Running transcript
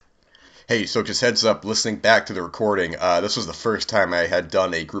Hey, so just heads up, listening back to the recording, this was the first time I had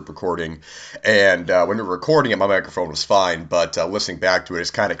done a group recording, and when we were recording it, my microphone was fine, but listening back to it,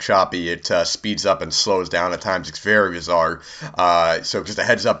 it's kind of choppy. It speeds up and slows down at times. It's very bizarre. So just a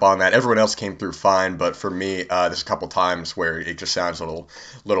heads up on that. Everyone else came through fine, but for me, there's a couple times where it just sounds a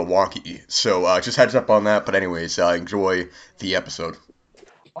little wonky. So just heads up on that. But anyways, enjoy the episode.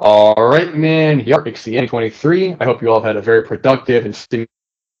 All right, man. Yep, it's the end of 23. I hope you all had a very productive and sticking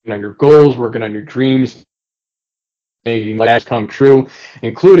on your goals, working on your dreams, making that come true,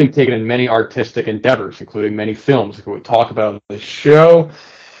 including taking in many artistic endeavors, including many films that we talk about on the show.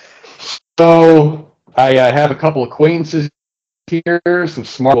 So I have a couple acquaintances here, some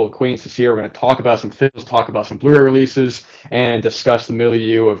smart little acquaintances here. We're going to talk about some films, talk about some Blu-ray releases, and discuss the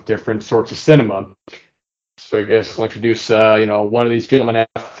milieu of different sorts of cinema. So I guess I'll introduce, one of these gentlemen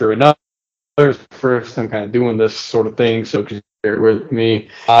after another. First, I'm kind of doing this sort of thing, so just bear with me.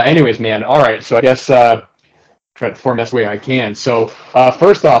 Anyways, man, all right, so I guess try to form this way I can. So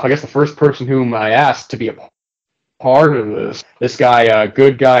first off, I guess the first person whom I asked to be a part of this guy,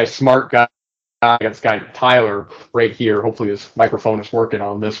 good guy, smart guy, I got this guy Tyler right here. Hopefully his microphone is working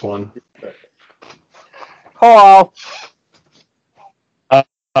on this one. Hello.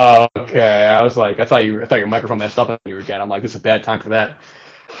 Okay, I was like, I thought your microphone messed up on you again. I'm like, this is a bad time for that.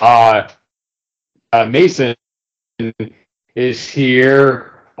 Mason is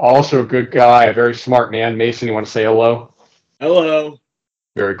here, also a good guy, a very smart man. Mason, you want to say hello? Hello.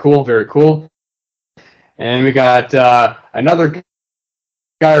 Very cool, very cool. And we got another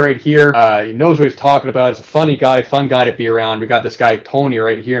guy right here. He knows what he's talking about. He's a funny guy, fun guy to be around. We got this guy Tony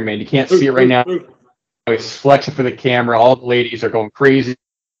right here, man. You can't see it right now. He's flexing for the camera. All the ladies are going crazy.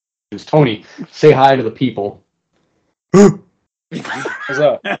 Tony, say hi to the people. What's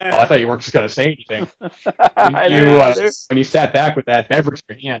up? Oh, I thought you weren't just going to say anything. When you sat back with that beverage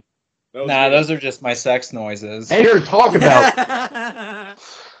in your hand. Nah, those are just my sex noises. Hey, here to talk about.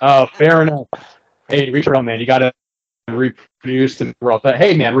 Fair enough. Hey, reach around, man. You got to reproduce the world. But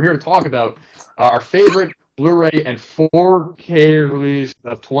hey, man, we're here to talk about our favorite Blu-ray and 4K release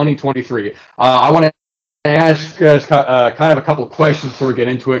of 2023. I want to ask you guys kind of a couple of questions before we get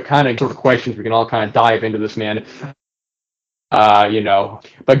into it. Kind of sort of questions we can all kind of dive into this, man.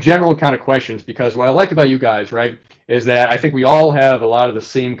 But general kind of questions, because what I like about you guys, right, is that I think we all have a lot of the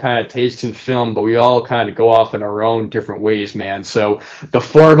same kind of taste in film, but we all kind of go off in our own different ways, man. So the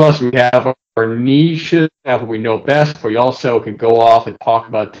four of us, we have our niches, have what we know best, but we also can go off and talk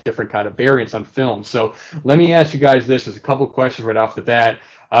about different kind of variants on film. So let me ask you guys this, there's a couple of questions right off the bat.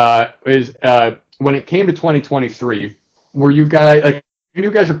 When it came to 2023, were you guys, like, you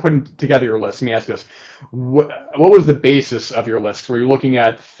guys are putting together your list, let me ask this. What was the basis of your list? Were you looking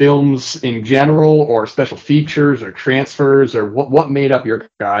at films in general, or special features, or transfers, or what made up your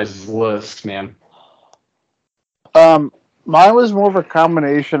guys' list, man? Mine was more of a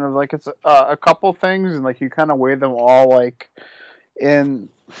combination of, like, it's a couple things, and, like, you kind of weigh them all, like, in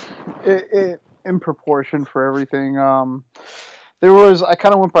proportion for everything. I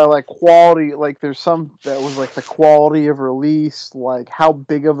kind of went by, like, quality. Like, there's some that was, like, the quality of release, like, how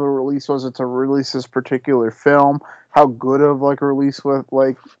big of a release was it to release this particular film, how good of, like, a release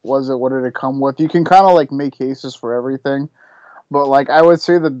was it, what did it come with? You can kind of, like, make cases for everything, but, like, I would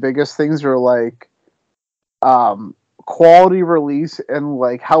say the biggest things are, like, quality release, and,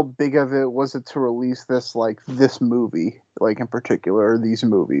 like, how big of it was it to release this movie, like, in particular, these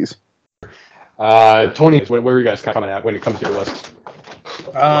movies. Tony, where are you guys coming at when it comes to your list?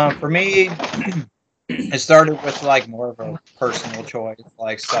 For me, it started with, like, more of a personal choice,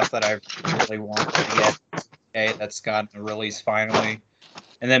 like stuff that I really wanted to get, okay, that's gotten a release finally.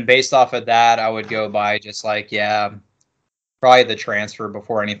 And then based off of that, I would go by just like, yeah, probably the transfer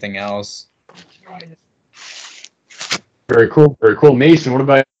before anything else. Very cool, very cool. Mason, what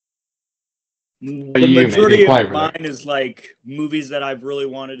about The majority of mine is, like, movies that I've really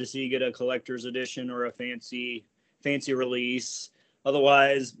wanted to see get a collector's edition or a fancy release.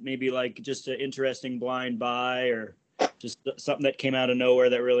 Otherwise, maybe, like, just an interesting blind buy, or just something that came out of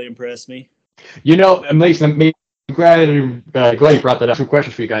nowhere that really impressed me. Mason, I'm glad you brought that up. Some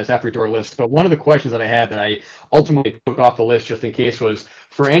questions for you guys after we do our list. But one of the questions that I had that I ultimately took off the list just in case was,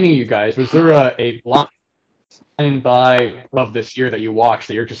 for any of you guys, was there a blind buy of this year that you watched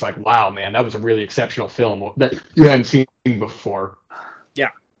that you're just like, wow, man, that was a really exceptional film that you hadn't seen before?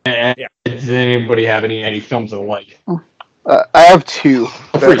 Yeah. And does anybody have any films of the like? I have two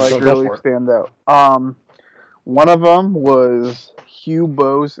that, like, really stand out. One of them was Hugh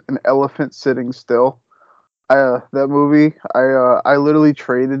Bowes' An Elephant Sitting Still. That movie, I literally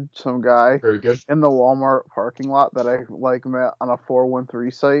traded some guy Very good. in the Walmart parking lot that I like met on a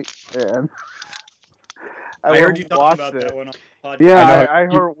 413 site, and I heard you talking about that one on the podcast. Yeah, I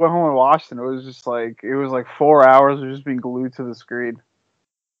know. went home and watched it. It was just like 4 hours of just being glued to the screen.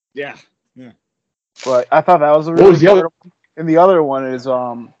 Yeah. But I thought that was a What really was the other? And the other one is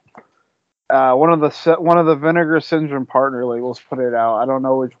one of the Vinegar Syndrome partner labels put it out. I don't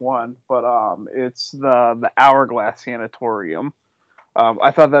know which one, but it's the Hourglass Sanatorium.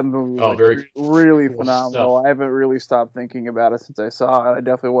 I thought that movie was very really cool phenomenal. stuff. I haven't really stopped thinking about it since I saw it. I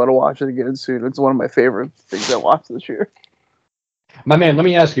definitely want to watch it again soon. It's one of my favorite things I watched this year. My man, let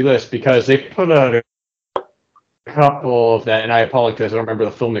me ask you this, because they put out a couple of that, and I apologize, I don't remember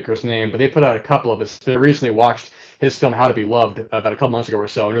the filmmaker's name, but they put out a couple of his. I recently watched his film How to Be Loved about a couple months ago or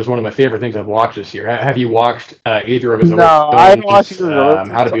so, and it was one of my favorite things I've watched this year. Have you watched either of his other films? I haven't watched either of those.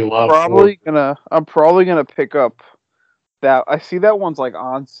 How to Be Loved. I'm probably gonna pick up that. I see that one's like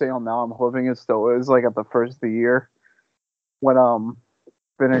on sale now. I'm hoping it still is, like at the first of the year when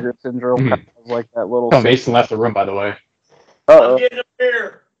Vinegar Syndrome kind of has like that little. Oh, Mason left the room, by the way. I'm getting a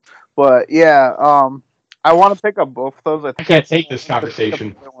beer. But yeah, I want to pick up both of those. I can't take this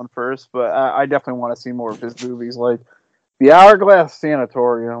conversation. The one first, but I definitely want to see more of his movies. Like the Hourglass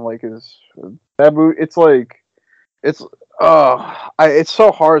Sanatorium, like is that movie? It's like it's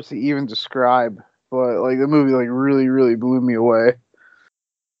so hard to even describe, but like the movie like really blew me away.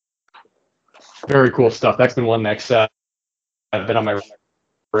 Very cool stuff. That's been one that's been on my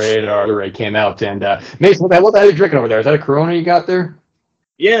radar. Blu Ray came out, and Mason, what the hell are you drinking over there? Is that a Corona you got there?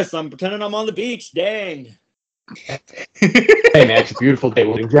 Yes, I'm pretending I'm on the beach. Dang. Hey man, it's a beautiful day.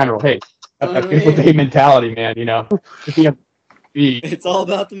 Well, in general, hey, a beautiful day mentality, man. You know, it's all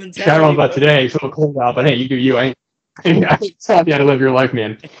about the mentality. I don't know about today. It's a little cold out, but hey, you do you. It's time you to live your life,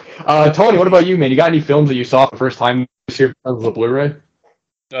 man. Tony, what about you, man? You got any films that you saw for the first time this year because of the Blu-ray?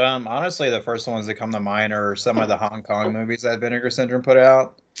 Honestly, the first ones that come to mind are some of the Hong Kong movies that Vinegar Syndrome put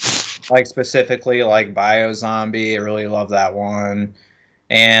out. Like specifically, like Biozombie. I really love that one.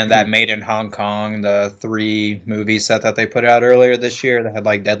 And that Made in Hong Kong, the 3 movie set that they put out earlier this year that had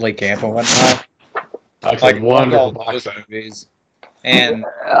like Deadly Camp and whatnot. Like wonderful those movies. And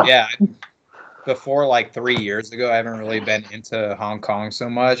yeah, before like 3 years ago, I haven't really been into Hong Kong so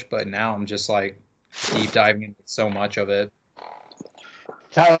much, but now I'm just like deep diving into so much of it.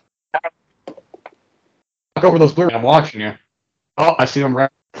 Look over those Blu-ray. I'm watching you. Oh, I see them right.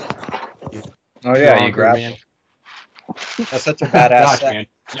 Oh yeah, you grabbed them. That's such a badass set. Man.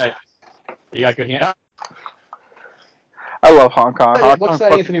 Yeah. You got good hand. I love Hong Kong. What's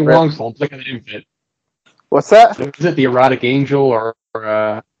that Anthony Wong's film? Look at the infant. What's that? Is it The Erotic Angel or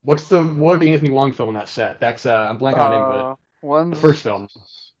what's the Anthony Wong film in that set? That's I'm blanking on the name, but the first film.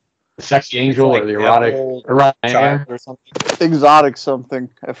 The Sexy Angel like or the Erotic Child or something. Exotic something.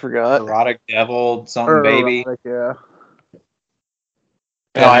 I forgot. Erotic Devil something baby. Erotic, yeah.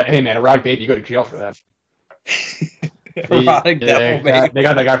 Hey man, Erotic Baby, you go to jail for that. Erotic Devil baby. They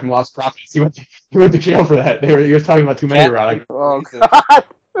got that guy from Lost Prophets. He went to jail for that. He was talking about too many erotic. Oh god.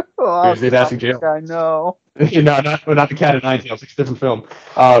 He was asking jail. I know. No, not the Cat of Nine Tails. It's a different film.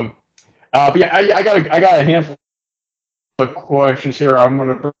 But yeah, I got a handful of questions here. I'm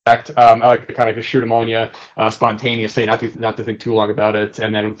going to react. I like to kind of just shoot them on you spontaneously, not to think too long about it,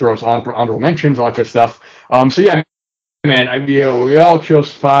 and then throw us on honorable mentions, all that good stuff. So yeah, man, we all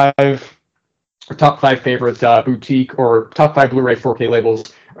chose top 5 favorite boutique or top 5 Blu-ray 4K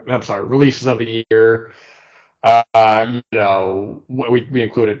labels. I'm sorry, releases of the year. You know, we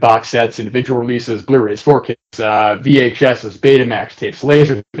included box sets, individual releases, Blu-rays, 4Ks, VHSs, Betamax tapes,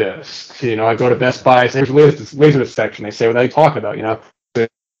 Laserdiscs. You know, I go to Best Buy, there's a Laserdisc section. They say what they talk about. You know,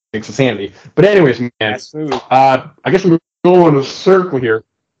 it's insanity. But anyways, man, I guess we're going in a circle here.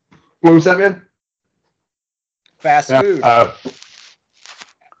 What was that, man? Fast food.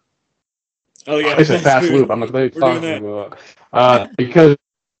 Oh yeah, I said fast loop. I'm not going to talk about because.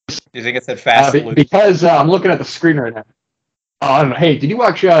 You think it said fast loop? Because I'm looking at the screen right now. I don't know. Hey, did you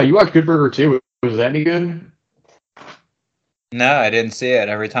watch Good Burger 2? Was that any good? No, I didn't see it.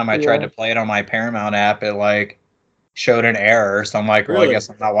 Every time I tried to play it on my Paramount app, it like showed an error. So I'm like, well, I guess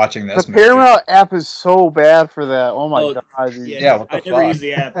I'm not watching this. The Paramount app is so bad for that. Oh my god. Dude. Yeah, what the fuck? I never use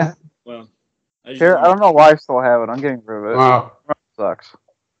the app. Well, I don't know why I still have it. I'm getting rid of it. Wow. It sucks.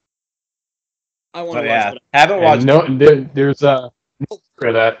 I want to watch it. Haven't watched. No, there's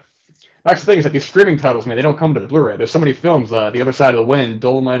for that. That's the thing is that these streaming titles, man, they don't come to Blu-ray. There's so many films. The Other Side of the Wind,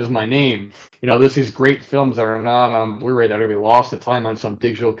 Dolomite Is My Name. You know, there's these great films that are not on Blu-ray that are going to be lost to time on some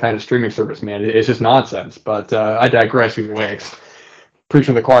digital kind of streaming service, man. It's just nonsense. But I digress either way.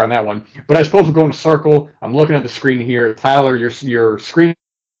 preaching to the choir on that one. But I suppose we'll go in a circle. I'm looking at the screen here. Tyler, your screen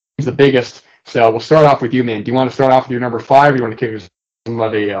is the biggest. So we'll start off with you, man. Do you want to start off with your number 5, or do you want to kick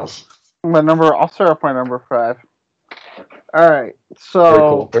somebody else? I'll start off my number 5. All right, so Very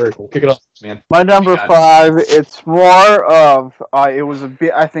cool. Very cool. Kick it off, man. My number 5. It's more of it was a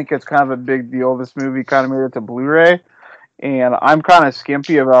bit. I think it's kind of a big deal. This movie kind of made it to Blu-ray, and I'm kind of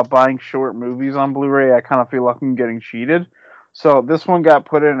skimpy about buying short movies on Blu-ray. I kind of feel like I'm getting cheated. So this one got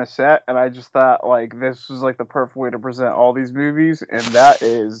put in a set, and I just thought like this was like the perfect way to present all these movies, and that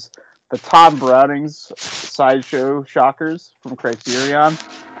is the Todd Browning's Sideshow Shockers from Criterion.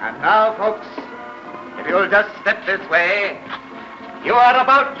 And now, folks, if you'll just step this way, you are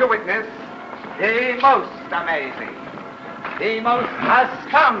about to witness the most amazing, the most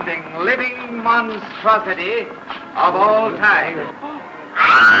astounding living monstrosity of all time.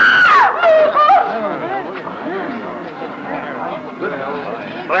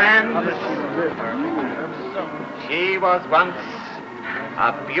 Friends, she was once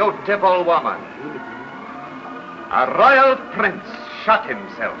a beautiful woman. A royal prince shot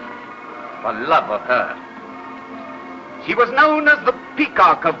himself for love of her. She was known as the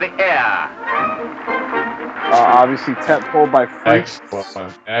peacock of the air. Obviously, tentpole by Freaks.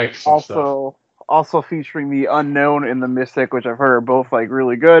 Excellent. Also featuring the Unknown and the Mystic, which I've heard are both like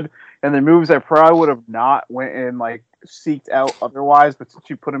really good. And the movies I probably would have not went and like seeked out otherwise, but since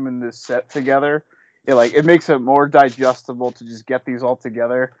you put them in this set together, it makes it more digestible to just get these all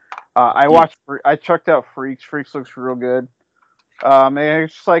together. I checked out Freaks. Freaks looks real good. And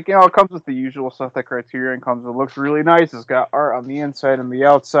it's just like, it comes with the usual stuff that Criterion comes with. It looks really nice. It's got art on the inside and the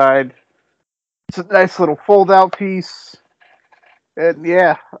outside. It's a nice little fold-out piece. And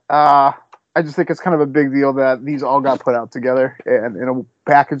yeah, I just think it's kind of a big deal that these all got put out together. And in a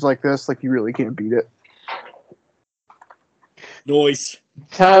package like this, like, you really can't beat it. Noise.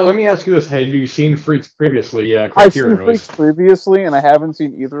 Tyler, let me ask you this. Have you seen Freaks previously? Yeah, I've seen Freaks previously, and I haven't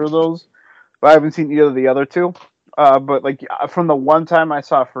seen either of those. But I haven't seen either of the other two. But like from the one time I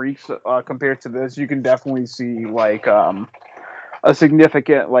saw Freaks compared to this, you can definitely see like a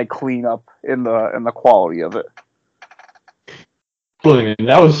significant like cleanup in the quality of it. Brilliant.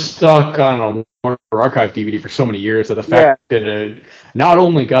 That was stuck on a archive DVD for so many years that the fact that it not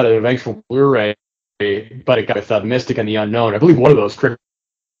only got an eventual Blu-ray, but it got with Mystic and the Unknown. I believe one of those, correct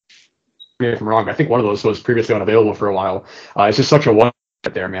me if I'm wrong, I think one of those was previously unavailable for a while. It's just such a one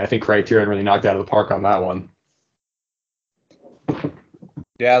there, man. I think Criterion really knocked out of the park on that one.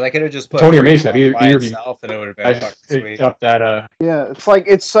 Yeah, they could have just put Tony or Mason by itself, and it would have been fucking sweet. Up that, yeah, it's like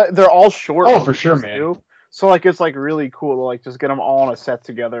they're all short. Oh, for sure, man. Too. So like it's like really cool to like just get them all on a set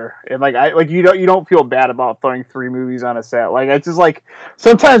together, and like you don't feel bad about throwing 3 movies on a set. Like it's just like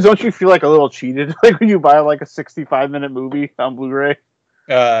sometimes don't you feel like a little cheated like when you buy like a 65-minute movie on Blu-ray?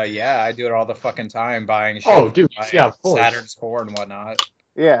 Yeah, I do it all the fucking time buying shit. Oh, dude, yeah, Saturn's Core and whatnot.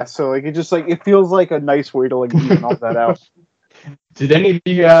 Yeah, so like it just like it feels like a nice way to like even all that out. Did any of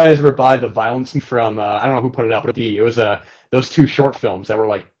you guys ever buy the Violence from, I don't know who put it out, but it was those 2 short films that were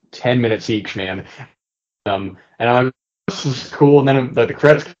like 10 minutes each, man. And I'm like, this is cool, and then the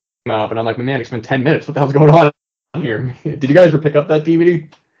credits come up, and I'm like, man, it's been 10 minutes. What the hell's going on here? Did you guys ever pick up that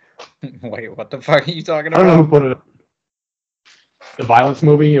DVD? Wait, what the fuck are you talking about? I don't know who put it up. The Violence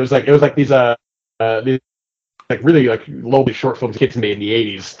movie, it was like these like really like lowly short films kids made in the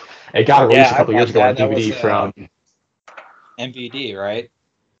 80s. It got released a couple years ago on DVD from MVD, right?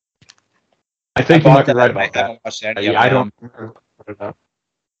 I think you might be right about that. I don't remember.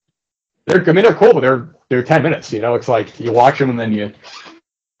 They're cool, but they're 10 minutes. It's like you watch them and then you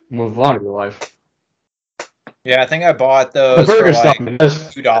move on with your life. Yeah, I think I bought those for like stuff,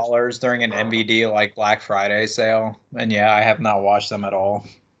 $2 during an MVD like Black Friday sale, and yeah, I have not watched them at all.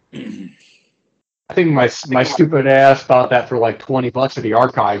 I think my stupid ass bought that for like $20 at the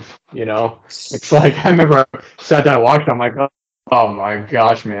archive. It's like I remember I sat down and watched it. I'm like, oh my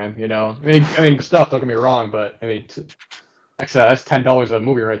gosh, man. I mean, stuff. Don't get me wrong, but I mean, like I said, that's $10 a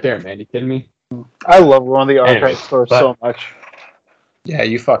movie right there, man. You kidding me? I love going to the archive store so much. Yeah,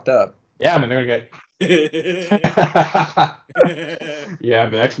 you fucked up. Yeah, I mean, they're gonna get. Yeah,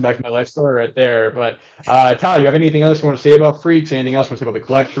 that's my life story right there. But Tyler, you have anything else you want to say about Freaks? Anything else you want to say about the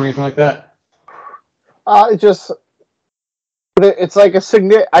collection or anything like that? It's like a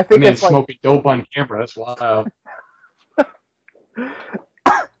significant. I think it's smoking dope on camera. That's wild.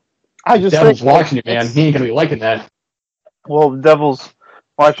 I just Devil's watching you, man. He ain't gonna be liking that. Well, the Devil's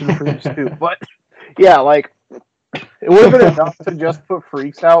watching the Freaks too, but yeah, like It would have been enough to just put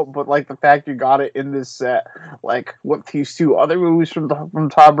Freaks out, but like the fact you got it in this set, like what these two other movies from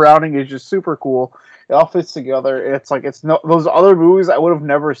Todd Browning is just super cool. It all fits together. It's like it's no those other movies I would have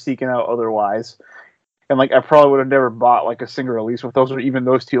never seeken out otherwise, and like I probably would have never bought like a single release with those or even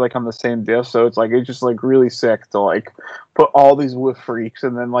those two like on the same disc. So it's just like really sick to like put all these with Freaks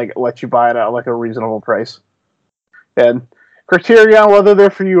and then like let you buy it at like a reasonable price. And Criterion, whether they're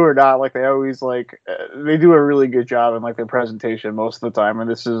for you or not, like they always like they do a really good job in like their presentation most of the time, and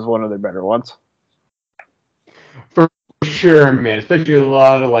this is one of their better ones. For sure, man. Especially a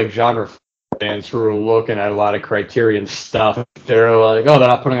lot of like genre fans who are looking at a lot of Criterion stuff. They're like, oh, they're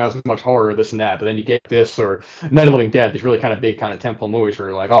not putting out as much horror, this and that. But then you get this or Night of the Living Dead, these really kind of big kind of tentpole movies where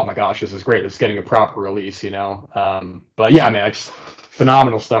you're like, oh my gosh, this is great. It's getting a proper release, you know. But yeah, man, it's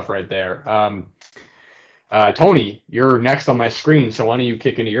phenomenal stuff right there. Tony, you're next on my screen, so why don't you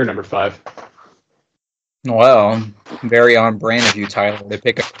kick into your number 5? Well, very on brand of you, Tyler, to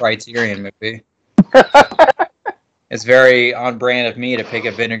pick a Criterion movie. It's very on brand of me to pick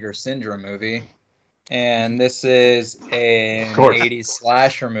a Vinegar Syndrome movie. And this is an 80s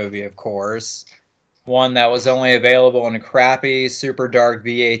slasher movie, of course. One that was only available in a crappy, super dark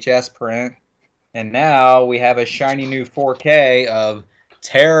VHS print. And now we have a shiny new 4K of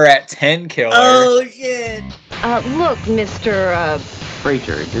Terror at 10 Killer. Oh, shit. Look, Mr.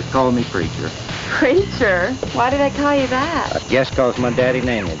 Preacher. Just call me Preacher. Preacher? Why did I call you that? I guess 'cause my daddy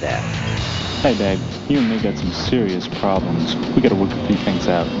named me that. Hey, Dad, you and me got some serious problems. We gotta work a few things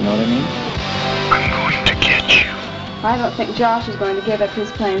out, you know what I mean? I'm going to get you. I don't think Josh is going to give up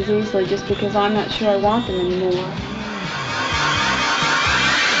his plans easily just because I'm not sure I want them anymore.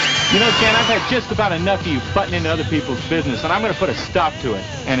 You know, Jan, I've had just about enough of you butting into other people's business, and I'm gonna put a stop to it.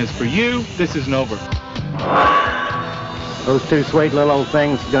 And as for you, this isn't over. Those two sweet little old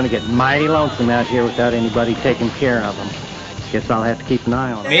things are gonna get mighty lonesome out here without anybody taking care of them. Guess I'll have to keep an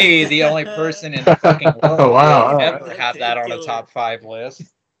eye on them. Me, the only person in the fucking world Oh, wow. who would ever have that on a top 5 list.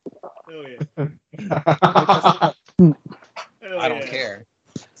 Oh, yeah. I don't care.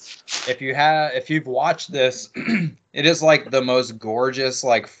 If you've watched this, it is like the most gorgeous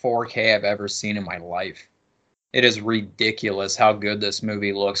like 4K I've ever seen in my life. It is ridiculous how good this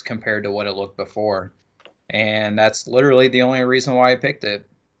movie looks compared to what it looked before. And that's literally the only reason why I picked it.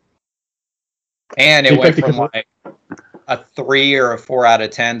 And it went from like a 3 or a 4 out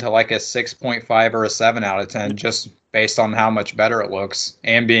of 10 to like a 6.5 or a 7 out of 10 just based on how much better it looks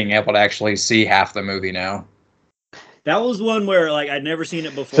and being able to actually see half the movie now. That was one where like I'd never seen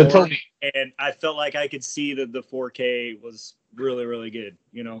it before, and I felt like I could see that the 4K was really, really good.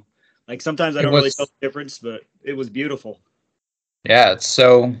 You know, like sometimes I don't really tell the difference, but it was beautiful. Yeah, it's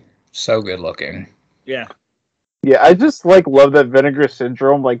so good looking. Yeah. Yeah, I just like love that Vinegar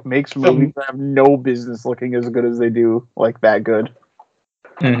Syndrome like makes movies that have no business looking as good as they do, like that good.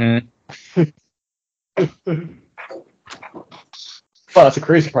 Mm-hmm. Well, that's the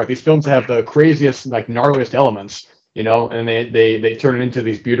crazy part. These films have the craziest, like gnarliest elements, you know, and they turn it into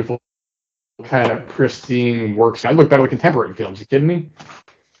these beautiful, kind of pristine works. I look better with contemporary films. You kidding me?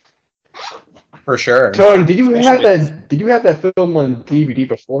 For sure. So, did you have that film on DVD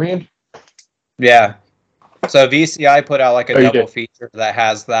beforehand? Yeah. So VCI put out like a double feature that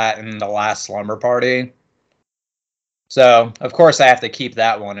has that and The Last Slumber Party. So, of course, I have to keep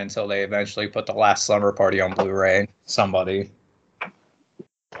that one until they eventually put The Last Slumber Party on Blu-ray. Somebody.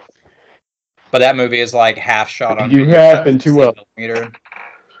 But that movie is like half shot on. You happen to what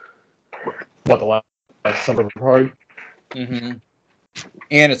The Last Slumber Party? Mm-hmm.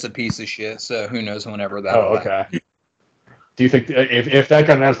 And it's a piece of shit. So who knows whenever that. Oh, okay. Do you think if that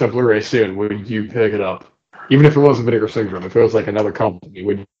got announced on Blu-ray soon, would you pick it up? Even if it wasn't Vinegar Syndrome, if it was like another company,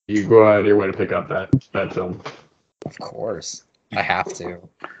 would you go out of your way to pick up that film? Of course, I have to.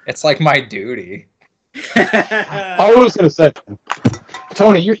 It's like my duty. I was gonna say,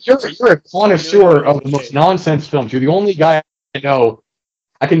 Tony, you're a connoisseur of the most nonsense films. You're the only guy I know.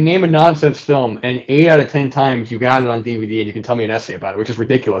 I can name a nonsense film, and 8 out of 10 times you got it on DVD, and you can tell me an essay about it, which is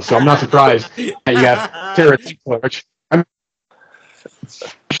ridiculous. So I'm not surprised that you have Terror at 10 Killer, which I'm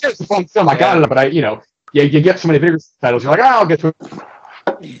sure it's a fun film. I got it, but you get so many bigger titles. You're like, I'll get to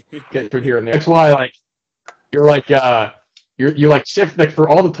it here and there. That's why, like, you're like sift like for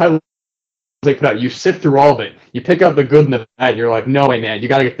all the titles they put out. You sift through all of it. You pick up the good and the bad. You're like, no way, man. You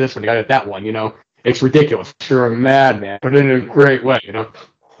gotta get this one. You gotta get that one. You know, it's ridiculous. You're a madman, but in a great way. You know.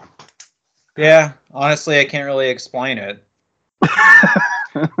 Yeah, honestly, I can't really explain it.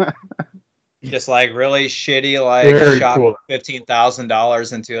 Just like really shitty, like very shot cool.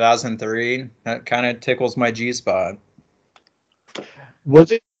 $15,000 in 2003. That kind of tickles my G spot.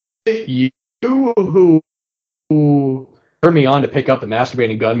 Was it you who turned me on to pick up the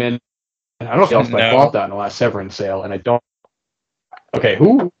Masturbating Gunman. And I don't know if else, but I bought that in the last Severance sale, and I don't. Okay,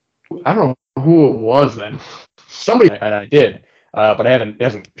 who? I don't know who it was then. Somebody I did, but it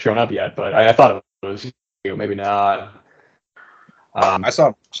hasn't shown up yet. But I thought it was you, maybe not. I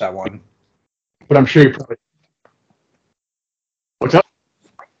saw that one, but I'm sure you probably. What's up?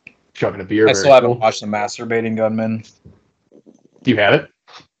 Chugging a beer. I still haven't watched The Masturbating Gunman. Do you have it?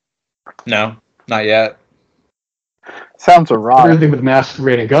 No, not yet. Sounds erotic. Everything with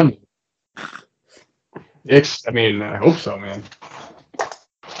Masturbating Gunman. I hope so, man.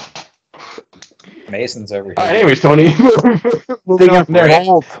 Mason's over here. Anyways, Tony, moving on from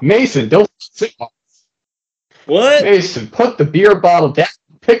there. Mason, don't sit on. What? Mason, put the beer bottle down.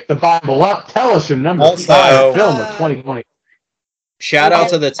 Pick the Bible up. Tell us your number 5 film of 2020. Shout out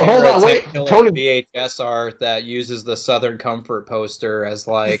to the Hold on, wait, Tony. VHS art that uses the Southern Comfort poster as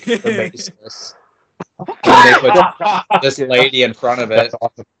like the basis. And they put this lady in front of it. That's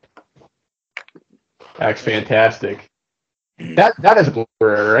awesome. That's fantastic. That is a Blu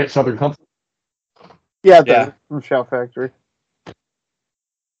Ray, right? Southern Comfort. Yeah, from Shout Factory.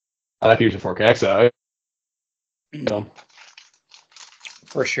 I like to use a 4K. So.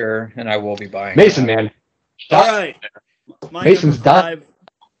 For sure, and I will be buying. Mason, man. All right. Mason's done.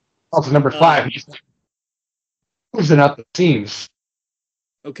 Also, number 5. He's losing up the teams.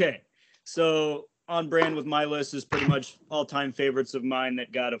 Okay, so on brand with my list is pretty much all-time favorites of mine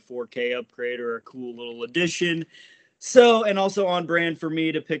that got a 4K upgrade or a cool little addition. So, and also on brand for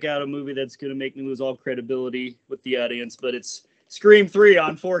me to pick out a movie that's going to make me lose all credibility with the audience, but it's Scream 3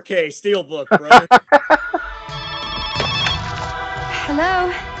 on 4K Steelbook, brother. Hello?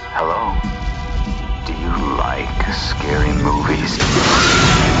 Hello. Do you like scary movies?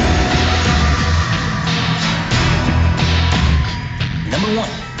 Number 1,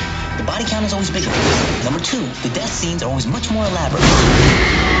 the body count is always bigger. Number 2, the death scenes are always much more elaborate.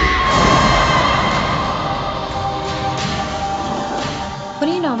 What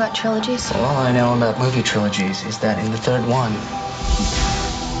do you know about trilogies? All I know about movie trilogies is that in the third one,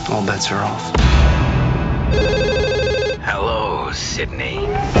 all bets are off. Hello, Sydney.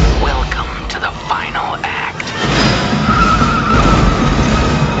 Welcome to the final act.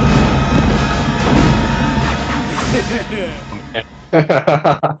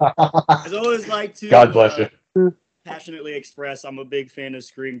 I'd always like to God bless you. Passionately express I'm a big fan of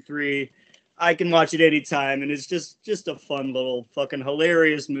Scream 3. I can watch it anytime, and it's just a fun little fucking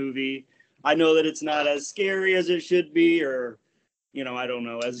hilarious movie. I know that it's not as scary as it should be, or, I don't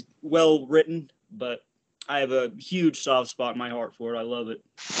know, as well written, but I have a huge soft spot in my heart for it. I love it.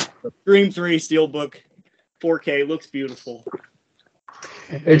 The Scream 3 Steelbook 4K looks beautiful.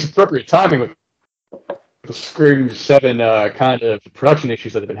 It's appropriate timing with the Scream 7 kind of production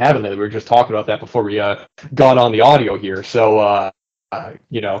issues that have been having. We were just talking about that before we got on the audio here. So,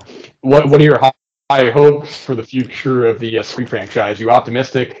 what are your high hopes for the future of the Scream franchise? You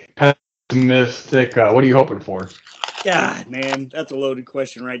optimistic, pessimistic? What are you hoping for? God, man, that's a loaded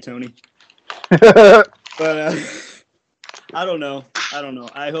question, right, Tony? But I don't know.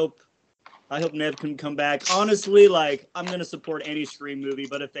 I hope Nev can come back. Honestly, I'm gonna support any Scream movie,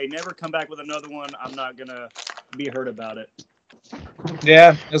 but if they never come back with another one, I'm not gonna be hurt about it.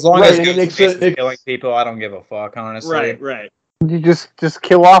 Yeah, as long as it's killing people, I don't give a fuck, honestly. Right. You just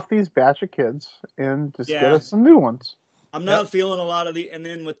kill off these batch of kids and just get us some new ones. I'm not feeling a lot of and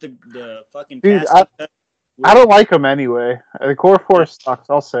then with the fucking dude, I don't like them anyway. The core force sucks.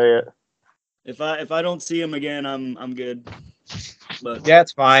 I'll say it. If I don't see them again, I'm good. But yeah,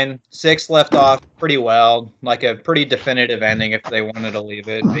 it's fine. 6 left off pretty well, like a pretty definitive ending. If they wanted to leave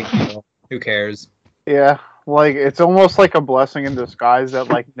it, big deal. Who cares? Yeah, it's almost like a blessing in disguise that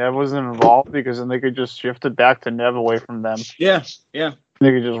Nev wasn't involved, because then they could just shift it back to Nev away from them. Yeah. They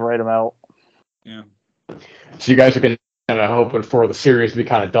could just write them out. Yeah. So you guys are kind of hoping for the series to be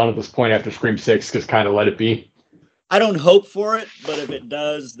kind of done at this point after Scream 6, just kind of let it be? I don't hope for it, but if it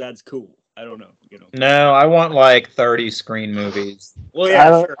does, that's cool. I don't know. No, I want 30 Scream movies. Well,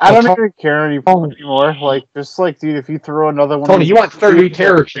 yeah, I don't even care anymore. Dude, if you throw another one, Tony, you want 30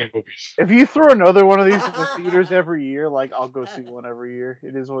 Terror Train movies? If you throw another one of these in the theaters every year, I'll go see one every year.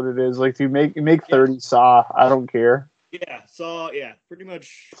 It is what it is. Dude, make 30 Saw. I don't care. Yeah, Saw. Yeah, pretty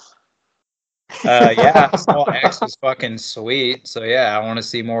much. Saw X is fucking sweet. So yeah, I want to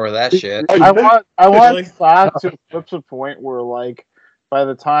see more of that shit. I want Saw to flip to a point where by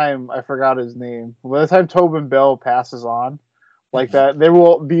the time I forgot his name, by the time Tobin Bell passes on, that there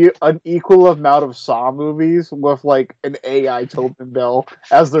will be an equal amount of Saw movies with an AI Tobin Bell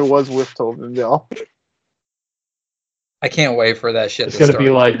as there was with Tobin Bell. I can't wait for that shit. It's gonna be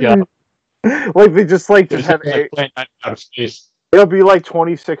Like they just They're just have like playing out of space. It'll be like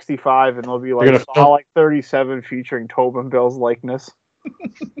 2065, and it'll be like gonna Saw like 37 featuring Tobin Bell's likeness.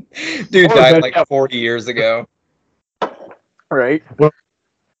 Dude died like 40 years ago. Right. Well,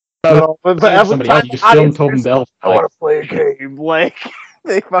 but every somebody time else, you just film Tobin Bell. I want to play a game. Like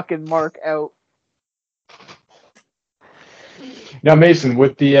they fucking mark out. Now, Mason,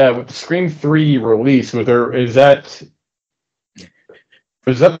 with the Scream 3 release, was that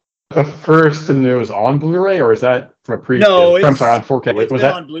the first and it was on Blu-ray, or is that from a previous? No, I'm sorry, on 4K. Was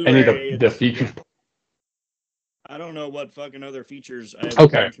that on Blu-ray. any of the features? I don't know what fucking other features I have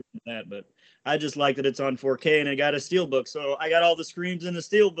Okay. that, but I just like that it's on 4K and it got a steelbook, so I got all the Screams in the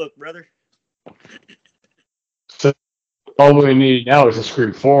steelbook, brother. So all we need now is a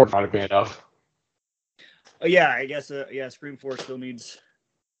Scream 4, ironically enough. Oh yeah, I guess Scream 4 still needs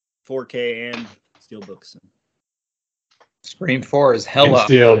 4K and steelbooks. Scream 4 is hella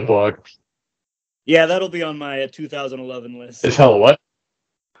steelbook. Yeah, that'll be on my 2011 list. Is hella what?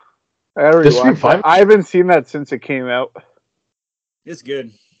 I already watched it. I haven't seen that since it came out. It's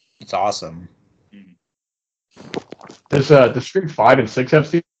good. It's awesome. Does the Scream 5 and 6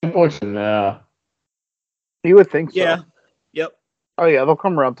 have steelbooks? And you would think so. Yeah. Yep. Oh yeah, they'll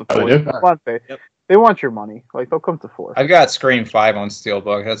come around to 4. Yep. They want your money. Like they'll come to 4. I've got Scream 5 on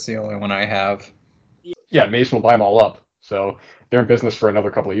steelbook. That's the only one I have. Yeah, Mason will buy them all up. So they're in business for another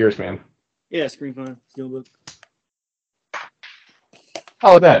couple of years, man. Yeah, Scream 5 steelbook.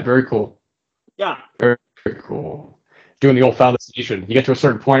 How about that? Very cool. Yeah. Very, very cool. Doing the old foundation. You get to a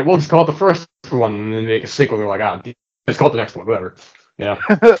certain point, we'll just call it the first one and then make a sequel. They're like, let's call it the next one, whatever. Yeah.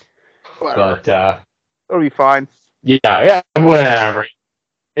 But it'll be fine. Yeah, whatever.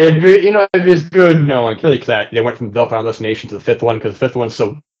 It's good knowing clearly that they went from the Final Destination to the 5th one because the 5th one's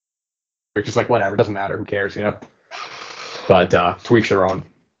so it's just like whatever, it doesn't matter, who cares, But to each their own.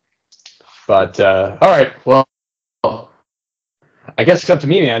 But all right, well, I guess it's up to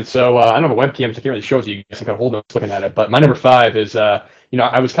me, man. So I don't have a webcam, so I can't really show it to you guys. I can hold it looking at it. But my number 5 is, I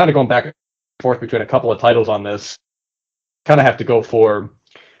was kind of going back and forth between a couple of titles on this. Kind of have to go for,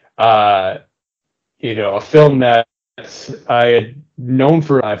 a film that I had known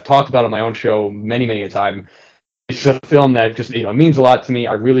for. I've talked about on my own show many, many a time. It's a film that just, means a lot to me.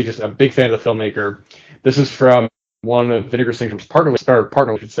 I'm a big fan of the filmmaker. This is from one of Vinegar Syndrome's partner,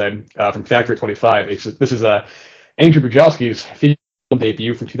 I should say, from Factory 25. This is Andrew Bujalski's film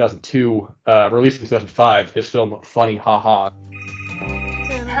debut from 2002, released in 2005. His film, Funny Ha Ha.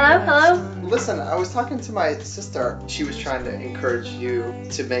 Hello? Listen, I was talking to my sister. She was trying to encourage you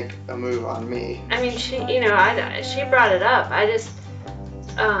to make a move on me. I mean, she brought it up. I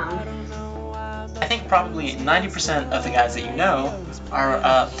think probably 90% of the guys that you know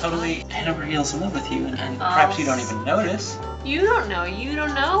are totally head over heels in love with you, and perhaps you don't even notice. You don't know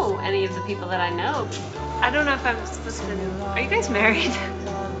any of the people that I know. I don't know if I'm supposed to. Are you guys married?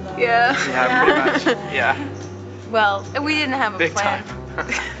 Yeah. Yeah, pretty much. Yeah. Well, we didn't have a Big plan. time.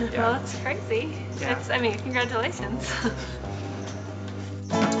 Well, that's crazy. Yeah. Congratulations.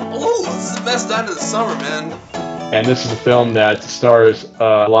 Oh, this is the best time of the summer, man. And this is a film that stars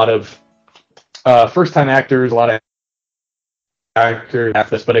a lot of first-time actors, a lot of actors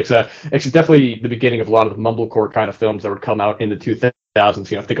after this, but it's definitely the beginning of a lot of the mumblecore kind of films that would come out in the 2000s.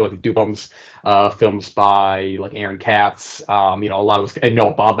 Think of like the Dupont films by like Aaron Katz. A lot of and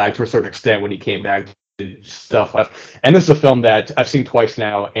Noah Baumbach to a certain extent when he came back to stuff. And this is a film that I've seen twice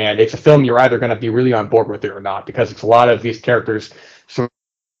now, and it's a film you're either going to be really on board with it or not, because it's a lot of these characters sort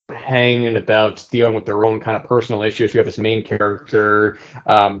of hanging about dealing with their own kind of personal issues. You have this main character,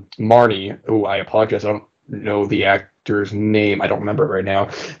 Marnie, who I apologize, I don't know the actor's name, I don't remember it right now,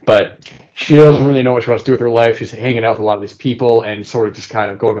 but she doesn't really know what she wants to do with her life. She's hanging out with a lot of these people and sort of just kind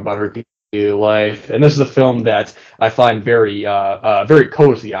of going about her daily life. And this is a film that I find very very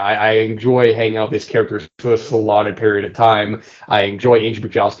cozy. I enjoy hanging out with these characters for a allotted period of time. I enjoy Andrew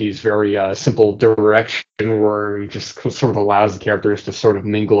Bujalski's very simple direction, where he just sort of allows the characters to sort of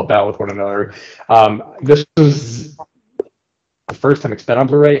mingle about with one another. This is the first time it's been on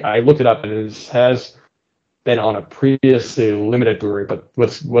Blu-ray. I looked it up, and it has been on a previously limited Blu-ray, but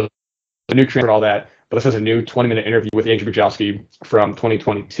with the new trailer and all that. But this is a new 20-minute interview with Andrew Bujalski from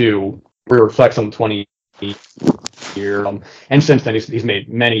 2022, where he reflects on the 20 year. And since then, he's made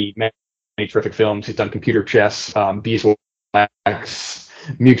many, many terrific films. He's done Computer Chess, Beeswax,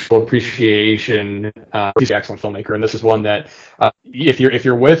 Mutual Appreciation. He's an excellent filmmaker, and this is one that if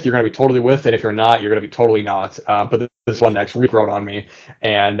you're with, you're going to be totally with, and if you're not, you're going to be totally not. But this is one that's really grown on me,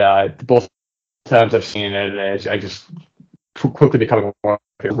 and both times I've seen it, I just quickly becoming a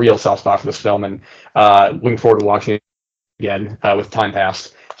real soft spot for this film, and looking forward to watching it again with time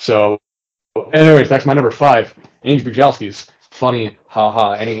passed. So anyways, that's my number 5. Ange Bujalski's Funny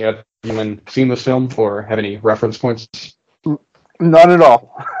Haha. Any of you seen this film or have any reference points? None at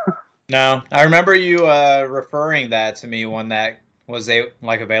all. No, I remember you referring that to me when that was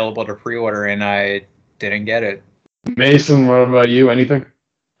available to pre-order, and I didn't get it. Mason, what about you? Anything?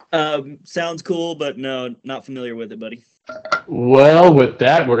 Sounds cool, but no, not familiar with it, buddy. Well, with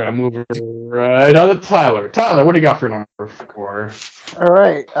that, we're gonna move right on to Tyler. Tyler, what do you got for number 4? All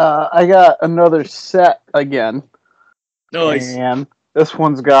right, I got another set again. Nice. And this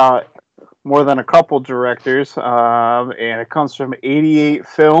one's got more than a couple directors, and it comes from 88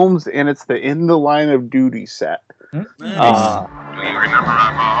 films, and it's the In the Line of Duty set. Nice. Do you remember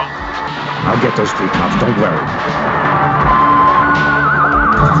our mall? I'll get those 3 cops, don't worry.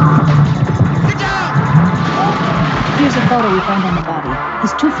 Here's a photo we found on the body.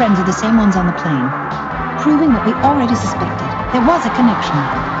 His 2 friends are the same ones on the plane, proving what we already suspected. There was a connection.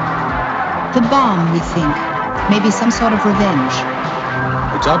 The bomb, we think. Maybe some sort of revenge.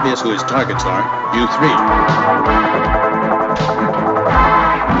 It's obvious who his targets are. You 3.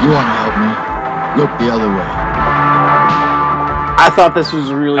 You want to help me? Look the other way. I thought this was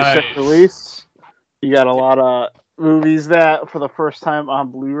a really sick release. You got a lot of movies that for the first time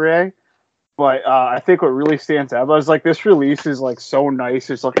on Blu-ray. But I think what really stands out is like this release is like so nice.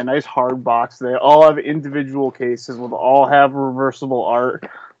 It's like a nice hard box. They all have individual cases with all have reversible art,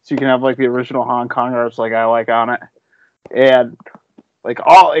 so you can have like the original Hong Kong art, like I like on it, and like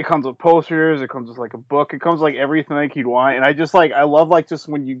all it comes with posters. It comes with like a book. It comes with, like everything like you'd want. And I love like just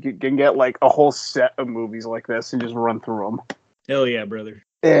when you can get like a whole set of movies like this and just run through them. Hell yeah, brother.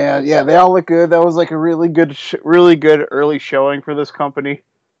 And yeah, they all look good. That was like a really good early showing for this company.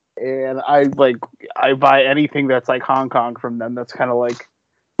 And I buy anything that's like Hong Kong from them. That's kind of like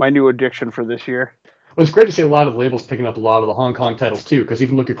my new addiction for this year. Well, it's great to see a lot of the labels picking up a lot of the Hong Kong titles too, because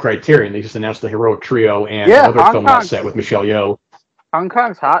even look at Criterion, they just announced the Heroic Trio and another film on set with Michelle Yeoh. Hong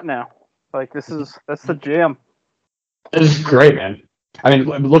Kong's hot now. Like that's the jam. This is great, man. I mean,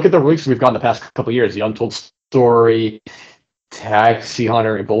 look at the releases we've gotten the past couple of years: The Untold Story, Taxi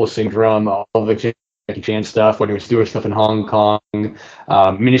Hunter, Ebola Syndrome, all of the Jackie Chan stuff. When he was doing stuff in Hong Kong.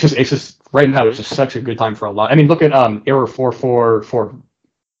 I mean, it's just right now. It's just such a good time for a lot. I mean, look at Error 444.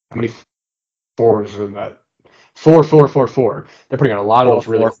 How many 4s are that? 4444. They're putting out a lot of those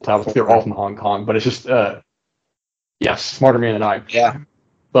really cool titles. They're all from Hong Kong, but it's just yes, smarter man than I. Yeah.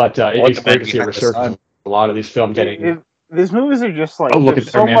 But it's great to see a resurgence of a lot of these films getting. These movies are just like look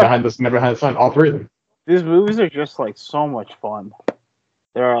at Man Behind the Sun. All 3 of them. These movies are just like so much fun.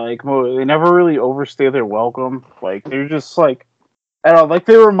 They're like they never really overstay their welcome. Like they're just like I don't know, like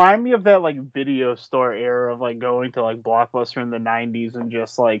they remind me of that like video store era of like going to like Blockbuster in the 90s and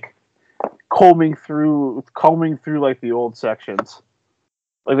just like combing through like the old sections.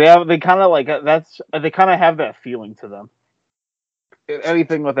 Like they kind of have that feeling to them.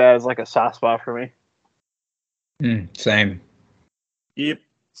 Anything with that is like a soft spot for me. Same. Yep.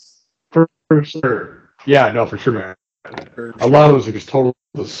 For sure. Yeah, no, for sure, man. A lot of those are just total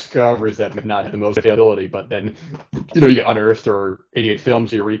discoveries that have not had the most availability, but then you get Unearthed or 88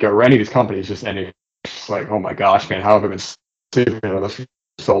 Films, Eureka, or any of these companies, and it's like, oh my gosh, man, how have I been saving this for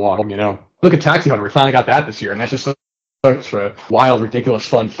so long? Look at Taxi Hunter. We finally got that this year, and that's just such a wild, ridiculous,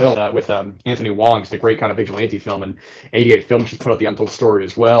 fun film with Anthony Wong. It's a great kind of vigilante film, and 88 Films just put out The Untold Story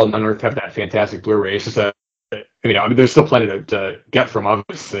as well, and Unearthed have that fantastic Blu-ray. It's just there's still plenty to get from,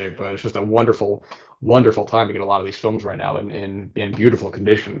 obviously, but it's just a wonderful, wonderful time to get a lot of these films right now in beautiful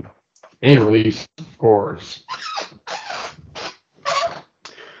condition and release, of course.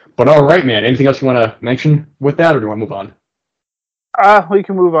 But all right, man. Anything else you want to mention with that, or do you want to move on? We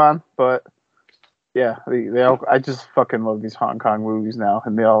can move on, but yeah, I just fucking love these Hong Kong movies now,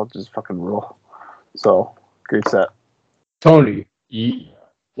 and they all just fucking rule. So, great set. Tony,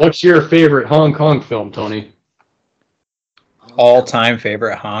 what's your favorite Hong Kong film, Tony? All-time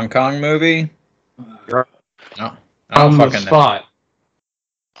favorite Hong Kong movie? No, on the spot.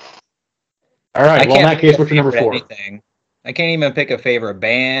 All right. Well, in that case, what's your number 4? Anything. I can't even pick a favorite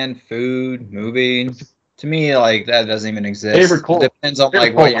band, food, movie. To me, like that doesn't even exist. Favorite cult. It depends on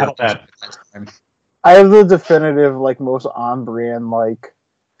like what you're. I have the definitive, like most on-brand, like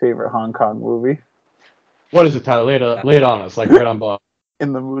favorite Hong Kong movie. What is it, Tyler? Lay it on us, like right on Bob.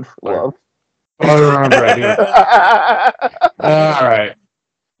 In the Mood for Love. All right.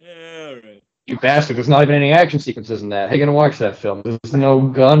 You bastard, there's not even any action sequences in that. How are you going to watch that film? There's no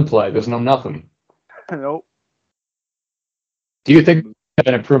gunplay. There's no nothing. Nope. Do you think it had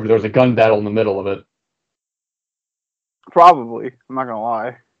been improved if there was a gun battle in the middle of it? Probably. I'm not going to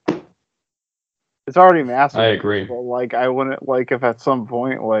lie. It's already massive. I agree. But, like, I wouldn't, like, if at some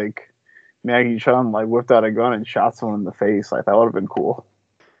point, like, Maggie Chung like whipped out a gun and shot someone in the face. Like that would have been cool.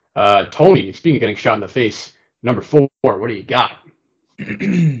 Tony, speaking of getting shot in the face, number 4, what do you got?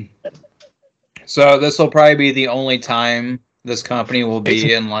 So this will probably be the only time this company will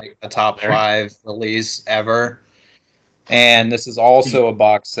be in like a top 5 release ever. And this is also a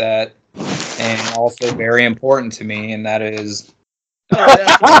box set and also very important to me, and that is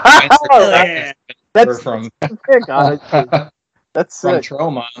That's from That's from sick.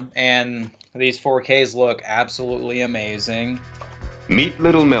 Troma, and these 4Ks look absolutely amazing. Meet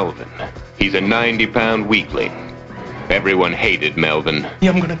little Melvin. He's a 90-pound weakling. Everyone hated Melvin.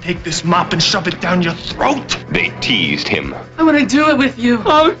 I'm gonna take this mop and shove it down your throat. They teased him. I wanna do it with you.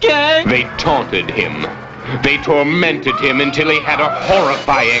 Okay. They taunted him. They tormented him until he had a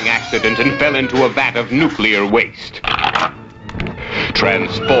horrifying accident and fell into a vat of nuclear waste.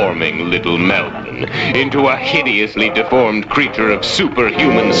 Transforming little Melvin into a hideously deformed creature of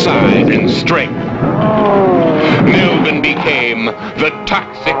superhuman size and strength. Melvin became the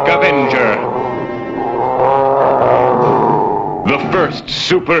Toxic Avenger. The first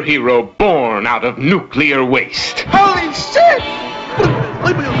superhero born out of nuclear waste. Holy shit!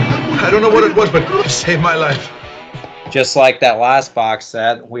 I don't know what it was, but it saved my life. Just like that last box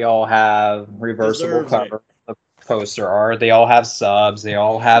set, we all have reversible cover. The poster art. They all have subs. They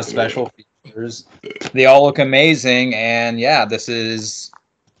all have special features. They all look amazing, and yeah, this is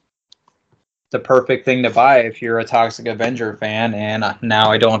the perfect thing to buy if you're a Toxic Avenger fan. And now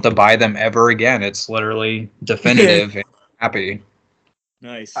I don't have to buy them ever again. It's literally definitive. And happy.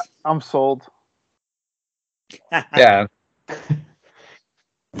 Nice. I'm sold. Yeah.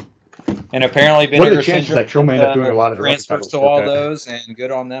 And apparently, What are the Vinegar chances Syndrome that Troma ended up doing a lot of the rest of transfers the to all titles? those, and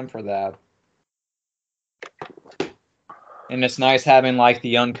good on them for that. And it's nice having like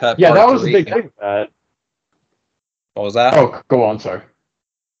the uncut. Yeah, part that was the 3. big thing with that. What was that? Oh, go on, sorry.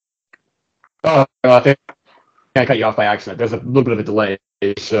 Oh, I think I cut you off by accident. There's a little bit of a delay,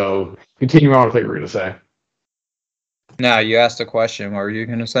 so continue on with what you were going to say. No, you asked a question. What were you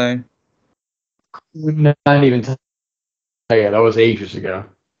gonna say? Not even. Yeah, that was ages ago.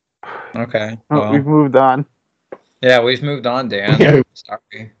 Okay. Oh, Well, we've moved on. yeah, we've moved on, Dan. Yeah.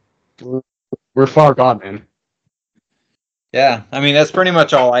 Sorry. We're far gone, man. Yeah, I mean that's pretty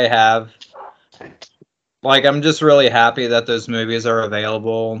much all I have. Like, I'm just really happy that those movies are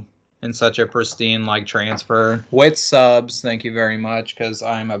available in such a pristine like transfer with subs. Thank you very much, because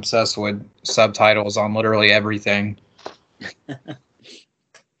I'm obsessed with subtitles on literally everything.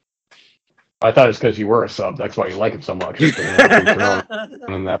 I thought it's because you were a sub. That's why you like it so much.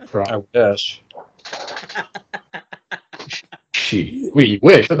 On that front. I wish. Gee, you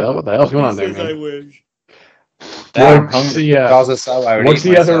wish. What the hell's going on there, Says I man? wish. What's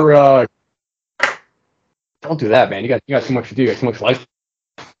the other? Don't do that, man. You got too much to do. You got too much life.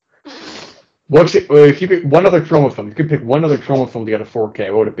 What's it? If you pick one other Troma film, you could pick one other Troma film to get a 4K.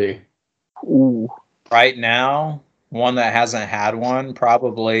 What would it be? Ooh. Right now, one that hasn't had one,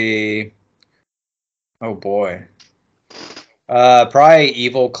 probably. Oh boy. Probably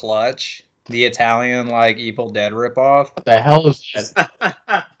Evil Clutch, the Italian like Evil Dead ripoff. What the hell is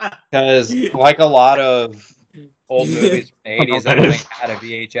that? Because like a lot of old movies from the 80s, I don't think had a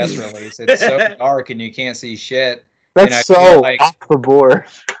VHS release. It's so dark and you can't see shit. That's And I so feel like, off the board.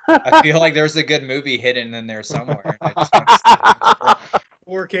 I feel like there's a good movie hidden in there somewhere. I just want to see it.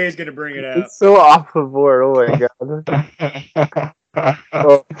 4K is gonna bring it out. It's so off the board. Oh my god. I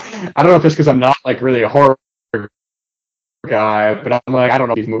don't know if it's because I'm not like really a horror guy, but I'm like, I don't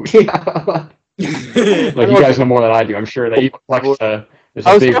know these movies. Like you guys know more than I do. I'm sure that Evil Clutch is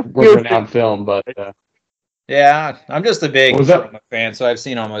a big, world-renowned film, but Yeah, I'm just a big What was that? Troma fan, so I've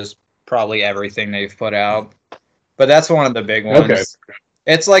seen almost probably everything they've put out. But that's one of the big ones. Okay.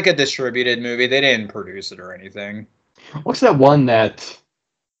 It's like a distributed movie. They didn't produce it or anything. what's that one that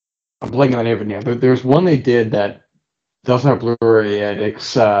I'm blanking on the name of it now? There's one they did that doesn't have Blu-ray yet.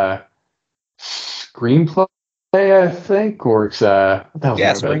 It's Screenplay, I think, or it's what the hell's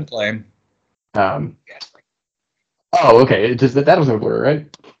Yeah, the name of it? Screenplay. Oh, okay. That doesn't have Blu-ray,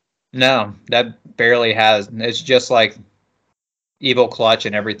 right? No, that barely has. It's just like Evil Clutch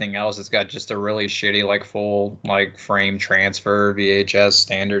and everything else. It's got just a really shitty, like full, like frame transfer VHS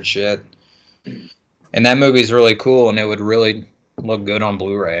standard shit. And that movie's really cool, and it would really look good on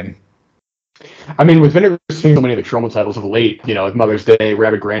Blu-ray. I mean, with Vinegar seeing so many of the Troma titles of late, you know, like Mother's Day,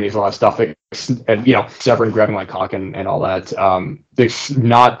 Rabbit Grannies, all that stuff, and you know, Severin, Grabbing Like Cock, and all that. It's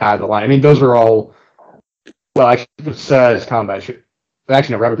not out of the line. I mean, those are all. Well, actually, it's combat shit.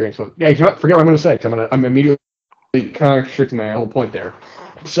 Actually, no, Rabbit Grannies. Yeah, you know what? Forget what I'm going to say. 'Cause I'm immediately contradicting my whole point there.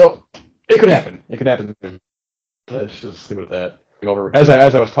 So it could happen. It could happen. Let's just leave it at that. over as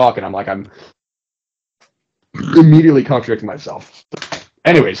I was talking. I'm immediately contradicting myself.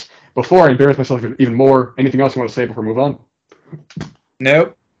 Anyways, before I embarrass myself even more, anything else you want to say before we move on?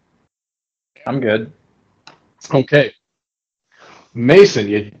 Nope. I'm good. Okay. Mason,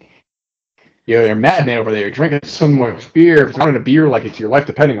 you're a madman over there. You're drinking so much beer. If it's not in a beer, like it's your life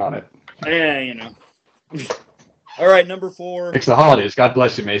depending on it. Yeah, you know. All right, number 4. It's the holidays. God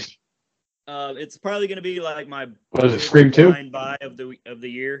bless you, Mason. It's probably going to be like my what is it, Scream 2? blind buy of the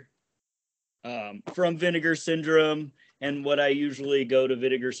year. From Vinegar Syndrome, and what I usually go to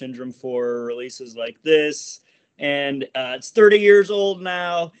Vinegar Syndrome for releases like this. And it's 30 years old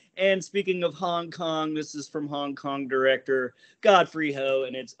now. And speaking of Hong Kong, this is from Hong Kong director Godfrey Ho,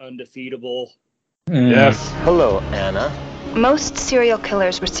 and it's Undefeatable. Yes. Hello, Anna. Most serial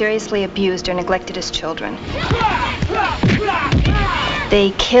killers were seriously abused or neglected as children.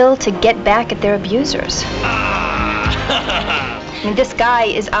 They kill to get back at their abusers. I mean, this guy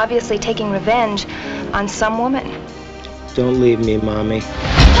is obviously taking revenge on some woman. Don't leave me, Mommy.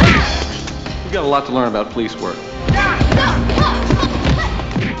 You've got a lot to learn about police work.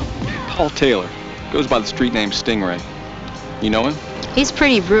 Paul Taylor. Goes by the street name Stingray. You know him? He's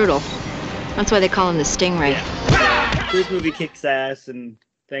pretty brutal. That's why they call him the Stingray. This movie kicks ass, and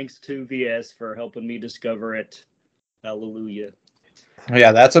thanks to VS for helping me discover it. Hallelujah.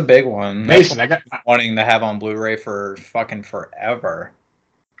 Yeah, that's a big one. Mason, I got wanting to have on Blu-ray for fucking forever.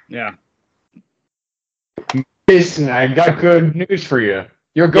 Yeah. Mason, I got good news for you.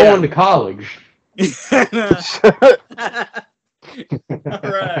 You're going to college. All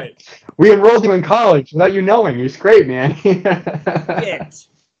right. We enrolled you in college without you knowing. It's great, man. Yes.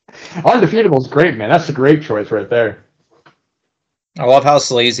 Undefeatable is great, man. That's a great choice right there. I love how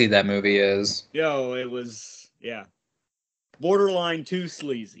sleazy that movie is. Yo, it was, yeah. Borderline too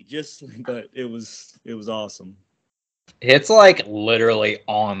sleazy, but it was awesome. It's like literally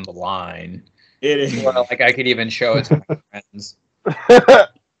on the line. It is. Well, like I could even show it to my friends.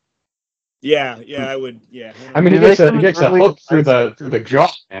 Yeah, I would. Yeah. I mean, he gets a hook through the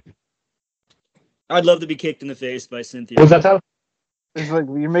jaw, man. I'd love to be kicked in the face by Cynthia. Was that how? It's like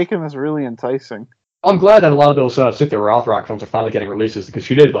you're making this really enticing. I'm glad that a lot of those Cynthia Rothrock films are finally getting releases because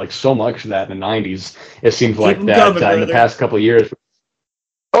she did like so much of that in the '90s. It seems like that in the past couple of years.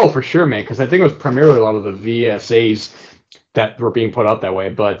 Oh, for sure, man. Because I think it was primarily a lot of the VSAs that were being put out that way.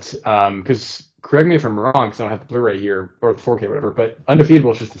 But because correct me if I'm wrong, because I don't have the Blu-ray here or the 4K, whatever. But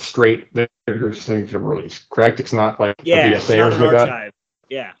Undefeatable is just a straight release. Correct? It's not like a VSA it's not or something like that.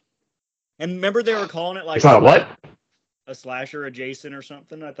 Yeah. And remember they were calling it like it's not a what? A slasher adjacent or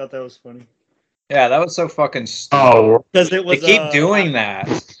something. I thought that was funny. Yeah, that was so fucking stupid. Oh, because it was they keep doing that.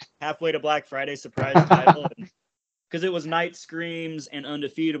 Halfway to Black Friday surprise title, because it was Night Screams and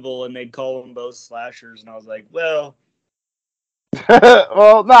Undefeatable, and they'd call them both slashers, and I was like, well,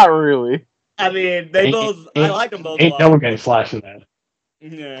 well, not really. I mean, I like them both. Ain't no one getting slashed in that.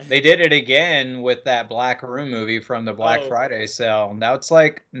 Yeah. They did it again with that Black Room movie from the Black Friday sale. That's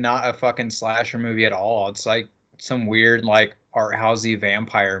like not a fucking slasher movie at all. It's like some weird like art housey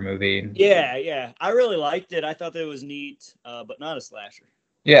vampire movie. Yeah. I really liked it. I thought that it was neat, but not a slasher.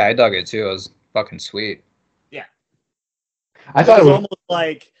 Yeah, I dug it too. It was fucking sweet. Yeah. I thought it was almost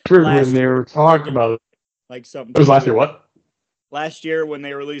like when they were talking about it. Like something. It was last year, what? Last year when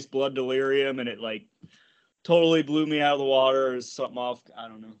they released Blood Delirium, and it like totally blew me out of the water or something off. I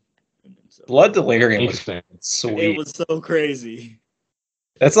don't know. So, Blood Delirium was sweet. It was so crazy.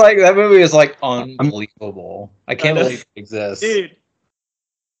 That's like that movie is like unbelievable. I can't believe it exists.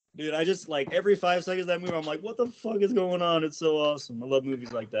 Dude, I just like every 5 seconds of that movie, I'm like, what the fuck is going on? It's so awesome. I love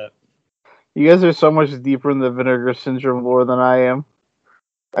movies like that. You guys are so much deeper in the Vinegar Syndrome lore than I am.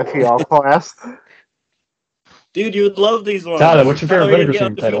 I feel outclassed. Dude, you would love these ones. Tyler, what's your favorite Vinegar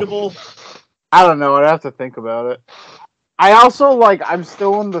Syndrome title? I don't know. I'd have to think about it. I also I'm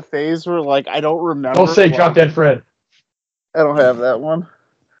still in the phase where I don't remember. Don't say Drop Dead Fred. I don't have that one.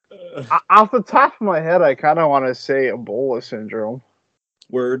 Off the top of my head, I kind of want to say Ebola Syndrome.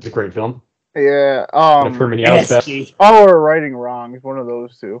 Word. It's a great film. Yeah. Or Righting Wrong. It's one of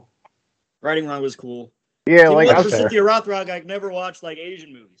those two. Righting Wrong was cool. Yeah, for Cynthia Rothrock, I never watched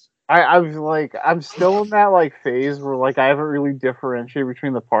Asian movies. I'm still in that phase where I haven't really differentiated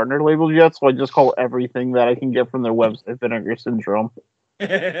between the partner labels yet, so I just call everything that I can get from their website Vinegar Syndrome.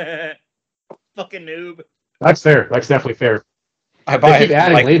 Fucking noob. That's fair. That's definitely fair. I buy keep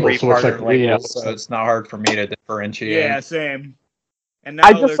adding labels, so it's labels, so it's not hard for me to differentiate. Yeah, same. And now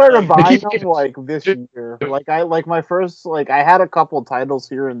I just started buying them this year. My first I had a couple titles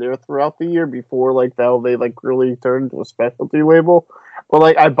here and there throughout the year before they really turned into a specialty label. Well,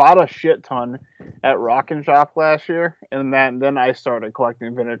 like I bought a shit ton at Rock and Shop last year, and then I started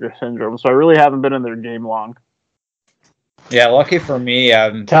collecting Vinegar Syndrome. So I really haven't been in their game long. Yeah, lucky for me,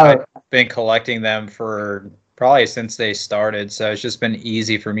 I've been collecting them for probably since they started, so it's just been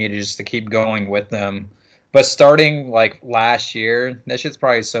easy for me to keep going with them. But starting like last year, that shit's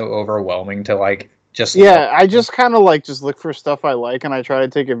probably so overwhelming to like just I just kind of like just look for stuff I like, and I try to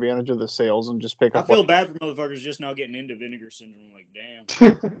take advantage of the sales and just pick up. I feel bad for motherfuckers just now getting into Vinegar Syndrome. Like, damn.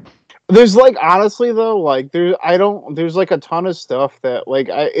 There's like honestly though, like there's like a ton of stuff that like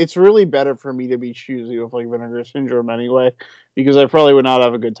it's really better for me to be choosy with like Vinegar Syndrome anyway, because I probably would not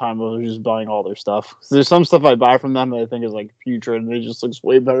have a good time of just buying all their stuff. There's some stuff I buy from them that I think is like putrid and it just looks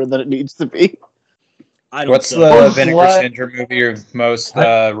way better than it needs to be. What's the Vinegar Syndrome movie you've most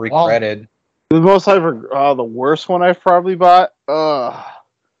regretted? The most the worst one I've probably bought.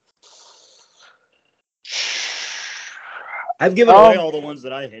 I've given away all the ones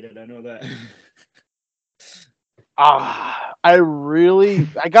that I hated. I know that. I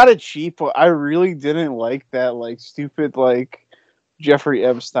got it cheap, but I really didn't like that like stupid like Jeffrey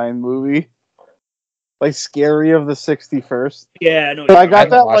Epstein movie, like Scary of the 61st. Yeah, I know. I got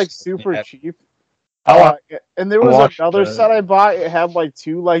that like super cheap. And there was another set I bought. It had like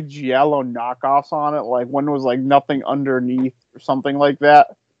two like Giallo knockoffs on it. Like one was like Nothing Underneath or something like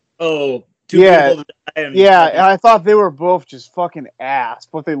that. Oh. And I thought they were both just fucking ass,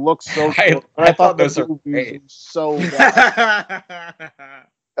 but they looked so cool. I thought those were so bad.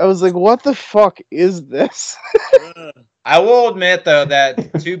 I was like, what the fuck is this? I will admit, though,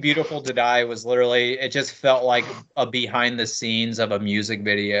 that Too Beautiful to Die was literally, it just felt like a behind the scenes of a music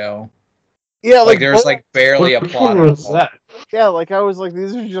video. Yeah, like there's like barely a plot. Yeah, like I was like,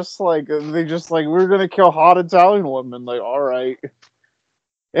 these are just like, they just like, we're going to kill hot Italian women. Like, all right.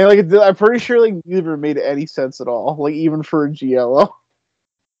 And like, I'm pretty sure like neither made any sense at all. Like even for a Giallo.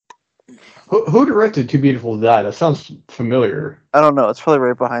 Who directed Too Beautiful to Die? That sounds familiar. I don't know. It's probably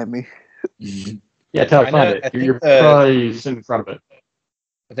right behind me. Yeah, Tyler, find it. You're probably sitting in front of it.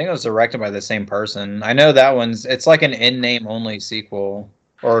 I think it was directed by the same person. I know that one's. It's like an in-name only sequel,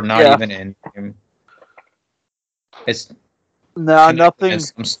 or not even in-name. It's nothing. In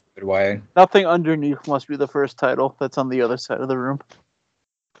some stupid way. Nothing Underneath must be the first title. That's on the other side of the room.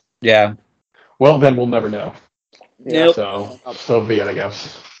 Yeah. Well, then we'll never know. Yeah. So be it, I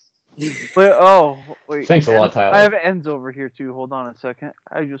guess. Wait. Thanks a lot, Tyler. I have ends over here too. Hold on a second.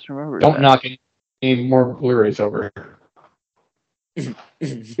 I just remembered. Don't knock any more Blu-rays over.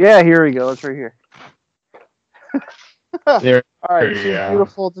 Yeah, here we go. It's right here. There. All right. Too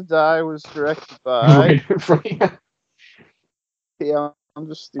Beautiful to Die was directed by. Yeah, I'm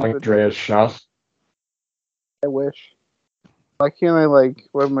just stupid. Andreas Schaus. I wish. Why can't I like?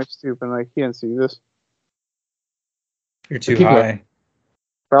 Why am I stupid? I can't see this. You're too high.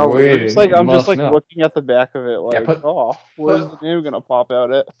 Probably. It's like I'm just like looking at the back of it, like, where's the name gonna pop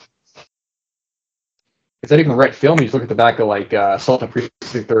out at? Is that even the right film? You just look at the back of like Assault on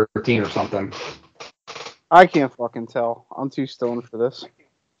Precinct 13 or something. I can't fucking tell. I'm too stoned for this.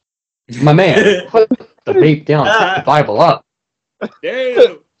 My man, put the vape down, put the Bible up.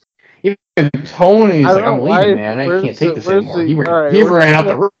 Damn. Even Tony's like, I'm leaving, man. I can't take this anymore. He ran out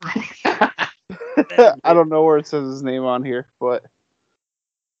the room. I don't know where it says his name on here, but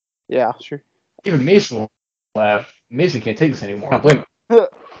yeah, sure. Even Mason will laugh. Mason can't take this anymore. I don't blame him.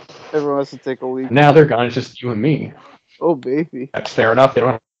 Everyone has to take a leak. Now they're gone. It's just you and me. Oh, baby. That's fair enough. They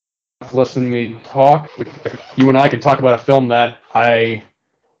don't have to listen to me talk. You and I can talk about a film that I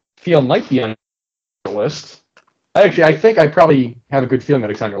feel might be on your list. Actually, I think I probably have a good feeling that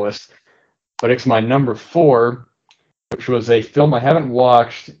it's on your list. But it's my number 4, which was a film I haven't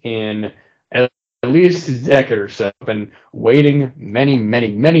watched in at least a decade or so. I've been waiting many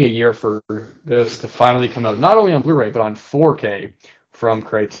a year for this to finally come out, not only on Blu-ray, but on 4K from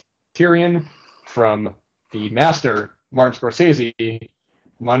Criterion, from the master, Martin Scorsese.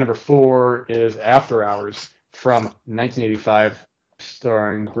 My number 4 is After Hours from 1985,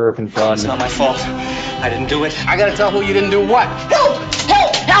 starring Griffin Dunn. It's not my fault. I didn't do it. I gotta tell who you didn't do what. Help!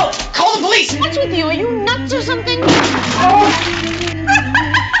 Help! Help! Call the police! What's with you? Are you nuts or something?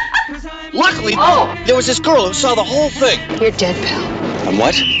 Luckily, there was this girl who saw the whole thing. You're dead, pal. And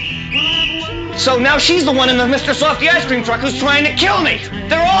what? So now she's the one in the Mr. Softy ice cream truck who's trying to kill me.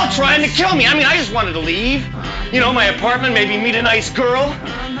 They're all trying to kill me. I mean, I just wanted to leave. You know, my apartment, maybe meet a nice girl.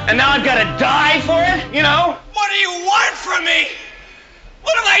 And now I've got to die for it, you know? What do you want from me?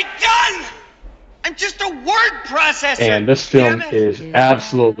 What have I done? I'm just a word processor. And this film is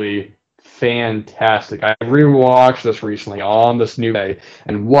absolutely fantastic. I rewatched this recently on this new day,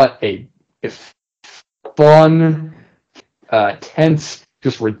 and what a fun, tense,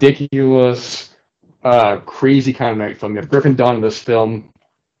 just ridiculous, crazy kind of night film. You have Griffin Dunn in this film,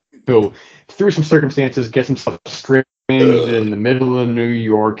 who, through some circumstances, gets himself stranded in the middle of New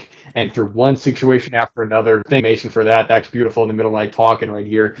York, and through one situation after another. Thank Mason for that. That's beautiful in the middle of the night talking right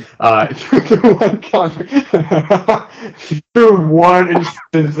here. Through one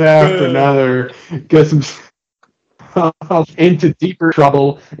instance after another, gets himself into deeper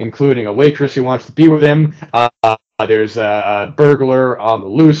trouble, including a waitress who wants to be with him. There's a burglar on the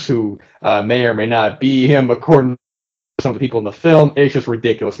loose who may or may not be him, according to some of the people in the film. It's just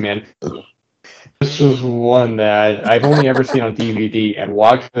ridiculous, man. This is one that I've only ever seen on DVD, and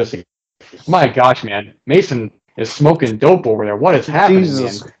watching this, my gosh, man, Mason is smoking dope over there. What is happening,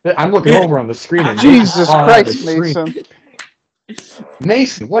 Jesus. man? I'm looking over on the screen, and Jesus on Christ, the screen. Mason.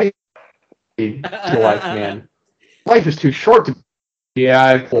 Mason, what are you your life, man? Life is too short to be.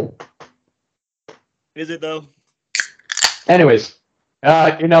 Is it though? Anyways,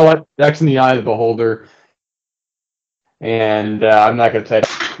 you know what? That's in the eye of the beholder. And I'm not going to say.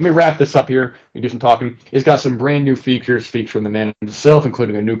 Let me wrap this up here. We do some talking. It's got some brand new features from the man himself,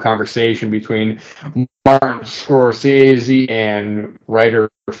 including a new conversation between Martin Scorsese and writer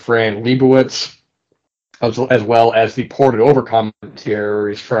Fran Lebowitz, as well as the ported over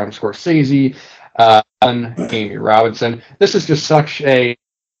commentaries from Scorsese, Amy Robinson. This is just such a.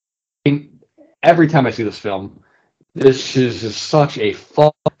 Every time I see this film, this is just such a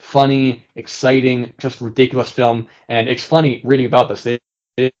fun, funny, exciting, just ridiculous film. And it's funny reading about this. They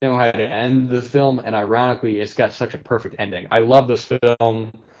didn't know how to end the film, and ironically, it's got such a perfect ending. I love this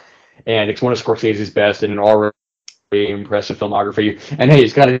film, and it's one of Scorsese's best in an already impressive filmography. And hey,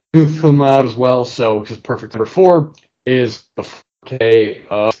 it's got a new film out as well, so it's just perfect. Number 4 is the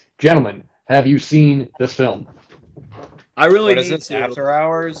 4K. Gentlemen, have you seen this film? I really What is need it? to. After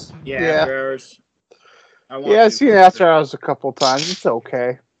Hours? Yeah, Yeah. After Hours. Yeah, I've seen After Hours a couple times. It's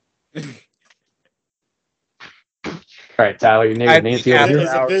okay. All right, Tyler, you named Nancy over here.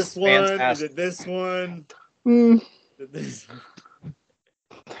 Is it this one? Is it this one? Is it this one?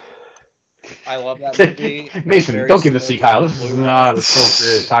 I love that movie. Mason, Very don't give this to similar Kyle. This is not a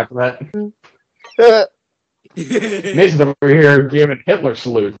appropriate time for that. Mason's over here giving Hitler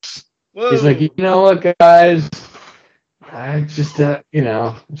salutes. Whoa. He's like, you know what, guys? I just,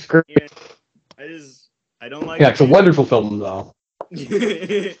 it's great. Yeah, I don't like. Yeah, it's a wonderful film, though.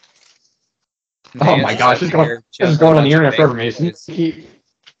 Oh my gosh, this is going on the internet forever, Mason. Is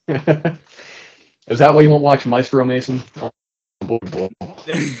that why you won't watch Maestro, Mason? Well,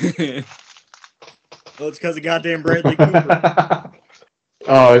 it's because of goddamn Bradley Cooper.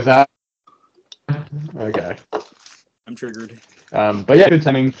 Oh, is that? Okay. I'm triggered. But yeah, good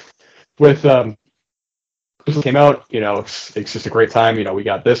timing. With this came out, it's just a great time. We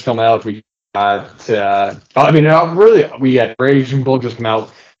got this film out. We got, really, we had Raging Bull just come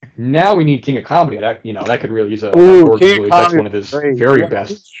out. Now we need King of Comedy. That that could really use a. King of that's one of his very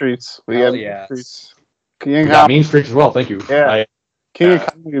best. Mean Streets. We Hell have yeah. Mean Streets. King We got Mean Streets as well. Thank you. Yeah. King of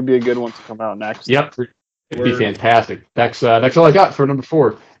Comedy would be a good one to come out next. Yep. It'd be fantastic. That's all I got for number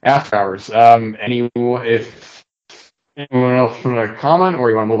 4. After Hours. If anyone else want to comment, or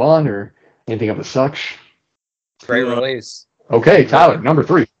you want to move on, or anything of the such? Great release. Okay, Tyler, number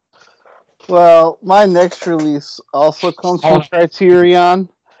 3. Well, my next release also comes from Criterion,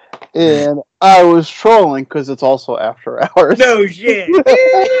 and I was trolling because it's also After Hours. No shit.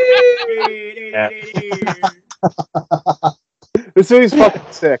 This movie's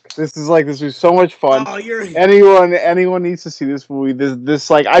fucking sick. This is so much fun. Oh, Anyone needs to see this movie. This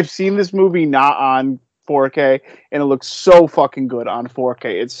I've seen this movie not on 4K, and it looks so fucking good on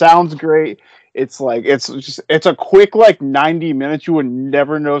 4K. It sounds great. It's a quick 90 minutes. You would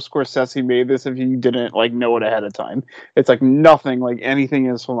never know Scorsese made this if you didn't know it ahead of time. It's nothing like anything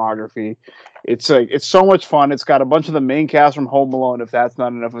in his filmography. It's so much fun. It's got a bunch of the main cast from Home Alone, if that's not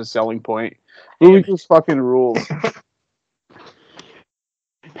enough of a selling point. Movie just fucking rules.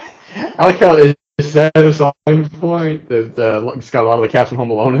 I like how is that a selling point? It's got a lot of the cast from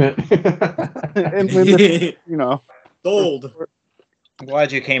Home Alone in it. And women, Sold. I'm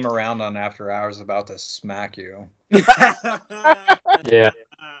glad you came around on After Hours about to smack you. Yeah.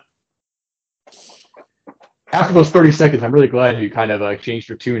 After those 30 seconds, I'm really glad you kind of changed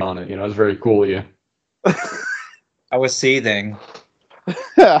your tune on it. It was very cool of you. I was seething.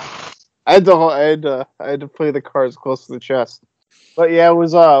 I had to play the cards close to the chest. But yeah, it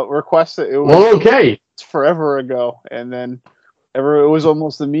was requested. It was okay. Forever ago, and then it was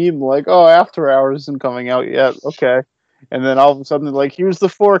almost a meme After Hours isn't coming out yet. Okay. And then all of a sudden, here's the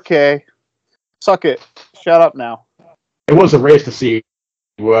 4K. Suck it. Shut up now. It was a race to see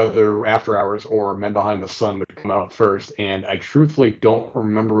whether After Hours or Men Behind the Sun would come out first, and I truthfully don't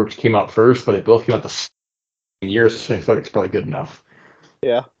remember which came out first, but they both came out the same year, so I thought it's probably good enough.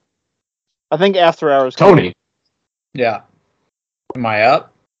 Yeah. I think After Hours. Tony. Yeah. Am I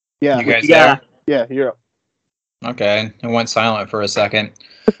up? Yeah. You guys there? Yeah, you're up. Okay. I went silent for a second.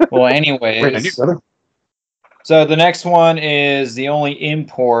 Well, anyways. Wait, I knew better. So the next one is the only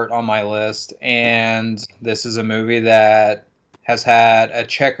import on my list, and this is a movie that has had a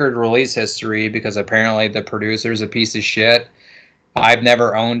checkered release history because apparently the producer's a piece of shit. I've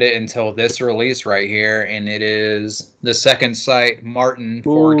never owned it until this release right here, and it is The Second Sight Martin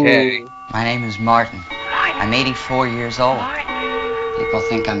 4K. My name is Martin. I'm 84 years old. People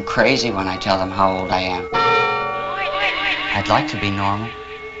think I'm crazy when I tell them how old I am. I'd like to be normal.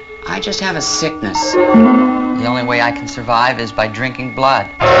 I just have a sickness. The only way I can survive is by drinking blood.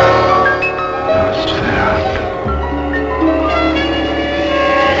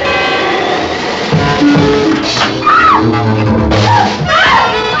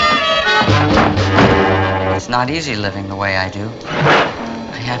 It's not easy living the way I do.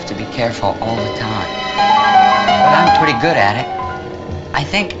 I have to be careful all the time. But I'm pretty good at it. I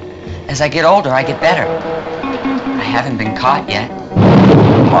think as I get older, I get better. I haven't been caught yet.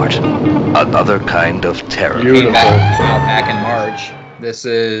 Martin, another kind of terror. Came back in March. This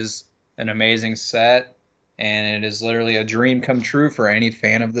is an amazing set, and it is literally a dream come true for any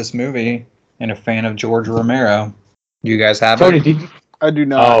fan of this movie and a fan of George Romero. You guys have Tony, it? I do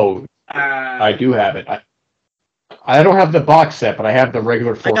not. Oh, I do have it. I don't have the box set, but I have the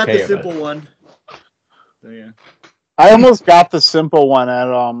regular 4K. I got the of simple it. one. So, yeah. I almost got the simple one at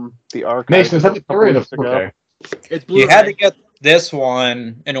the archive. Mason, is that the Blu-ray or the 4K? It's Blu-ray. You had to get this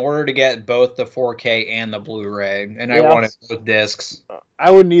one in order to get both the 4K and the Blu-ray, and I wanted both discs. I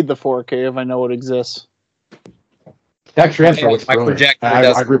would need the 4K if I know it exists. That transfer was my brilliant. projector I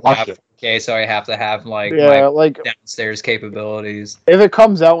doesn't rewatched have it. 4K, so I have to have my downstairs capabilities. If it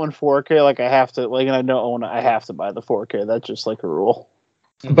comes out in 4K, like I have to, like, and I don't own it, I have to buy the 4K. That's just like a rule.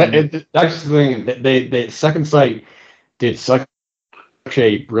 But that's the thing. They Second Sight did such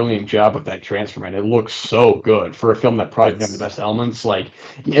a brilliant job with that transfer, man. It looks so good for a film that probably didn't have the best elements. Like,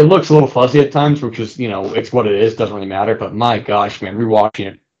 it looks a little fuzzy at times, which is, it's what it is. Doesn't really matter. But my gosh, man, rewatching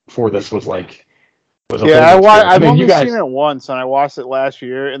it for this was like. I've only seen it once, and I watched it last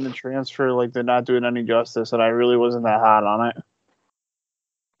year, and the transfer did not do it any justice, and I really wasn't that hot on it.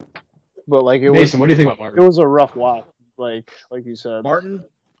 But Mason, what do you think about Martin? It was a rough watch, like you said. Martin?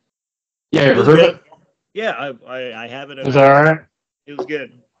 Yeah, you ever heard of it? Yeah, I have it. Is that all right? It was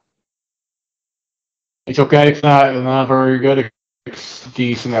good. It's okay. It's not very good. It's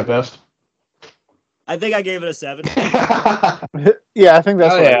decent at best. I think I gave it a 7. Yeah, I think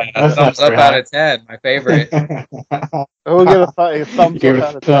that's right. Yeah, thumbs up out of 10. My favorite. We'll give a thumbs up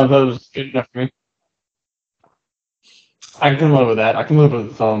out of 10. That was good enough for me. I can live with that. I can live with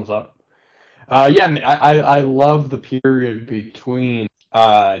the thumbs up. I love the period between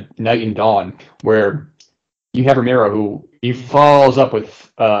Night and Dawn, where you have Romero who he follows up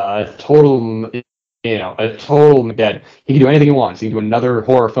with a total dead. He can do anything he wants. He can do another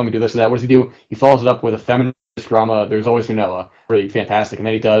horror film. He can do this and that. What does he do? He follows it up with a feminist drama. There's Always Vanilla. Really fantastic. And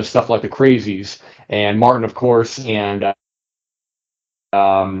then he does stuff like The Crazies and Martin, of course, and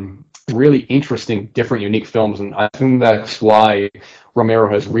really interesting, different, unique films. And I think that's why Romero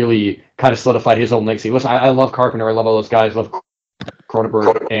has really kind of solidified his own legacy. Listen, I love Carpenter. I love all those guys. I love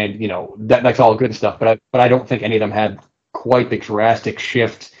Cronenberg, and that's all good stuff. But I don't think any of them had quite the drastic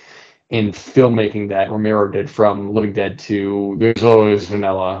shift in filmmaking that Romero did from Living Dead to There's Always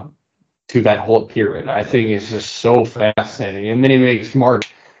Vanilla to that whole period. I think it's just so fascinating. And then he makes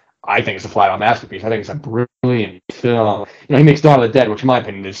March. I think it's a flat-out masterpiece. I think it's a brilliant film. He makes Dawn of the Dead, which in my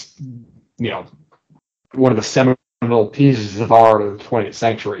opinion is, one of the seminal pieces of art of the 20th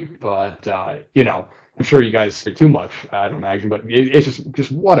century. But I'm sure you guys say too much, I don't imagine, but it's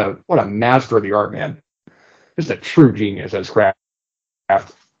just what a master of the art, man. Just a true genius at his craft.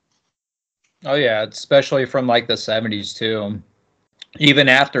 Oh yeah, especially from the 70s too. Even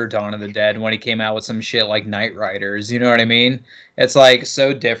after Dawn of the Dead, when he came out with some shit like Night Riders, you know what I mean? It's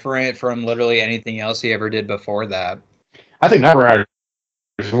so different from literally anything else he ever did before that. I think Night Riders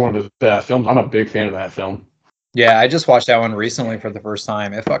is one of the best films. I'm a big fan of that film. Yeah, I just watched that one recently for the first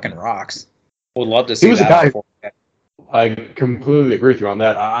time. It fucking rocks. Would love to see He was that. a guy. I completely agree with you on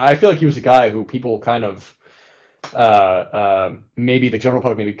that. I feel like he was a guy who people kind of maybe the general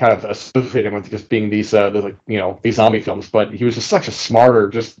public maybe kind of associate him with just being these zombie films, but he was just such a smarter,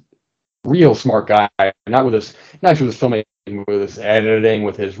 just real smart guy. Not just with his filmmaking, with his editing,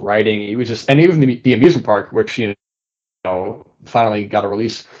 with his writing. He was just, and even the amusement park, which finally got a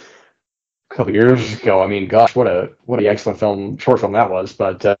release a couple years ago. I mean, gosh, what a excellent short film that was.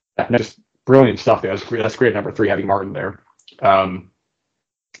 But just brilliant stuff there. That's great. Number 3, having Martin there.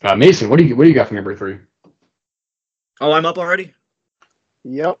 Mason, what do you got for number 3? Oh, I'm up already?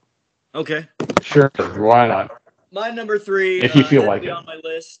 Yep. Okay. Sure. Why not? My number 3, if you feel has like to be it, on my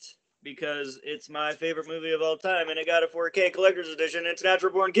list because it's my favorite movie of all time, and it got a 4K collector's edition. It's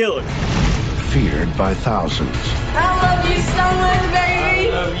Natural Born Killers. Feared by thousands. I love you so much, baby.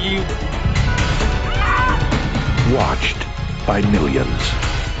 I love you. Watched by millions.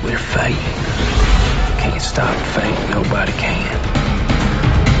 We're fate. Can't stop fate. Nobody can.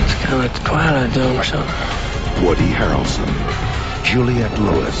 It's kind of like the Twilight Zone or something. Woody Harrelson, Juliette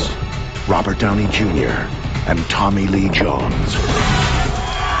Lewis, Robert Downey Jr., and Tommy Lee Jones.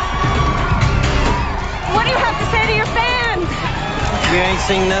 What do you have to say to your fans? You ain't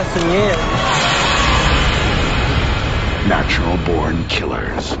seen nothing yet. Natural Born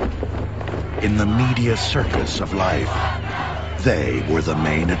Killers. In the media circus of life, they were the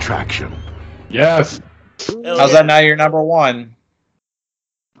main attraction. Yes. How's that not your number 1?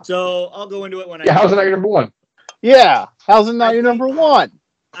 So I'll go into it when how's it not your number 1? Yeah. How's it not your number 1?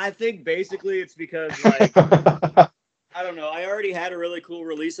 I think basically it's because, like, I don't know. I already had a really cool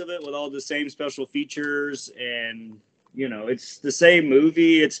release of it with all the same special features, and it's the same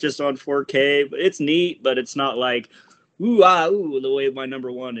movie. It's just on 4K, but it's neat. But it's not like ooh the way my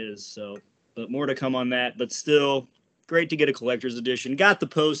number 1 is. So, but more to come on that. But still, great to get a collector's edition. Got the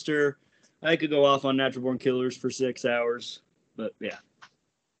poster. I could go off on Natural Born Killers for 6 hours, but yeah.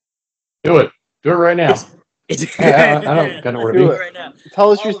 Do it right now. I don't know where to be right now.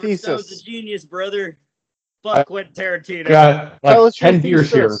 Tell us your Oliver thesis. Stone's a genius, brother. Fuck Quentin Tarantino. Got Tell us your 10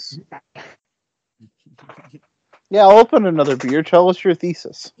 beers here. thesis. Yeah, I'll open another beer. Tell us your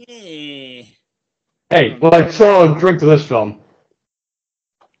thesis. Yeah. Hey, so drink to this film.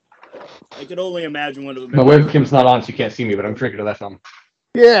 I could only imagine what it would be. My webcam's not on, so you can't see me, but I'm drinking to that film.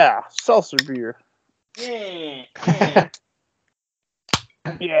 Yeah, seltzer beer. Yeah.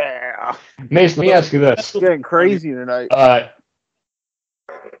 Yeah. Mason, let me ask you this. It's getting crazy tonight.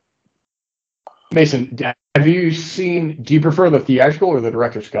 Mason, do you prefer the theatrical or the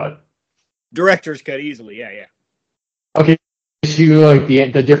director's cut? Director's cut easily, yeah. Okay, so you like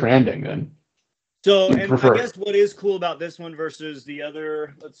the different ending then? So, and I guess what is cool about this one versus the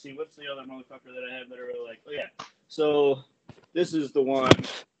other, let's see, what's the other motherfucker that I have that I really like? Oh, yeah. So, this is the one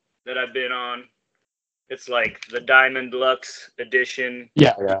that I've been on. It's like the Diamond Lux edition.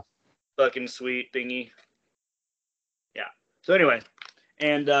 Yeah. Fucking sweet thingy. Yeah. So, anyway.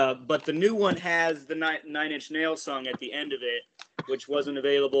 And, but the new one has the Nine Inch Nails song at the end of it, which wasn't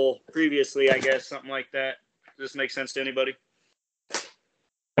available previously, I guess, something like that. Does this make sense to anybody?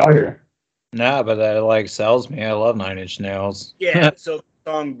 Oh, yeah. No, but that sells me. I love Nine Inch Nails. Yeah, so the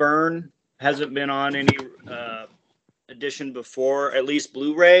song Burn hasn't been on any edition before, at least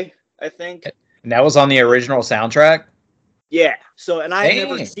Blu Ray, I think. And that was on the original soundtrack? Yeah, so, and I've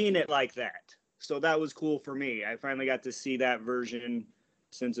never seen it like that. So that was cool for me. I finally got to see that version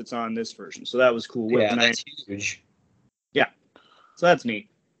since it's on this version. So that was cool. Yeah, that's huge. Yeah, so that's neat.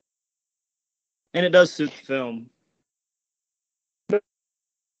 And it does suit the film.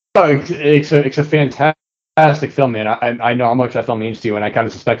 It's a fantastic film, man. I know how much that film means to you, and I kind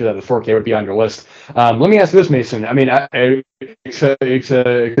of suspected that the 4K would be on your list. Let me ask you this, Mason. I mean, it's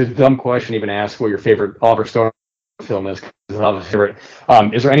a dumb question even to ask what your favorite Oliver Stone film is. Is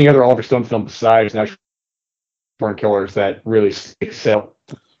there any other Oliver Stone film besides Natural Born Killers that really sticks out?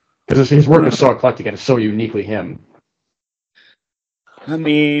 Because his work is so eclectic and it's so uniquely him. I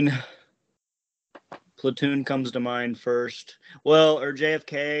mean, Platoon comes to mind first. Well, or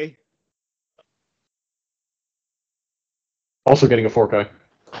JFK. Also getting a 4K.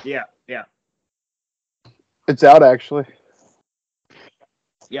 Yeah. It's out, actually.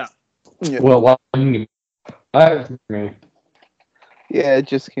 Yeah. Well, why didn't you? Yeah, it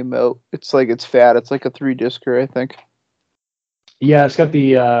just came out. It's fat. It's like a 3-discer, I think. Yeah, it's got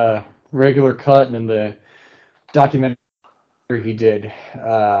the regular cut and then the documentary he did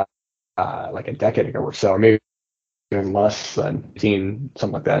like a decade ago or so, or maybe even less than 15,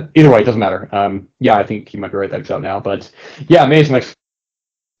 something like that. Either way, it doesn't matter. Yeah, I think he might be right that it's out now. But yeah, amazing. That's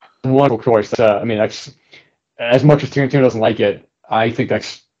a wonderful choice. That's as much as Tarantino doesn't like it, I think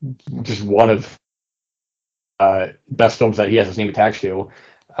that's just one of best films that he has his name attached to.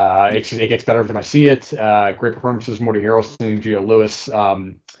 It gets better every time I see it. Great performances, Morty Harrelson, Julia Lewis,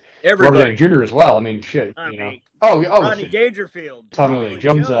 Robert Downey Jr. as well. I mean, shit. Rodney Dangerfield, Tommy Lee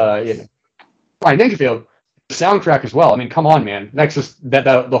Jones. Rodney Dangerfield. The soundtrack as well. I mean, come on, man. That's just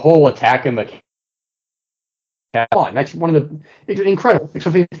the whole attack in the Come on, that's one of the. It's incredible. It's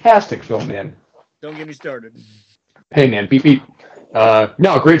a fantastic film, man. Don't get me started. Hey, man, beep beep.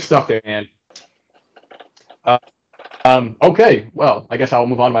 No, great stuff there, man. Okay, well, I guess I'll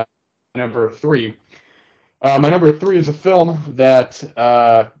move on to my number 3. My number 3 is a film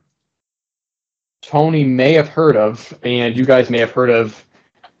that Tony may have heard of, and you guys may have heard of.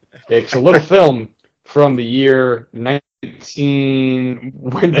 It's a little film from the year 19.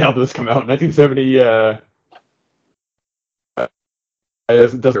 When the hell did this come out? 1970.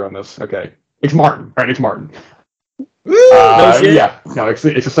 It does on this. Okay, it's Martin. All right, it's Martin. Yeah, no, it's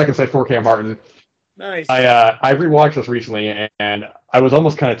a second sight 4K Martin. Nice. I rewatched this recently, and I was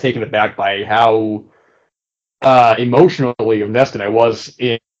almost kind of taken aback by how emotionally invested I was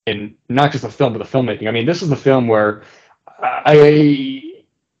in not just the film, but the filmmaking. I mean, this is the film where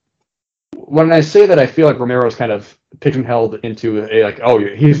when I say that I feel like Romero's kind of pigeonholed into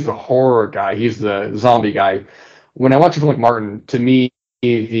he's the horror guy, he's the zombie guy. When I watch a film like Martin, to me,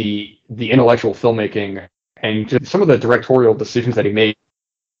 the intellectual filmmaking and just some of the directorial decisions that he made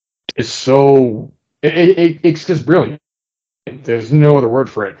is so it's just brilliant. There's no other word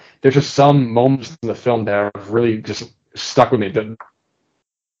for it. There's just some moments in the film that have really just stuck with me.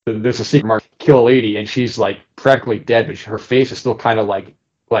 There's a scene where kill a lady and she's like practically dead, but her face is still kind of like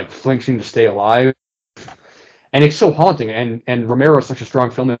flinching to stay alive. And it's so haunting, and Romero is such a strong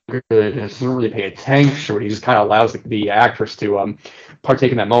filmmaker that doesn't really pay attention to it. He just kind of allows the actress to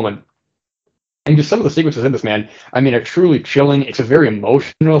partake in that moment. And just some of the sequences in this, man, I mean, are truly chilling. It's a very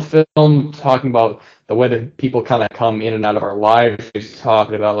emotional film, talking about the way that people kind of come in and out of our lives. He's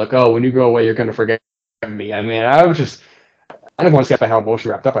talking about, like, oh, when you go away, you're going to forget me. I mean, I don't even want to say how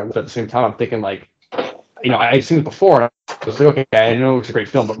emotionally wrapped up I was. At the same time, I'm thinking, like, I'd seen it before, and I was like, okay, I know it's a great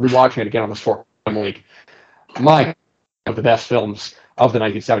film, but rewatching it again on this 4th, I'm like, one of the best films of the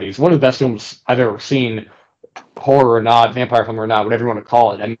 1970s. One of the best films I've ever seen, horror or not, vampire film or not, whatever you want to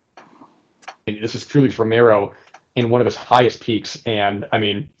call it. I mean, this is truly Romero in one of his highest peaks. And, I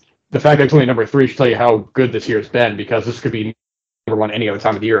mean, the fact that it's only number 3 should tell you how good this year's been, because this could be number 1 any other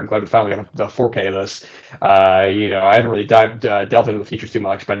time of the year. I'm glad we finally got the 4K of this. I haven't really delved into the features too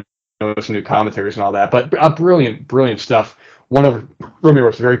much, but I know some new commentaries and all that. But brilliant, brilliant stuff. One of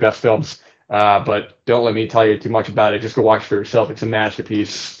Romero's very best films. But don't let me tell you too much about it. Just go watch it for yourself. It's a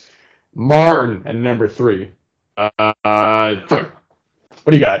masterpiece. Martin at number 3. What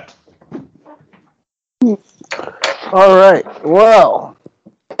do you got? All right. Well,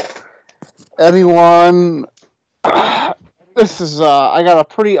 anyone? This is I got a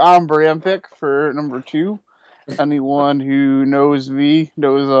pretty on-brand pick for number 2. Anyone who knows me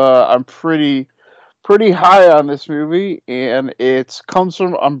knows I'm pretty high on this movie, and it comes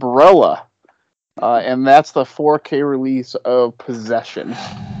from Umbrella. And that's the 4K release of Possession.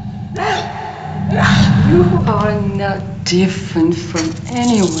 You are not different from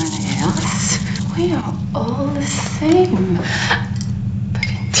anyone else. We are all the same, but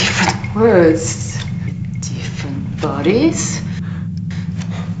in different words, different bodies,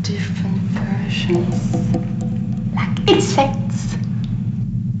 different versions, like insects,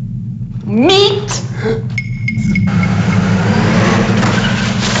 meat.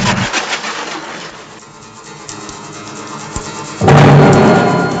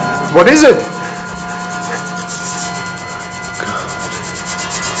 What is it?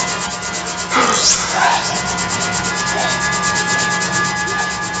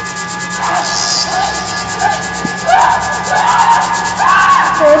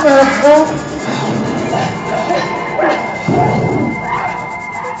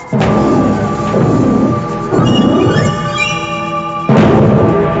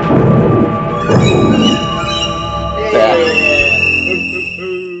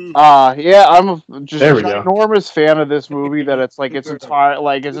 Yeah, I'm just an enormous fan of this movie. That it's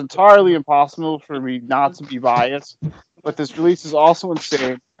entirely impossible for me not to be biased. But this release is also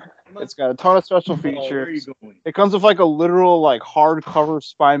insane. It's got a ton of special features. It comes with like a literal like hardcover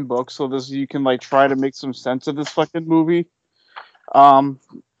spine book, so you can like try to make some sense of this fucking movie.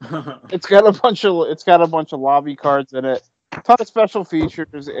 It's got a bunch of lobby cards in it. A ton of special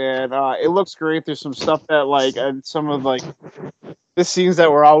features, and it looks great. There's some stuff that like, and some of like the scenes that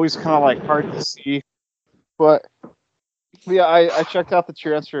were always kind of like hard to see. But yeah, I checked out the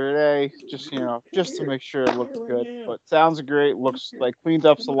transfer today, just to make sure it looked good. But sounds great. Looks like cleaned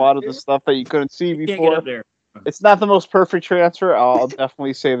up a lot of the stuff that you couldn't see before. It's not the most perfect transfer, I'll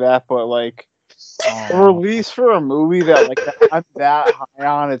definitely say that. But like a release for a movie that like I'm that high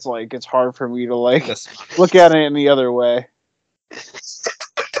on, it's like it's hard for me to like look at it any other way.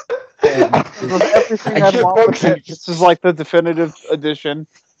 Everything I want with it, this is like the definitive edition,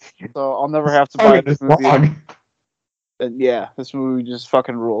 so I'll never have to buy this movie. And yeah, this movie just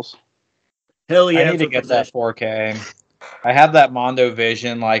fucking rules. Hell yeah! I need to get that 4K. I have that Mondo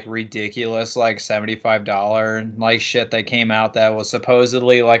Vision, like, ridiculous, like, $75, like, shit that came out that was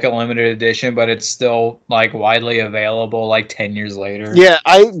supposedly, like, a limited edition, but it's still, like, widely available, like, 10 years later. Yeah,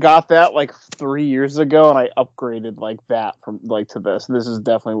 I got that, like, 3 years ago, and I upgraded, like, that from, like, to this. This is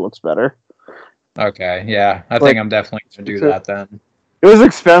definitely looks better. Okay, yeah. I think I'm definitely going to do that then. It was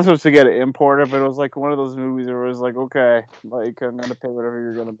expensive to get it imported, but it was, like, one of those movies where it was like, okay, like, I'm going to pay whatever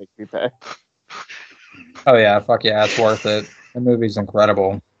you're going to make me pay. Oh, yeah, fuck yeah, it's worth it. The movie's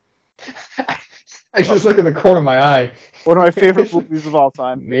incredible. I just look in the corner of my eye. One of my favorite movies of all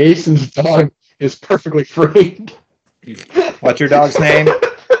time. Mason's dog is perfectly framed. What's your dog's name?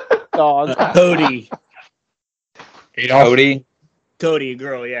 Dog. Cody. Cody? Cody,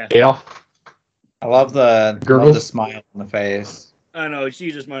 girl, yeah. Adolf. I love the smile on the face. I know,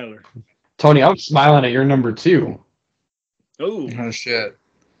 she's a smiler. Tony, I'm smiling at your number 2. Oh shit.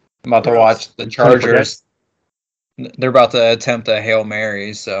 I'm about to watch the Chargers. They're about to attempt a Hail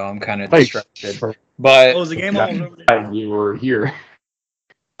Mary, so I'm kind of distracted. But was the game on? You were here.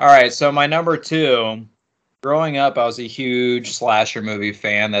 All right, so my number 2. Growing up, I was a huge slasher movie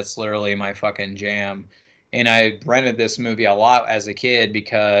fan. That's literally my fucking jam. And I rented this movie a lot as a kid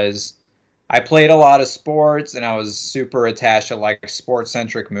because I played a lot of sports and I was super attached to like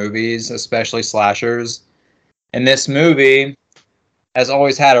sports-centric movies, especially slashers. And this movie has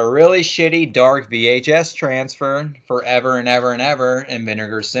always had a really shitty dark VHS transfer forever and ever and ever, and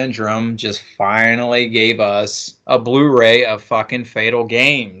Vinegar Syndrome just finally gave us a Blu-ray of fucking Fatal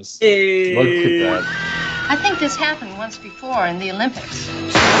Games. Hey. Look at that. I think this happened once before in the Olympics.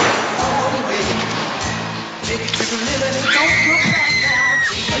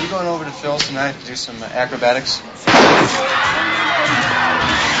 Are you going over to Phil's tonight to do some acrobatics?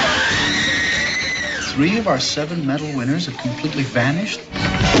 3 of our 7 medal winners have completely vanished?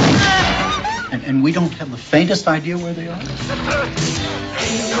 And we don't have the faintest idea where they are?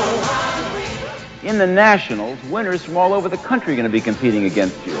 In the Nationals, winners from all over the country are going to be competing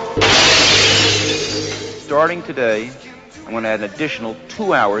against you. Starting today, I'm going to add an additional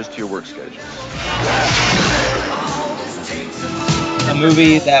 2 hours to your work schedule. A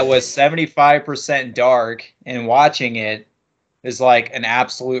movie that was 75% dark, and watching it is like an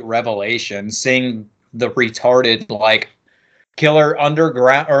absolute revelation. Seeing the retarded like killer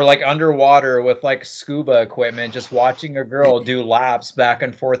underground or like underwater with like scuba equipment, just watching a girl do laps back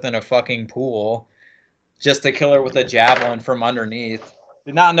and forth in a fucking pool just to kill her with a javelin from underneath.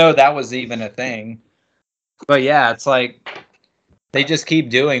 Did not know that was even a thing. But yeah, it's like they just keep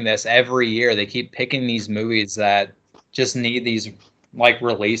doing this every year. They keep picking these movies that just need these like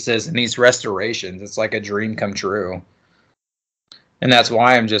releases and these restorations. It's like a dream come true. And that's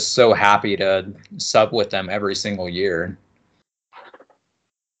why I'm just so happy to sub with them every single year.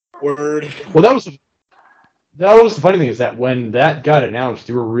 Word. Well, that was the funny thing, is that when that got announced,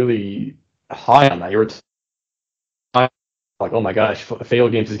 you were really high on that. You were like, oh my gosh, Fatal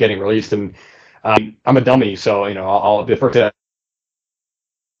Games is getting released, and I'm a dummy, so I'll defer to that.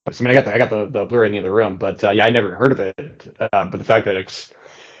 I mean, I got the Blu-ray in the other room, but yeah, I never heard of it. But the fact that it's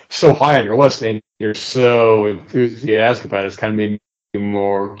so high on your list and you're so enthusiastic about it, kind of made me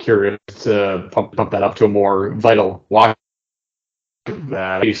more curious to pump that up to a more vital watch.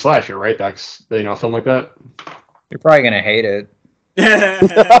 That slasher, right? That's a film like that. You're probably gonna hate it. All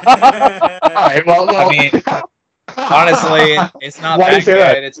right, well, I mean, honestly, it's not that good.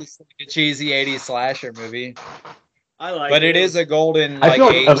 That? It's just like a cheesy 80s slasher movie. I like but it is a golden like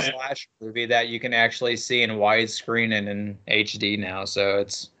age slasher movie that you can actually see in widescreen and in HD now, so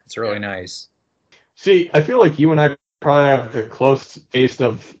it's really nice. See, I feel like you and I probably have the close taste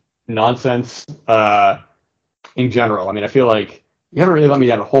of nonsense in general. I mean, I feel like you haven't really let me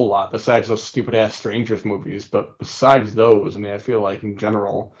down a whole lot besides those stupid ass Strangers movies, but besides those, I mean, I feel like in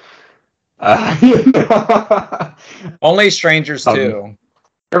general, only Strangers 2.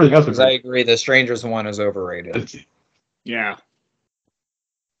 Everything else, because I agree, the Strangers 1 is overrated. Yeah.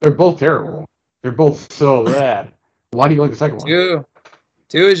 They're both terrible. They're both so bad. Why do you like the second one?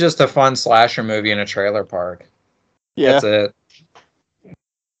 2 is just a fun slasher movie in a trailer park. Yeah. That's it.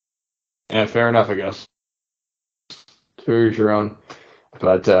 Yeah, fair enough, I guess. 2 is your own.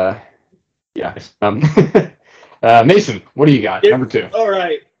 But, yeah. Mason, what do you got? Number 2. All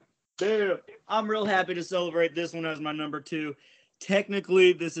right. I'm real happy to celebrate this one as my number 2.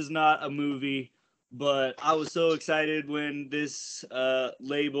 Technically, this is not a movie, but I was so excited when this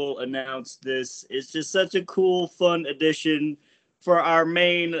label announced this. It's just such a cool, fun addition for our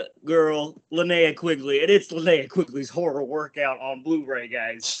main girl, Linnea Quigley. And it's Linnea Quigley's horror workout on Blu-ray,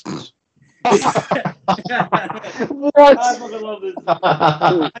 guys. What? I fucking love this.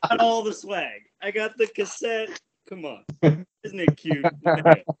 I got all the swag. I got the cassette. Come on. Isn't it cute?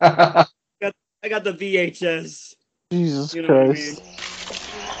 I got the VHS. Jesus You know Christ. what I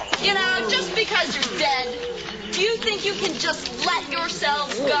mean? You know, just because you're dead, do you think you can just let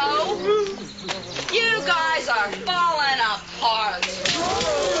yourselves go? You guys are falling apart. See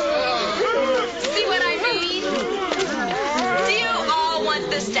what I mean? Do you all want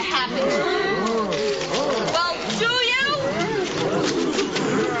this to happen? Well, do you?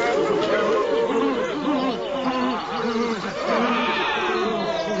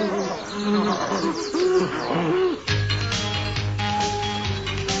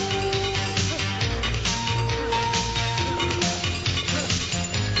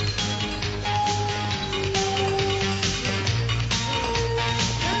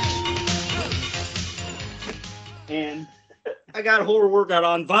 And I got horror workout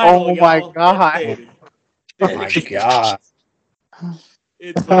on vinyl, Oh my y'all. God. Oh my god.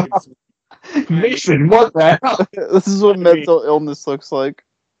 It's fucking sweet. Mason, what the hell? This is what mental illness looks like.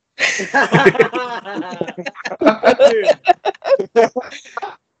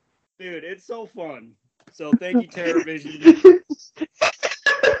 Dude, it's so fun. So thank you, TerraVision.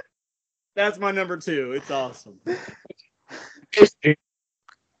 That's my number 2. It's awesome.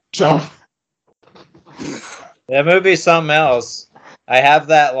 That movie's something else. I have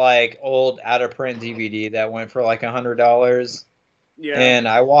that like old out of print DVD that went for like $100. Yeah. And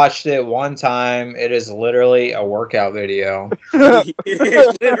I watched it one time. It is literally a workout video. It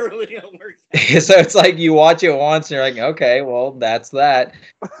is literally a workout. So it's like you watch it once and you're like, okay, well, that's that.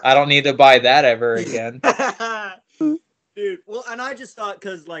 I don't need to buy that ever again. Dude, well, and I just thought,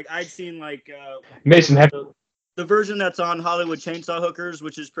 because like I'd seen like Mason, the version that's on Hollywood Chainsaw Hookers,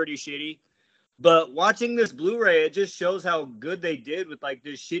 which is pretty shitty. But watching this Blu-ray, it just shows how good they did with like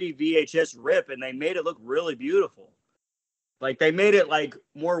this shitty VHS rip, and they made it look really beautiful. Like they made it like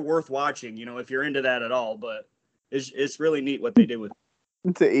more worth watching, you know, if you're into that at all. But it's really neat what they did with it.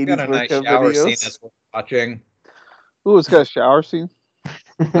 It's the 80s Got a nice workout shower videos. scene that's worth watching. Ooh, it's got a shower scene.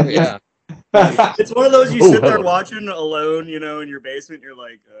 Oh, yeah. It's one of those you sit there watching alone, you know, in your basement. You're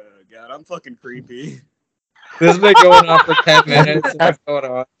like, God, I'm fucking creepy. This has been going on for 10 minutes. What's going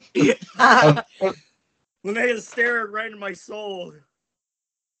on? Linnea's staring right in my soul.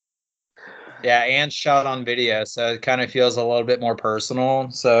 Yeah, and shot on video, so it kind of feels a little bit more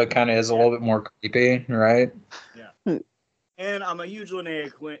personal. So it kind of is a little bit more creepy, right? Yeah. And I'm a huge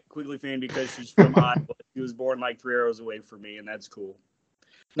Linnea Quigley fan because she's from Iowa. She was born like 3 hours away from me, and that's cool.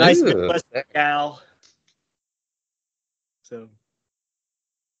 Nice Midwestern gal. So.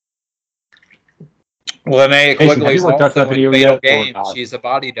 Linnea Quigley's also in Fatal Game. Or She's a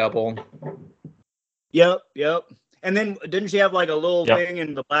body double. Yep. And then didn't she have like a little thing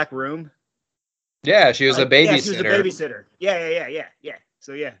in the back room? Yeah, she was a babysitter. Yeah, she was a babysitter. Yeah.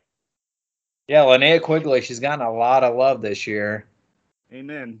 So yeah. Yeah, Linnea Quigley, she's gotten a lot of love this year.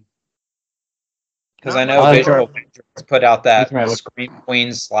 Amen. Because I know Visual Pictures put out that Scream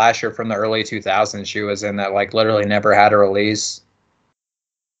Queen slasher from the early 2000s she was in that like literally never had a release.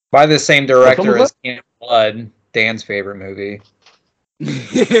 By the same director as Camp Blood, Dan's favorite movie.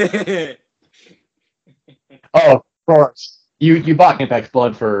 Oh, of course. You bought Camp X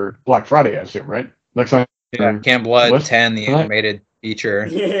Blood for Black Friday, I assume, right? Next time. Yeah, Camp Blood 10, the animated feature.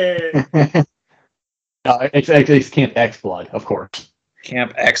 Yeah. No, it's Camp X Blood, of course.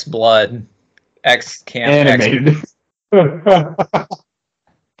 Camp X Blood. Camp animated.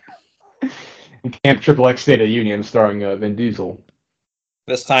 Camp Triple X State of the Union starring Vin Diesel.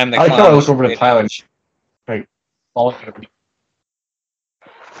 This time the I like how I look over to Tyler and like falling out of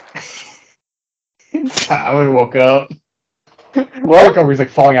Tyler woke up. Woke up, he's like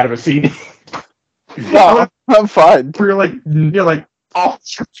falling out of his seat. No, I'm fine. You're like, oh,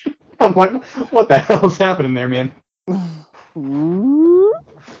 I'm like, what the hell is happening there, man? All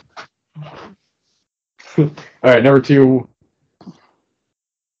right, number 2.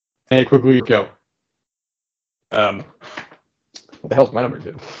 Hey, quickly go. What the hell's my number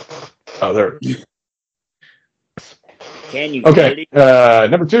 2? Oh, there. Can you? Okay,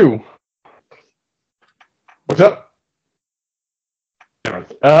 number 2. What's up?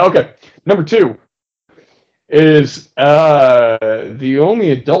 Okay, number 2 is the only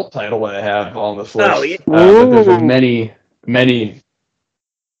adult title I have on this list. Oh, yeah. But there's many.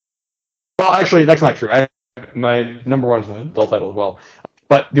 Well, actually, that's not true. My number 1 is an adult title as well.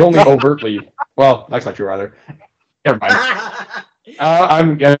 But the only overtly, well, that's not true either. Never mind.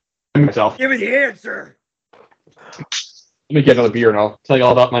 I'm getting myself. Give me the answer. Let me get another beer and I'll tell you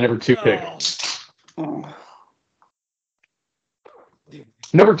all about my number 2 pick.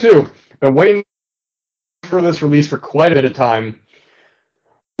 Number 2, been waiting for this release for quite a bit of time.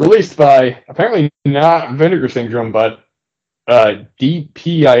 Released by, apparently not Vinegar Syndrome, but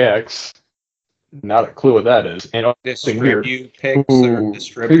DPIX. Not a clue what that is. And Distribute Pix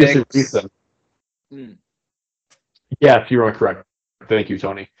or previously released them. Hmm. Yes, you are correct. Thank you,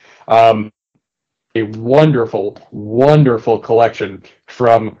 Tony. A wonderful, wonderful collection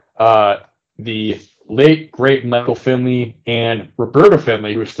from the late, great Michael Finley and Roberta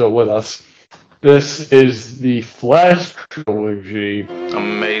Finley, who is still with us. This is the Flash trilogy.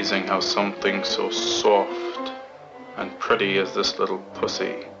 Amazing how something so soft and pretty as this little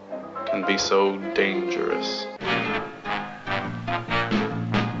pussy can be so dangerous.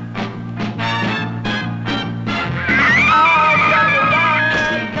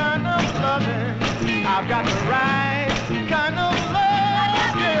 I've got the right kind of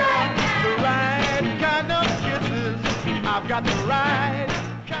love, yeah, the right kind of kisses. I've got the right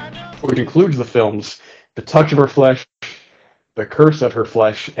kind of... Which includes the films The Touch of Her Flesh, The Curse of Her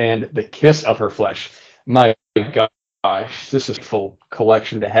Flesh, and The Kiss of Her Flesh. My gosh, this is a full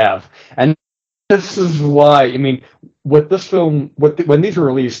collection to have. And this is why, I mean, with this film, when these were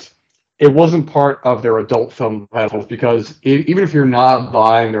released, it wasn't part of their adult film titles, because even if you're not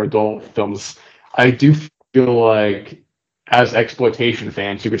buying their adult films, I do feel like as exploitation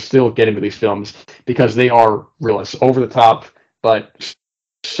fans, you could still get into these films because they are realists, over the top, but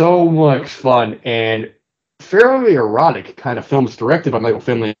so much fun and fairly erotic kind of films directed by Michael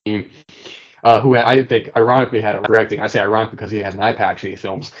Finley, who I think ironically had a directing. I say ironic because he has an eye patch in these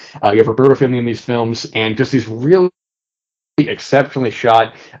films. You have Roberta Finley in these films, and just these really exceptionally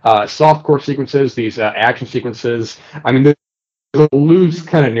shot softcore sequences, these action sequences. I mean, there's a loose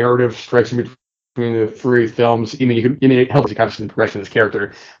kind of narrative stretching between the three films. I mean, it helps you kind of see the progression of this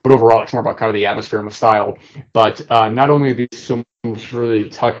character, but overall, it's more about kind of the atmosphere and the style. But not only are these films really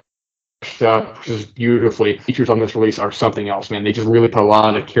touched up just beautifully, features on this release are something else, man. They just really put a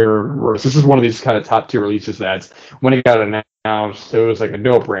lot of care. This is one of these kind of top tier releases that when it got announced, it was like a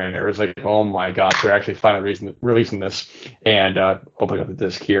no-brainer. It was like, oh my gosh, they're actually finally releasing this. And opening up the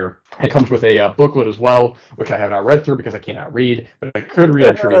disc here. It comes with a booklet as well, which I have not read through because I cannot read, but I could read.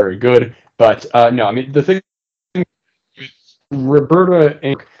 I'm sure very good. But no, I mean, the thing, Roberta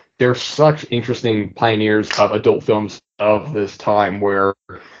and they're such interesting pioneers of adult films of this time, where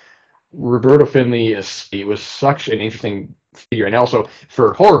Roberta Finley was such an interesting figure. And also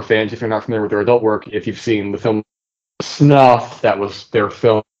for horror fans, if you're not familiar with their adult work, if you've seen the film Snuff, that was their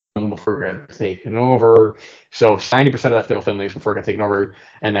film before it got taken over. So 90% of that film Finley before it got taken over,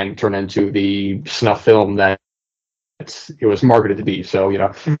 and then turned into the Snuff film that it was marketed to be. So, you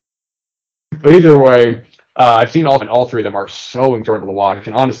know, but either way, I've seen all three of them are so enjoyable to watch.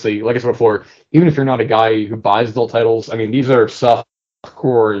 And honestly, like I said before, even if you're not a guy who buys adult titles, I mean, these are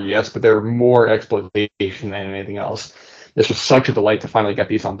softcore, yes, but they're more exploitation than anything else. This was such a delight to finally get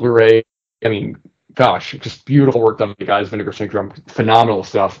these on Blu-ray. I mean, gosh, just beautiful work done by the guys, Vinegar Syndrome, phenomenal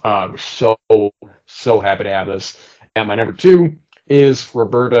stuff. So happy to have this. And my number 2 is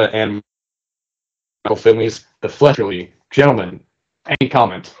Roberta and Michael Finley's The Flesh trilogy. Gentlemen, any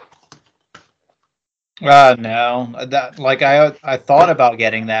comment? No. That, like, I thought about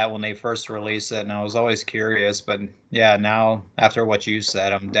getting that when they first released it, and I was always curious. But yeah, now after what you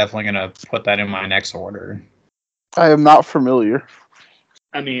said, I'm definitely gonna put that in my next order. I am not familiar.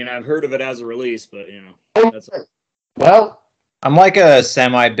 I mean, I've heard of it as a release, but you know, that's well. I'm like a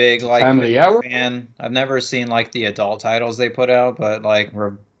semi-big like fan. I've never seen like the adult titles they put out, but like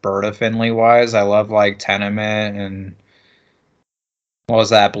Roberta Finley wise, I love like Tenement and what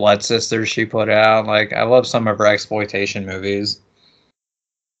was that, Blood Sisters she put out. Like, I love some of her exploitation movies.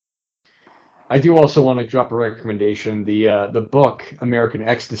 I do also want to drop a recommendation. The book American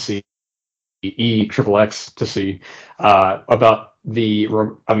Ecstasy, Ecstasy, about the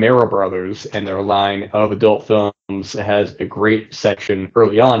Amaro brothers and their line of adult films. It has a great section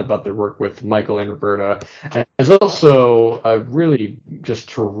early on about their work with Michael and Roberta. And there's also a really just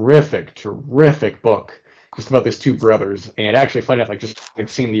terrific book just about these two brothers. And actually, funny enough, I've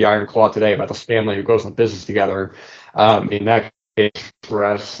seen The Iron Claw today about this family who goes on business together. In that case,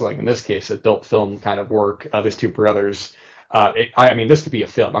 whereas like in this case, adult film kind of work, these two brothers. I mean, this could be a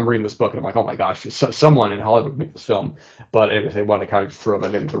film. I'm reading this book and I'm like, oh my gosh, someone in Hollywood made this film. But if they want to kind of throw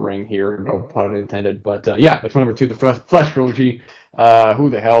that into the ring here, no pun intended. But yeah, that's my number 2, the Flesh trilogy. Who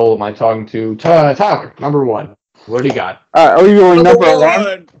the hell am I talking to? Tyler, number 1. What do you got? Are we going number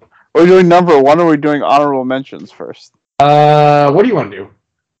 1? Are we doing number 1 or are we doing honorable mentions first? What do you want to do?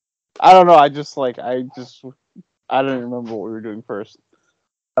 I don't know. I don't remember what we were doing first.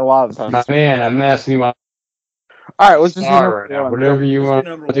 A lot of times. Man, I'm asking you. All right, let's just do All number right, one. whatever you want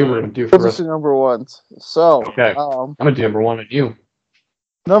number to do, we're one. gonna do Let's for just us. do number ones. So, Okay, I'm gonna do number one with you.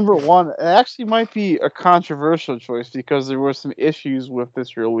 number one, it actually might be a controversial choice because there were some issues with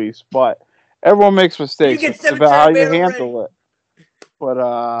this release, but everyone makes mistakes. It's about how you handle it.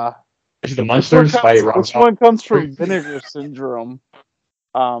 But Is it the Munsters by Rob? this one comes from Vinegar Syndrome.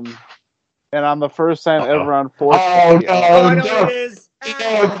 And on the first time ever on 420. Oh no! It is.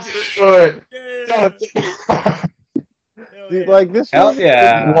 Like this Hell movie,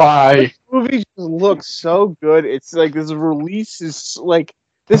 yeah. Why? this movie just looks so good. It's like this release is like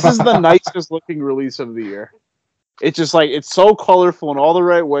this is the nicest looking release of the year. It's just like it's so colorful in all the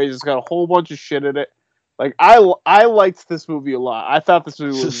right ways. It's got a whole bunch of shit in it. Like I liked this movie a lot. I thought this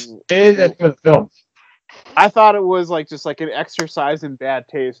movie was It's a film. I thought it was like just like an exercise in bad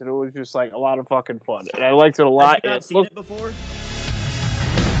taste, and it was just like a lot of fucking fun. And I liked it a lot. Have you not seen it before?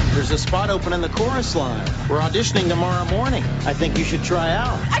 There's a spot open in the chorus line. We're auditioning tomorrow morning. I think you should try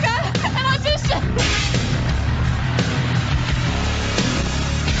out. I got an audition.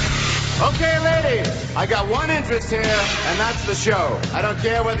 Okay, ladies, I got one interest here, and that's the show. I don't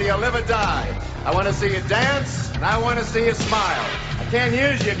care whether you live or die. I want to see you dance, and I want to see you smile. I can't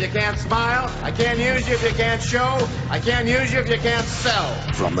use you if you can't smile. I can't use you if you can't show. I can't use you if you can't sell.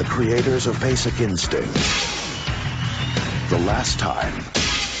 From the creators of Basic Instinct, the last time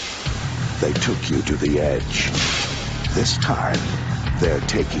they took you to the edge. This time, they're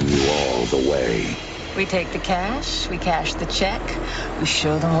taking you all the way. We take the cash, we cash the check, we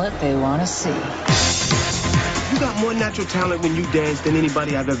show them what they want to see. You got more natural talent when you dance than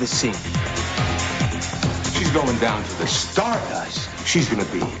anybody I've ever seen. She's going down to the Stardust. She's gonna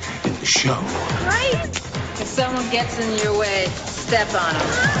be in the show. Right? If someone gets in your way, step on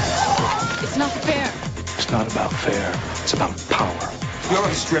them. It's not fair. It's not about fair. It's about power. You're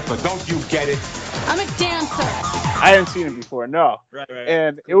a stripper. Don't you get it? I'm a dancer. I hadn't seen it before, no. Right.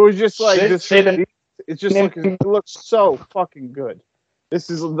 And it was just like this. Say that. It's just like it looks so fucking good. This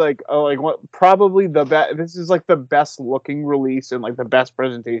is like what probably the best. This is like the best looking release and like the best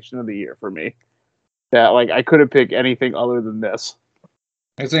presentation of the year for me. That like I couldn't pick anything other than this.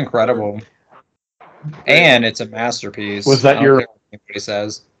 It's incredible, and it's a masterpiece. Was that your? Anybody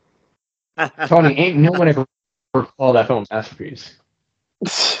says? Tony, ain't no one ever called that film a masterpiece.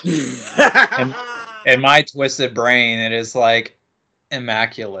 And in my twisted brain, it is like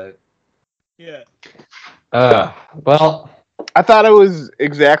immaculate. Yeah. Well, I thought it was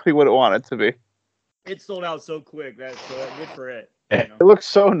exactly what it wanted to be. It sold out so quick. That's so good for it. It looks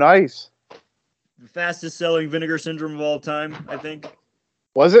so nice. The fastest selling Vinegar Syndrome of all time, I think.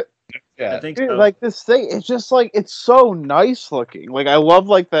 Was it? Yeah. I think Dude, so. like this thing, it's just like it's so nice looking. Like I love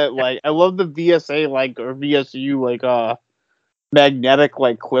like that. Like I love the VSA like or VSU like magnetic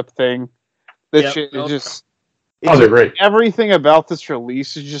like clip thing. This shit is just. They're great. Everything about this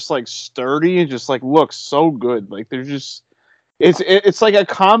release is just like sturdy and just like looks so good. Like there's just it's like a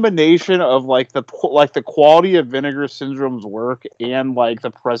combination of like the quality of Vinegar Syndrome's work and like the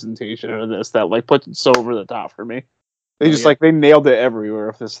presentation of this that like puts it so over the top for me. They just like they nailed it everywhere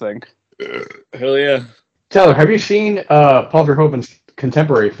with this thing. Hell yeah. Tyler, have you seen Paul Verhoeven's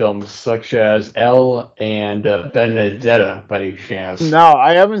contemporary films such as Elle and Benedetta by any chance? No,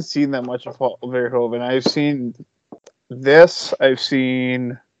 I haven't seen that much of Paul Verhoeven. I've seen this. I've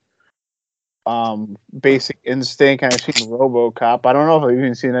seen Basic Instinct. And I've seen RoboCop. I don't know if I've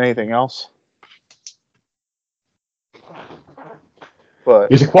even seen anything else.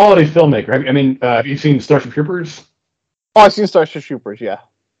 But he's a quality filmmaker. I mean, have you seen Starship Troopers? Oh, I've seen Starship Troopers. Yeah.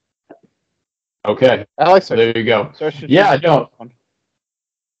 Okay. I like Starship. There you go. Starship yeah, Troopers. no.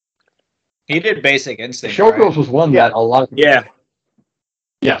 He did Basic Instinct. Showgirls right? was one that a lot of people. Yeah.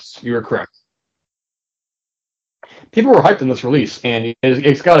 Yes, you were correct. People were hyped on this release, and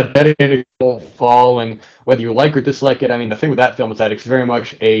it's got a dedicated following, whether you like or dislike it. I mean, the thing with that film is that it's very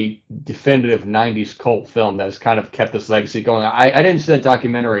much a definitive 90s cult film that has kind of kept this legacy going. I didn't see that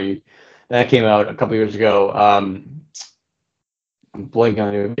documentary that came out a couple years ago. I'm blanking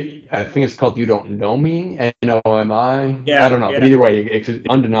on it. I think it's called You Don't Know Me, N-O-M-I. Yeah, I don't know, yeah. but either way, it's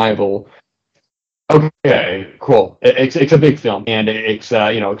undeniable. Okay, cool. It's a big film, and it's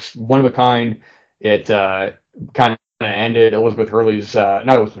it's one of a kind. It kind of ended Elizabeth Hurley's not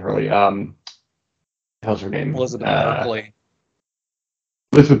Elizabeth Hurley. How's her name? Elizabeth Berkley.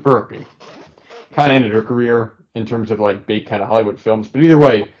 Elizabeth Berkley kind of ended her career in terms of like big kind of Hollywood films. But either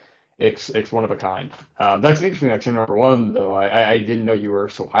way, it's one of a kind. That's interesting. That's your number one, though. I didn't know you were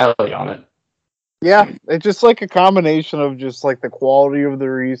so highly on it. Yeah, it's just like a combination of just like the quality of the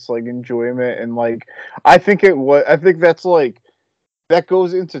release, like enjoyment, and like I think that's like that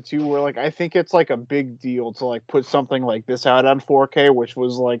goes into too, where like I think it's like a big deal to like put something like this out on 4K, which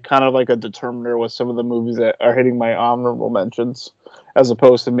was like kind of like a determiner with some of the movies that are hitting my honorable mentions, as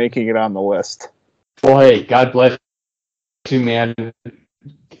opposed to making it on the list. Well, hey, God bless you, man.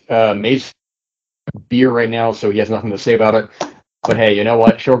 Mate's beer right now, so he has nothing to say about it. But hey, you know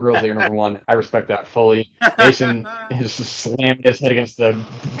what? Showgirls are number one. I respect that fully. Mason has slammed his head against the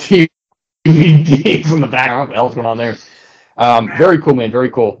DVD from the back. I don't know what the hell's going on there. Very cool, man.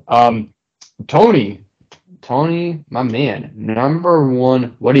 Very cool. Tony, my man, number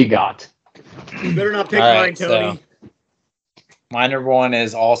one. What do you got? You better not pick mine, Tony. So, my number one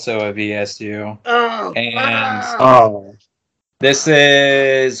is also a VSU. This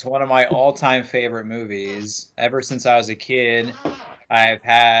is one of my all-time favorite movies. Ever since I was a kid, I've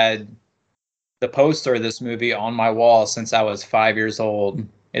had the poster of this movie on my wall since I was 5 years old.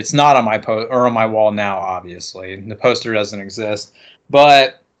 It's not on my on my wall now, obviously. The poster doesn't exist,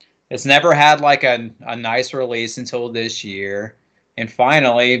 but it's never had like a nice release until this year. And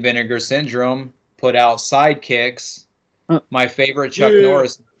finally, Vinegar Syndrome put out Sidekicks, my favorite Chuck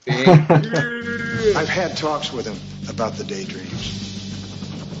Norris movie. I've had talks with him about the daydreams.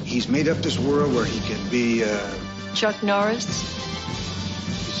 He's made up this world where he can be Chuck Norris?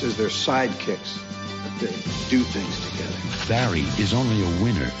 He says they're sidekicks, that they do things together. Barry is only a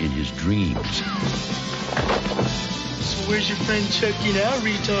winner in his dreams. So where's your friend Chucky now,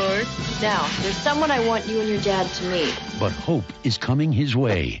 retard? Now, there's someone I want you and your dad to meet. But hope is coming his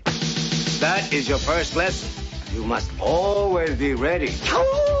way. That is your first lesson. You must always be ready.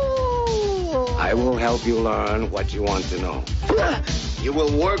 I will help you learn what you want to know. You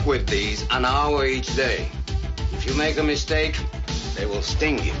will work with these an hour each day. If you make a mistake, they will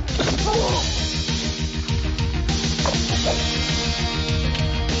sting you.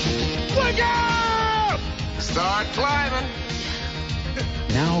 Look out! Start climbing.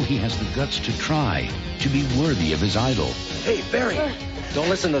 Now he has the guts to try, to be worthy of his idol. Hey, Barry, don't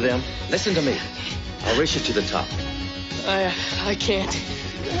listen to them. Listen to me. I'll race you to the top. I can't.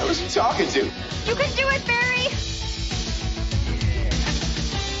 Who the hell is he talking to? You can do it, Barry!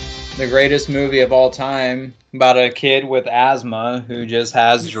 The greatest movie of all time, about a kid with asthma who just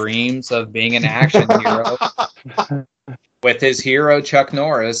has dreams of being an action hero with his hero Chuck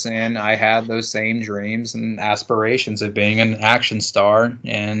Norris, and I had those same dreams and aspirations of being an action star,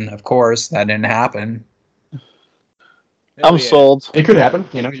 and of course that didn't happen. I'm sold. It could happen,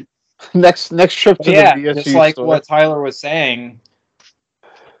 you know. Next trip to the VSU just like store. what Tyler was saying.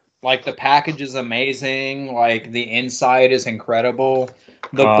 Like, the package is amazing. Like, the inside is incredible.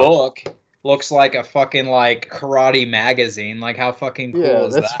 The book looks like a fucking, like, karate magazine. Like, how fucking cool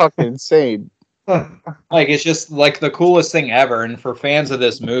is that? That's fucking insane. Like, it's just, like, the coolest thing ever. And for fans of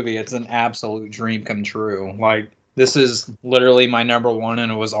this movie, it's an absolute dream come true. Like, this is literally my number one,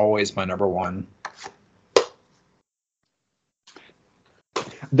 and it was always my number one.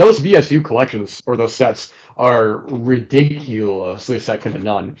 Those VSU collections, or those sets, are ridiculously second to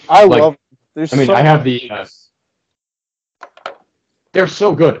none. I love them. I have the... they're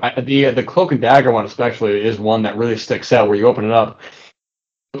so good. The Cloak and Dagger one especially is one that really sticks out, where you open it up.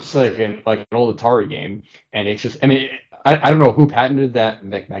 It's like an old Atari game, and it's just... I mean, I don't know who patented that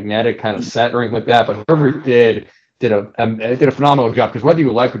magnetic kind of set or anything like that, but whoever did a phenomenal job, because whether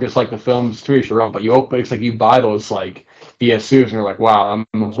you like or dislike the films, to each your own, but it's like you buy those, like, VSUs, and you're like, wow,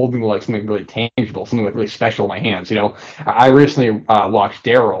 I'm holding like something really tangible, something like really special in my hands. You know, I recently watched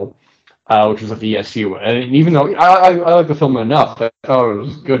Daryl, which was a VSU, and even though I like the film enough, I thought it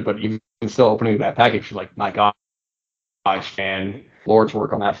was good, but even still opening that package, you're like, my gosh, man, Lord's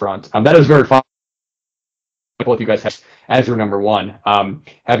work on that front. That is very fun. Both you guys have as your number one.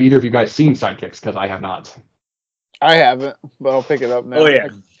 Have either of you guys seen Sidekicks? Because I have not. I haven't, but I'll pick it up now. Oh yeah,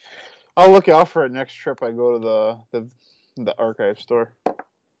 I'll look out for it next trip I go to the archive store.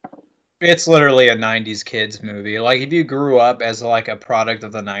 It's literally a 90s kids movie. Like, if you grew up as like a product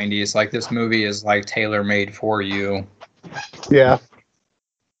of the 90s, like, this movie is like tailor-made for you. Yeah.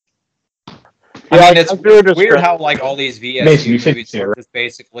 I mean, it's weird how like all these VSU movies are just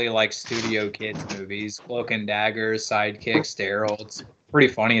basically like studio kids movies. Cloak and Dagger, Sidekicks, Daryl. It's pretty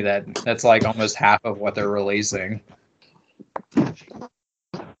funny that that's like almost half of what they're releasing.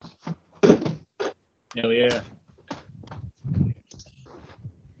 Hell yeah.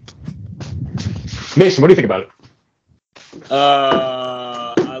 Mason, what do you think about it?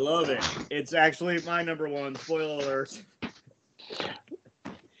 I love it. It's actually my number one. Spoiler alert.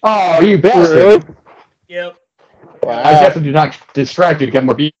 Oh, you bastard! Really? Yep. Wow. I definitely do not distract you to get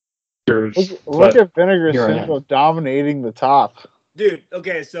more beers. Look at Vinegar Syndrome dominating the top. Dude,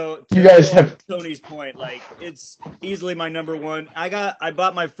 okay, so You guys have Tony's point, like it's easily my number one. I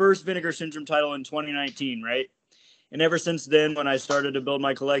bought my first Vinegar Syndrome title in 2019, right? And ever since then, when I started to build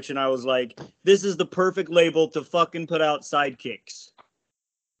my collection, I was like, this is the perfect label to fucking put out sidekicks.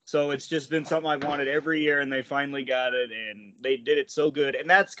 So it's just been something I've wanted every year, and they finally got it, and they did it so good. And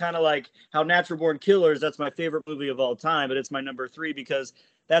that's kind of like how Natural Born Killers, that's my favorite movie of all time, but it's my number 3 because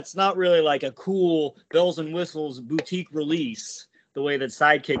that's not really like a cool bells and whistles boutique release the way that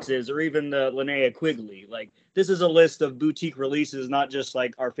Sidekicks is, or even the Linnea Quigley. Like, this is a list of boutique releases, not just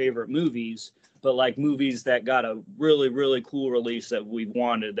like our favorite movies, but like movies that got a really, really cool release that we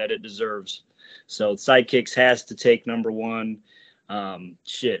wanted, that it deserves. So Sidekicks has to take number 1.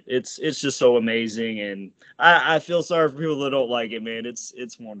 It's just so amazing, and I feel sorry for people that don't like it, man.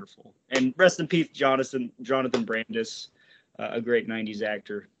 It's wonderful. And rest in peace, Jonathan Brandis, a great '90s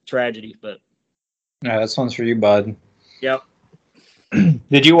actor. Tragedy, but yeah, this one's for you, bud. Yep.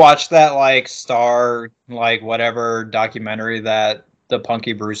 Did you watch that like Star like whatever documentary that the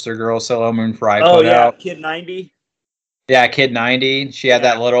Punky Brewster girl Solo Moon Fry put out? Kid 90. Yeah, Kid 90. She had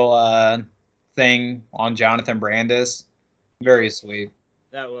that little thing on Jonathan Brandis. Very sweet.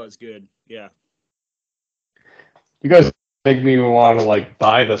 That was good. Yeah. You guys make me want to like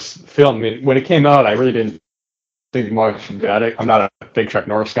buy this film. I mean, when it came out, I really didn't think much about it. I'm not a big Chuck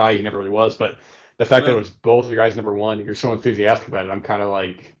Norris guy. He never really was, but the fact that it was both of you guys number 1, you're so enthusiastic about it. I'm kind of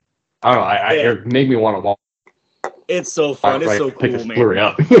like, I don't know. It made me want to watch. It's so fun. It's so cool, man. Blu-ray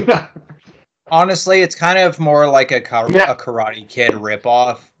up. Honestly, it's kind of more like a Karate Kid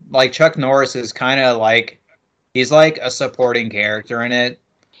ripoff. Like Chuck Norris is kind of like. He's like a supporting character in it.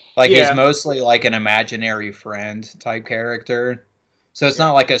 Like he's mostly like an imaginary friend type character. So it's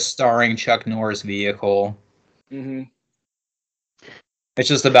not like a starring Chuck Norris vehicle. Mm-hmm. It's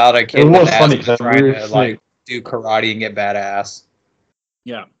just about a kid that's trying to like do karate and get badass.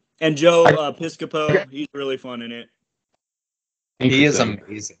 Yeah. And Joe Piscopo, he's really fun in it. He is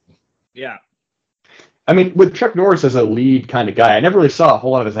amazing. Yeah. I mean, with Chuck Norris as a lead kind of guy, I never really saw a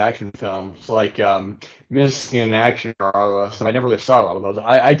whole lot of his action films, like Missing in Action or all of those. I never really saw a lot of those.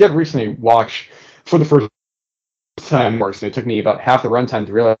 I did recently watch, for the first time, Morrison. It took me about half the runtime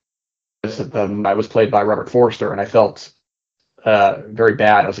to realize that I was played by Robert Forster, and I felt very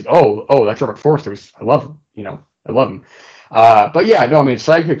bad. I was like, oh, that's Robert Forster. I love him. I love him. But yeah, no, I mean,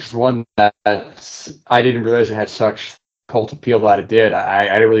 Sidekicks is one that I didn't realize it had such cult appeal that it did.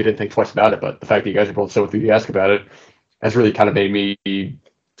 I really didn't think twice about it, but the fact that you guys are both so enthusiastic about it has really kind of made me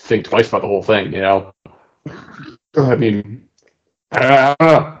think twice about the whole thing, I mean, I don't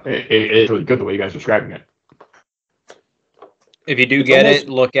know. It's really good the way you guys are describing it. If you do get it,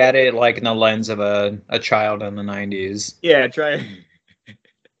 look at it like in the lens of a child in the 90s. Yeah, try it.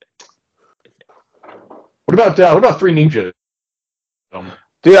 What about Three Ninjas?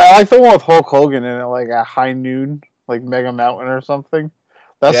 Dude, I like the one with Hulk Hogan in it, like at High Noon, like Mega Mountain or something.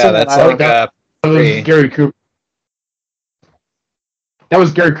 That's like that was Gary Cooper. That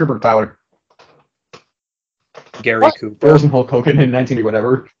was Gary Cooper, Tyler. Gary Cooper. There wasn't Hulk Hogan in 19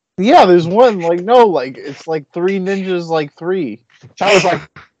 whatever. Yeah, there's one. Like, no, like it's like Three Ninjas, like 3. Tyler's like,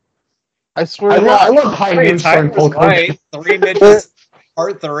 I swear. I love High Noon starring Hulk Hogan. Three Ninjas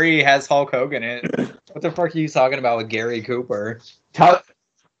Part 3 has Hulk Hogan in it. What the fuck are you talking about with Gary Cooper? Tyler's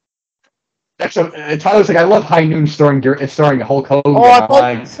like, I love High Noon starring Hulk Hogan. Oh, I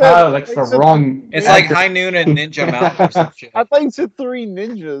thought that's the wrong. It's like High Noon and Ninja Mountain or some shit. I thought you said Three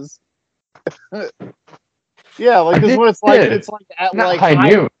Ninjas. Yeah, like this one. It's like at not like High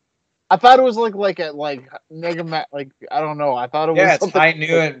Noon. I thought it was like at like Mega like I don't know. I thought it was. Yeah, it's High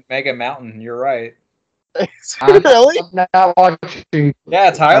Noon and Mega Mountain. You're right. Really? I'm not watching.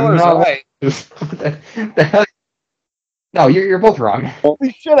 Yeah, Tyler's right. No, you're both wrong.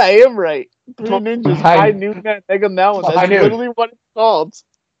 Holy shit, I am right. Three Ninjas, High Noon, and Mega Mountain. That's literally what it's called.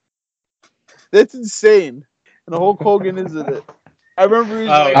 That's insane. And Hulk Hogan is in it. I remember he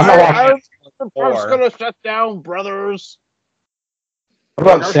was like, the park's gonna shut down, brothers.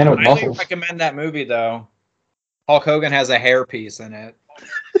 What about Santa with I muscles? recommend that movie, though. Hulk Hogan has a hairpiece in it.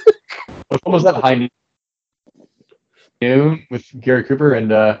 What was that, High Noon with Gary Cooper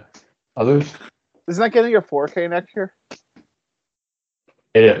and others? Isn't that getting a 4K next year?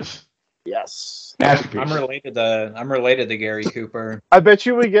 It is. Yes. I'm related to Gary Cooper. I bet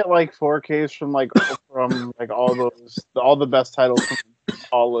you we get like 4Ks from all the best titles from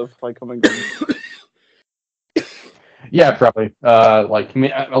Olive like coming in. Yeah, probably. Like, I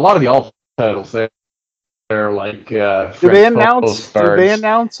mean, a lot of the Olive titles they're like. Did they announce?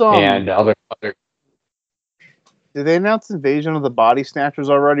 And other. Did they announce Invasion of the Body Snatchers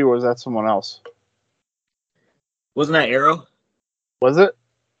already, or was that someone else? Wasn't that Arrow? Was it?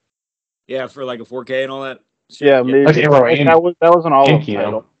 Yeah, for like a 4K and all that. Yeah, maybe. That was an olive Kino.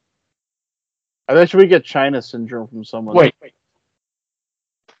 title. I bet you we get China Syndrome from someone. Wait,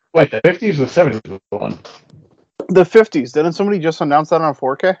 the 50s or 70s was the one? The 50s. Didn't somebody just announce that on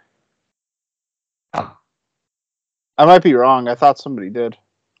 4K? Oh. I might be wrong. I thought somebody did.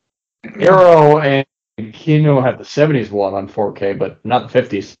 Arrow and Kino had the 70s one on 4K, but not the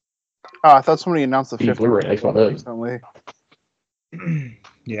 50s. Oh, I thought somebody announced the 50s Blu Ray. recently.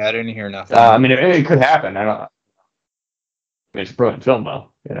 Yeah, I didn't hear nothing. I mean, it could happen. I don't. I mean, it's a brilliant film,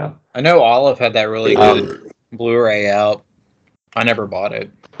 though. You know. I know Olive had that really good Blu-ray out. I never bought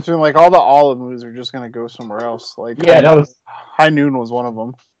it. So, like, all the Olive movies are just gonna go somewhere else. Like, yeah, that was High Noon was one of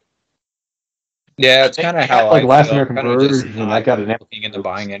them. Yeah, it's kind of how like I Last feel. American Kinda just Virgin. not I got an looking into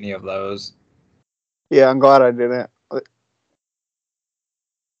buying any of those. Yeah, I'm glad I didn't.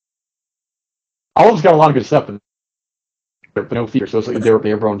 Olive's got a lot of good stuff, but no features. So it's like they were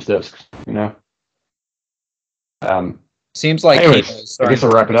everyone's discs, you know. Seems like anyways, Kino's I guess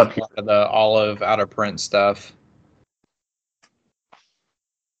I'll wrap it up. a lot of the Olive out of print stuff.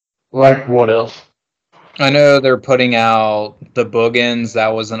 Like what else? I know they're putting out the Boogans. That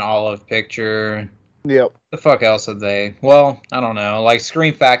was an Olive picture. Yep. The fuck else have they? Well, I don't know. Like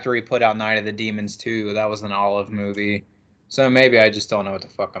Scream Factory put out Night of the Demons 2. That was an Olive movie. So maybe I just don't know what the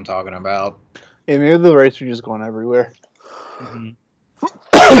fuck I'm talking about. Yeah, maybe the rates are just going everywhere. Mm-hmm.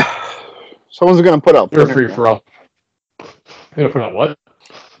 Someone's gonna put out You're Thinner. free for all. You're gonna put out what?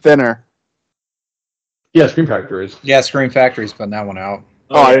 Thinner. Yeah, Scream Factory is. Yeah, Scream Factory's putting that one out.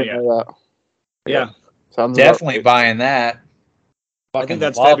 Oh, I didn't know that. Yeah. Sounds Definitely buying that. I Fucking think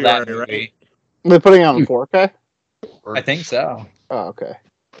that's love February, that movie. right? They're putting it on 4K? I think so. Oh, okay.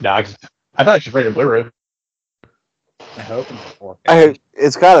 No, I thought it should bring a Blu-ray. I hope it's 4K.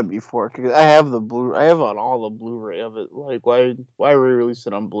 It's gotta be 4K. I have the Blu. I have on all the Blu-ray of it. Like, why re-release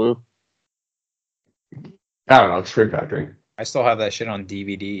it on Blue? I don't know. It's Scream Factory. I still have that shit on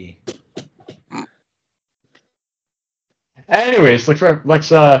DVD. Anyways,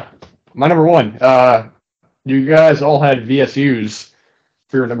 let's my number one. You guys all had VSUs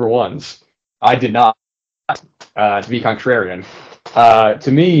for your number ones. I did not. To be contrarian,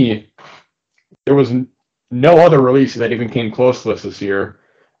 to me, there was no other release that even came close to this year.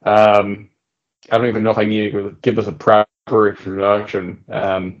 I don't even know if I need to give this a proper introduction.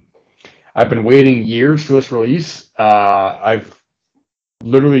 I've been waiting years for this release. I've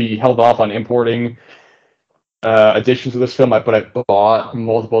literally held off on importing editions of this film, but I bought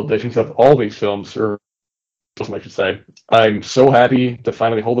multiple editions of all these films, or I should say. I'm so happy to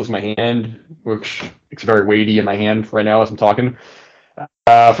finally hold this in my hand, which it's very weighty in my hand right now as I'm talking.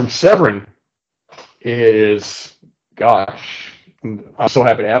 From Severin is, gosh, I'm so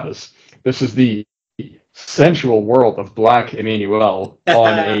happy to have this. This is the sensual world of Black Emmanuel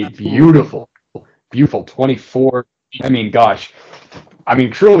on a beautiful, beautiful 24. I mean, gosh. I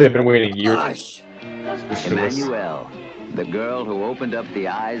mean, truly, I've been waiting years. Emmanuel, the girl who opened up the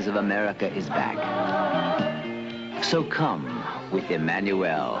eyes of America, is back. So come with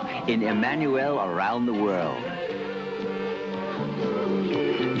Emmanuel in Emmanuel Around the World.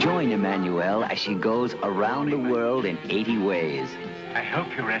 Join Emmanuel as she goes around the world in 80 ways. I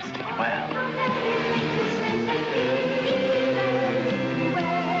hope you rested well.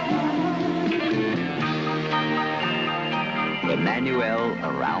 Emmanuel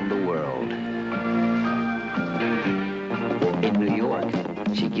Around the World. In New York,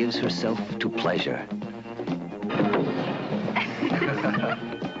 she gives herself to pleasure.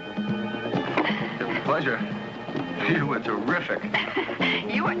 Pleasure. You were terrific.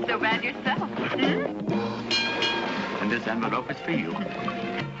 You weren't so bad yourself. And this envelope is for you.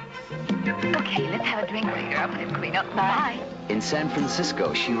 Okay, let's have a drink later. I'll put it clean up. Bye. In San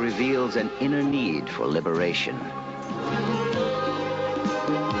Francisco, she reveals an inner need for liberation.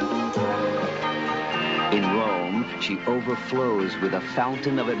 In Rome, she overflows with a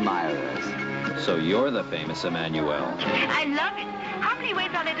fountain of admirers. So you're the famous Emmanuel. I love it. How many ways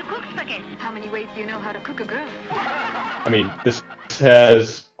are there to cook spaghetti? How many ways do you know how to cook a girl? I mean, this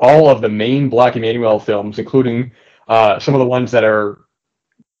has all of the main Black Emmanuel films, including some of the ones that are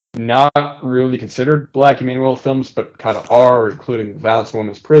not really considered Black Emmanuel films, but kind of are, including Violence in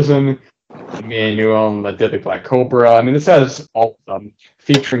Women's Prison, Emmanuel and the Deadly Black Cobra. I mean, this has all of them,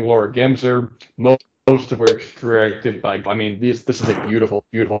 featuring Laura Gemser, most of which directed by, I mean, this is a beautiful,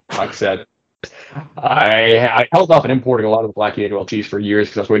 beautiful box set. I held off on importing a lot of the Black Emmanuel cheese for years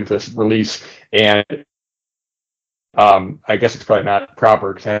because I was waiting for this release, and I guess it's probably not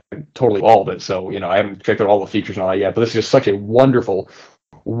proper because I haven't totally all of it, so, you know, I haven't checked out all the features and all that yet, but this is just such a wonderful,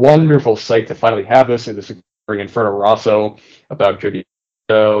 wonderful sight to finally have this, and this Inferno Rosso, about Jodie.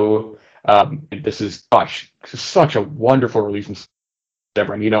 So this is such a wonderful release from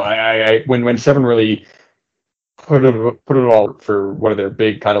Severin. I when Severin really put it all for one of their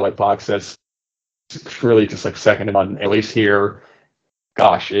big kind of like box sets, it's really just like second to none. At least here,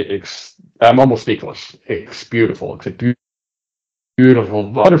 gosh, I'm almost speechless. It's beautiful. It's a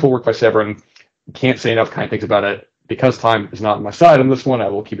beautiful, wonderful work by Severin. Can't say enough kind things about it. Because time is not on my side on this one, I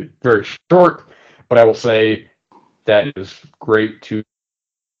will keep it very short. But I will say that it is great to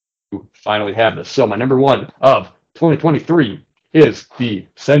finally have this. So my number one of 2023 is The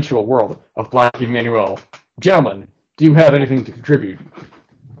Sensual World of Black Emmanuel. Gentlemen, do you have anything to contribute?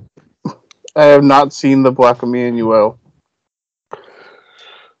 I have not seen The Black Emmanuel.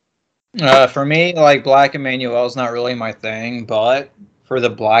 For me, like, Black Emmanuel is not really my thing, but for the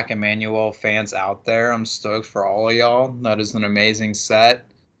Black Emmanuel fans out there, I'm stoked for all of y'all. That is an amazing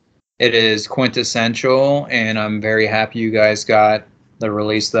set. It is quintessential, and I'm very happy you guys got the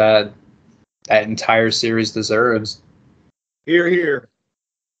release that entire series deserves. Hear, hear.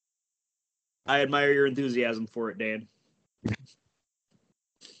 I admire your enthusiasm for it, Dan.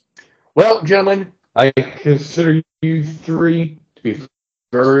 Well, gentlemen, I consider you three to be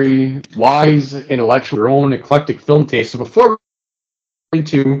very wise, intellectual, your own eclectic film taste. So before we get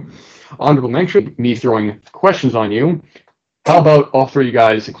to honorable mention, me throwing questions on you, how about all three of you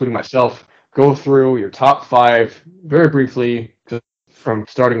guys, including myself, go through your top five very briefly, from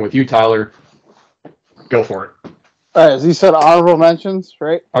starting with you, Tyler. Go for it. All right, as you said, honorable mentions,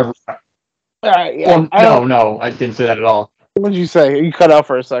 right? All right, yeah. Well, no, I didn't say that at all. What did you say? You cut out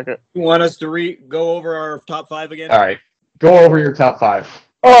for a second. You want us to go over our top five again? All right. Go over your top five.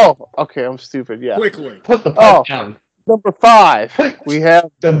 Oh, okay. I'm stupid. Yeah. Quickly. Put the pipe down. Number five. We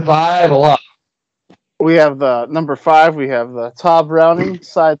have the five a lot. We have the number five. We have the Todd Browning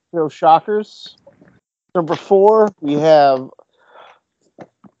Sideshow Shockers. Number four, we have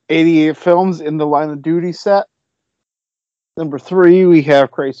 88 films in the Line of Duty set. Number three, we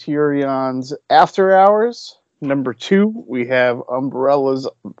have Criterion's After Hours. Number two, we have Umbrella's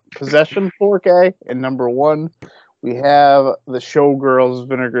Possession 4K. And number one, we have the Showgirls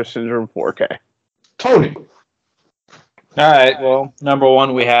Vinegar Syndrome 4K. Tony. All right, well, number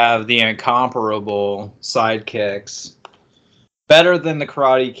one, we have the incomparable Sidekicks. Better than the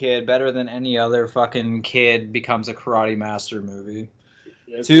Karate Kid, better than any other fucking kid becomes a karate master movie.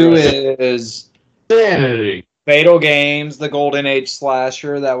 That's two right. Is Sanity. Fatal Games, the Golden Age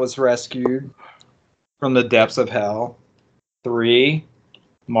slasher that was rescued from the depths of hell. 3,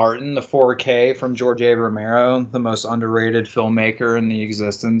 Martin, the 4K from George A. Romero, the most underrated filmmaker in the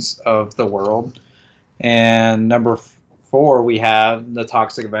existence of the world. And number 4, we have the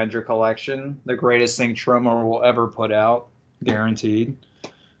Toxic Avenger collection, the greatest thing Troma will ever put out, guaranteed.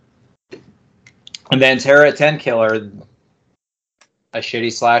 And then Terror at 10 Killer, a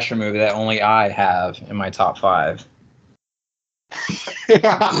shitty slasher movie that only I have in my top 5.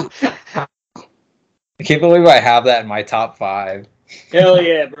 I can't believe I have that in my top 5. Hell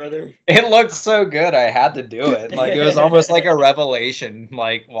yeah, brother. It looked so good, I had to do it. Like, it was almost like a revelation,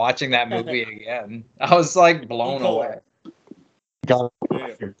 like, watching that movie again. I was, like, blown away. Got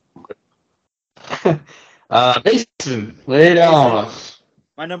it. Mason, lay down on us.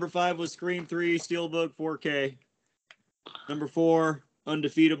 My number 5 was Scream 3 Steelbook 4K. Number 4,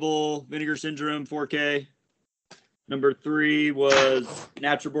 Undefeatable Vinegar Syndrome 4K. Number 3 was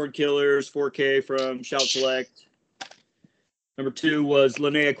Natural Born Killers 4K from Shout Select. Number 2 was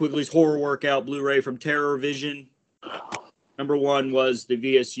Linnea Quigley's Horror Workout Blu Ray from Terror Vision. Number 1 was the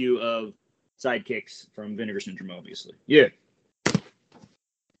VSU of Sidekicks from Vinegar Syndrome, obviously. Yeah.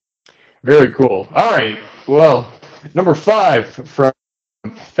 Very cool. All right. Well, number 5 from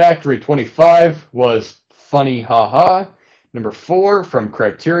Factory 25 was Funny Ha Ha. Number 4 from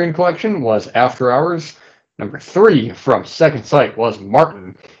Criterion Collection was After Hours. Number 3 from Second Sight was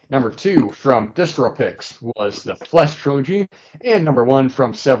Martin. Number 2 from DistroPix was the Flesh Trilogy. And number 1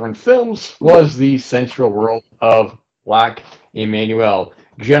 from Severin Films was the Sensual World of Black Emmanuel.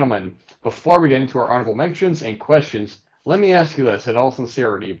 Gentlemen, before we get into our honorable mentions and questions, let me ask you this in all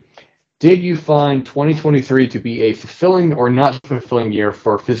sincerity. Did you find 2023 to be a fulfilling or not fulfilling year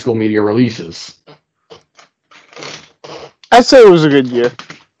for physical media releases? I'd say it was a good year.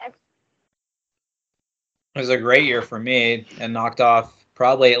 It was a great year for me and knocked off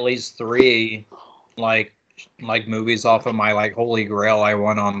probably at least 3 like movies off of my like holy grail I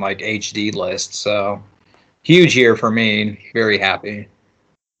won on like HD list. So huge year for me. Very happy.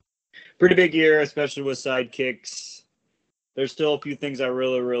 Pretty big year, especially with Sidekicks. There's still a few things I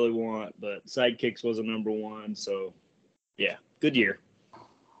really, really want, but Sidekicks was a number 1. So yeah, good year.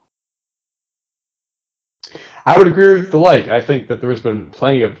 I would agree with the like. I think that there's been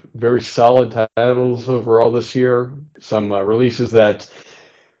plenty of very solid titles overall this year. Some releases that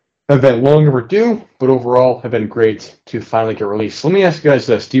have been long overdue, but overall have been great to finally get released. Let me ask you guys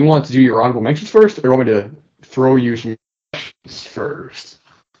this. Do you want to do your honorable mentions first, or do you want me to throw you some questions first?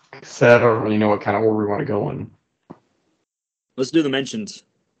 Because I don't really know what kind of order we want to go in. Let's do the mentions.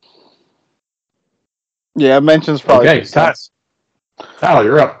 Yeah, mentions probably. Okay, Tyler,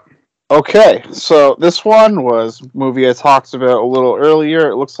 you're up. Okay, so this one was a movie I talked about a little earlier.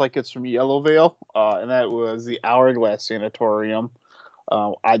 It looks like it's from Yellow Veil, and that was The Hourglass Sanatorium.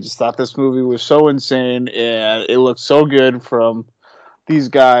 I just thought this movie was so insane, and it looked so good from these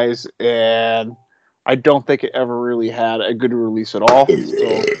guys, and I don't think it ever really had a good release at all.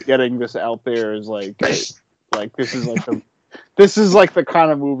 So getting this out there is like this is like the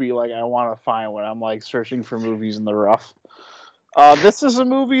kind of movie like I want to find when I'm like searching for movies in the rough. This is a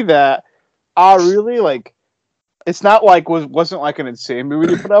movie that I really like. It's not like wasn't like an insane movie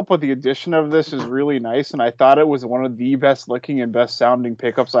to put up, but the addition of this is really nice, and I thought it was one of the best looking and best sounding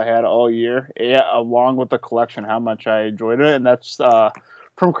pickups I had all year. Yeah, along with the collection, how much I enjoyed it, and that's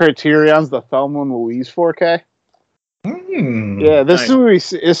from Criterion's The Thelma and Louise 4K. Yeah, this movie,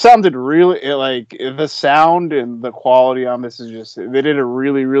 it sounded really like the sound and the quality on this is just they did a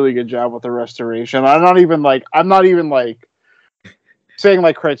really really good job with the restoration. I'm not even like saying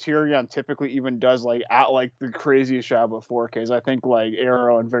like Criterion typically even does like at like the craziest job of 4Ks. I think like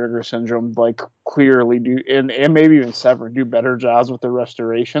Arrow and Vinegar Syndrome like clearly do, and maybe even Sever do better jobs with the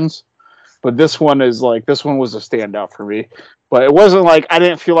restorations. But this one was a standout for me. But it wasn't like I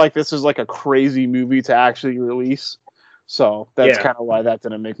didn't feel like this was like a crazy movie to actually release. So that's kind of why that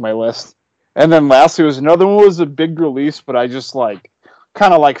didn't make my list. And then lastly was another one was a big release, but I just like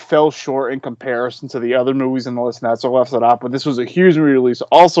kind of like fell short in comparison to the other movies in the list, and that's what left it off. But this was a huge release,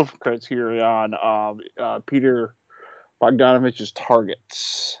 also from Criterion, Peter Bogdanovich's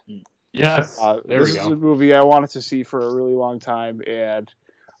Targets. Yes, this is a movie I wanted to see for a really long time, and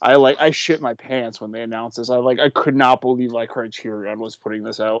I shit my pants when they announced this. I could not believe like Criterion was putting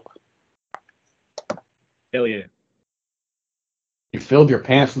this out. Hell yeah! You filled your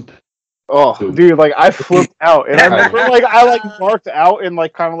pants with. Oh, dude! Like I flipped out, and I remember I marked out in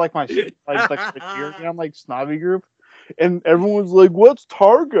like kind of like my Criterion like snobby group, and everyone was like, "What's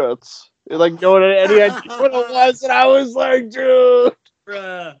Targets?" And, like no one had any idea what it was, and I was like, "Dude,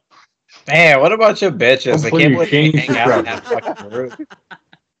 bruh." Man, what about your bitches? Hopefully I can't believe you changed hang out your in that fucking group.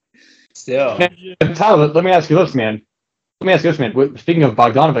 Still, Tyler, let me ask you this, man. Speaking of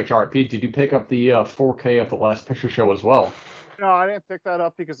Bogdanovich RP, did you pick up the 4K of the Last Picture Show as well? No, I didn't pick that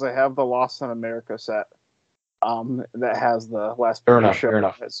up because I have the Lost in America set. That has the Last Picture Show. Fair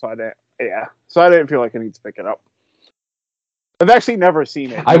enough. So I didn't feel like I need to pick it up. I've actually never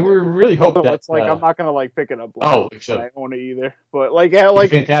seen it. I really hope that it's like I'm not gonna like pick it up. I own it either. But like, yeah,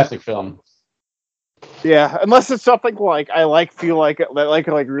 like fantastic film. Yeah, unless it's something like I feel like it like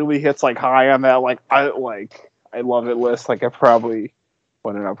really hits like high on that I love it list. Like I probably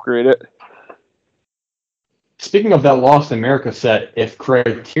wouldn't upgrade it. Speaking of that Lost in America set, if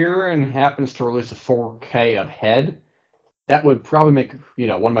Criterion happens to release a 4K of Head, that would probably make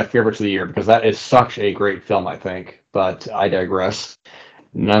one of my favorites of the year because that is such a great film, I think. But I digress.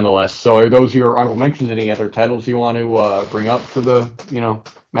 Nonetheless, so are those your honorable mentions? Any other titles you want to bring up for the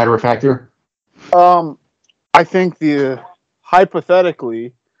matter of fact here? I think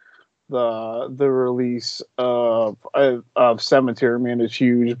hypothetically the release of Cemetery Man is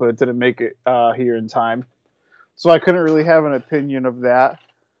huge, but it didn't make it here in time. So I couldn't really have an opinion of that.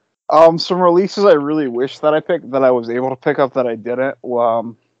 Some releases I really wish that I was able to pick up that I didn't.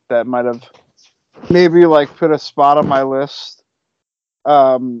 That might have maybe like put a spot on my list.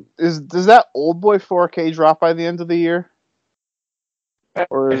 Does that Old Boy 4K drop by the end of the year?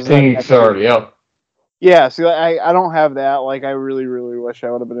 Or I think it's already up. Yeah, see, I don't have that. Like, I really, really wish I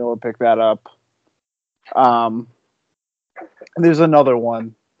would have been able to pick that up. There's another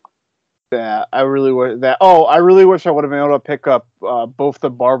one that I really wish I really wish I would have been able to pick up both the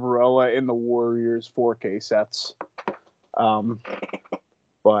Barbarella and the Warriors 4K sets. But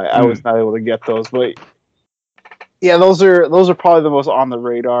I was not able to get those. But yeah, those are probably the most on the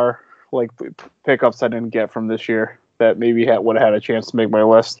radar like pickups I didn't get from this year that maybe would have had a chance to make my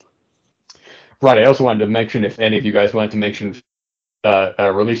list. Right. I also wanted to mention if any of you guys wanted to mention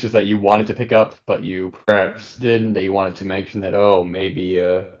releases that you wanted to pick up, but you perhaps didn't, that you wanted to mention that, maybe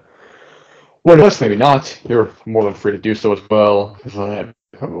maybe not. You're more than free to do so as well.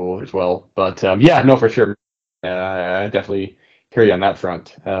 As well. But yeah, no, for sure. I definitely hear you on that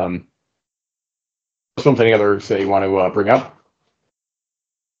front. Something others that you want to bring up?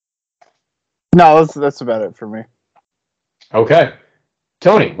 No, that's about it for me. Okay.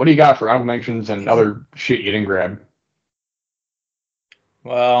 Tony, what do you got for honorable mentions and other shit you didn't grab?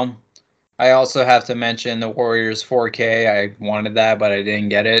 Well, I also have to mention the Warriors 4K. I wanted that, but I didn't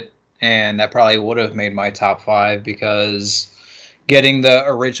get it. And that probably would have made my top 5 because getting the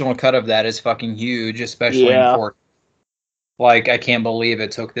original cut of that is fucking huge, especially in 4K. Like, I can't believe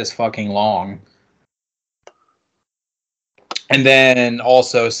it took this fucking long. And then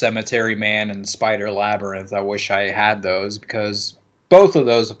also Cemetery Man and Spider Labyrinth. I wish I had those because both of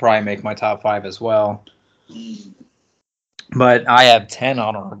those would probably make my top 5 as well. But I have 10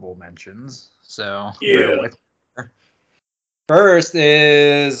 honorable mentions. So, bear with me. First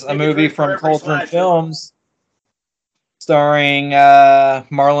is a movie from Cauldron Films starring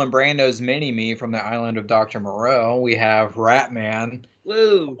Marlon Brando's Mini-Me from the island of Dr. Moreau. We have Ratman,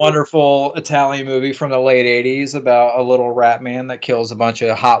 a wonderful Italian movie from the late 80s about a little rat man that kills a bunch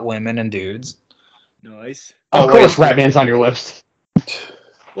of hot women and dudes. Nice. Of course Ratman's on your list.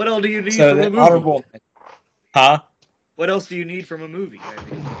 What else do you need from a movie? Honorable... Huh? What else do you need from a movie? I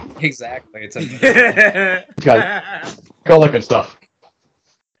mean. Exactly. It's a got all that good stuff.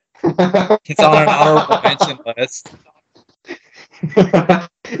 It's on an honorable mention list.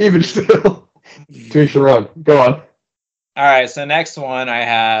 Even still. Twitch the run. Go on. All right, so next one I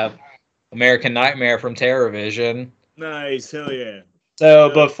have American Nightmare from TerrorVision. Nice, hell yeah.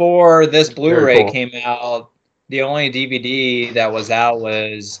 So before this Blu-ray came out, the only DVD that was out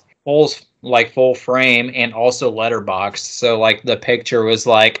was full frame and also letterboxed. So like the picture was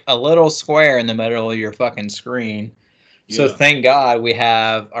like a little square in the middle of your fucking screen. So thank God we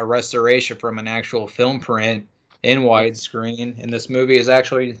have a restoration from an actual film print in widescreen, and this movie is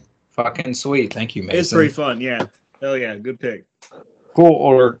actually fucking sweet. Thank you, Mason. It's pretty fun, yeah. Hell yeah, good pick. Cool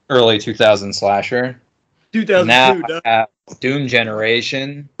or early 2000 slasher. 2002. Now I have Doom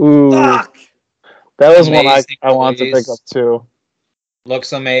Generation. Ooh, fuck! That was one I wanted to pick up too.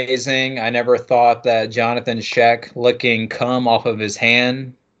 Looks amazing. I never thought that Jonathan Sheck licking cum off of his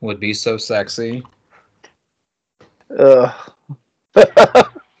hand would be so sexy.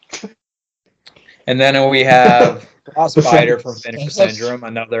 And then we have Spider from Vinegar Syndrome,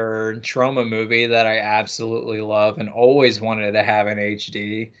 another trauma movie that I absolutely love and always wanted to have in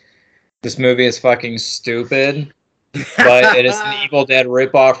HD. This movie is fucking stupid, but it is an Evil Dead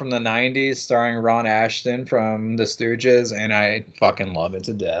ripoff from the 90s starring Ron Ashton from The Stooges, and I fucking love it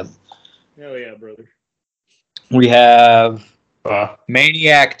to death. Hell yeah, brother. We have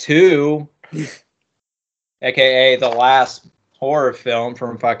Maniac 2, a.k.a. the last horror film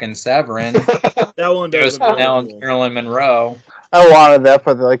from fucking Severin. That one does. Marilyn Monroe. I wanted that,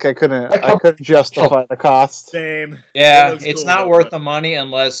 but like I couldn't justify the cost. Same. Yeah, it's not worth the money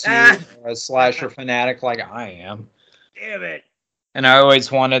unless you're a slasher fanatic like I am. Damn it. And I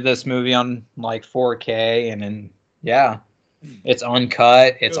always wanted this movie on like 4K, and then it's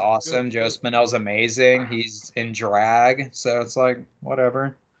uncut. It's awesome. Joe Spinell's amazing. He's in drag, so it's like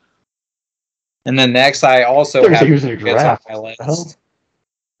whatever. And then next, I also have on my list.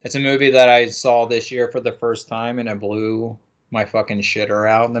 It's a movie that I saw this year for the first time, and it blew my fucking shitter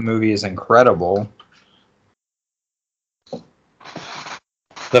out. And the movie is incredible. The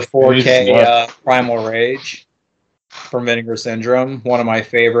 4K Primal Rage from Vinegar Syndrome, one of my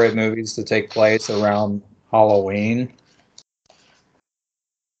favorite movies to take place around Halloween.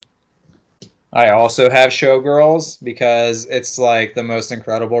 I also have Showgirls because it's like the most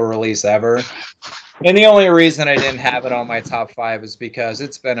incredible release ever. And the only reason I didn't have it on my top 5 is because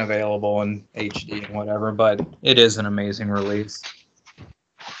it's been available in HD and whatever, but it is an amazing release.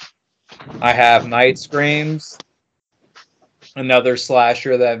 I have Night Screams, another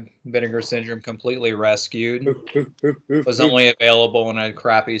slasher that Vinegar Syndrome completely rescued. It was only available in a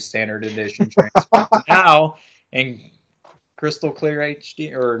crappy standard edition transfer. Now, in crystal clear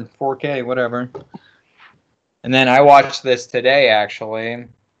HD or 4K, whatever. And then I watched this today, actually.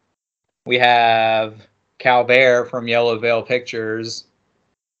 We have Calvert from Yellow Veil Pictures,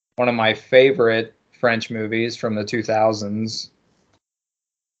 one of my favorite French movies from the 2000s.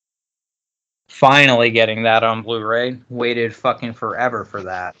 Finally getting that on Blu-ray. Waited fucking forever for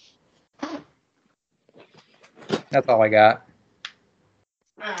that. That's all I got.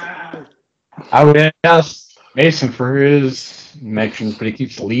 I would ask Mason for his mentions, but he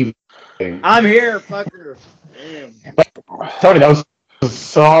keeps leaving. I'm here, fucker. Damn. But, Tony, that was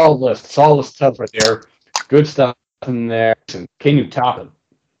solid stuff right there. Good stuff in there. Can you top it?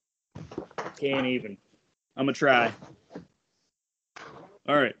 Can't even. I'm gonna try.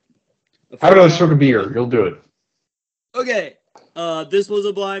 All right. I don't know, stroke a beer. You'll do it. Okay. This was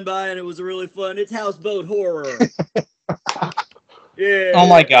a blind buy, and it was really fun. It's Houseboat Horror. Yeah. Oh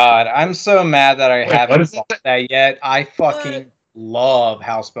my god, I'm so mad that I Wait, haven't watched that yet. I fucking love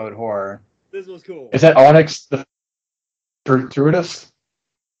Houseboat Horror. This was cool. Is that Onyx the Druidus?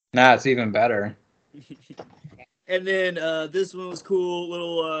 Nah, it's even better. And then this one was cool,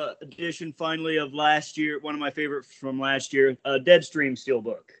 little edition finally of last year. One of my favorites from last year, Deadstream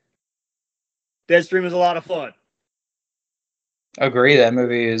Steelbook. Deadstream is a lot of fun. Agree, that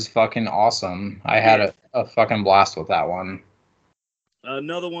movie is fucking awesome. I had a fucking blast with that one.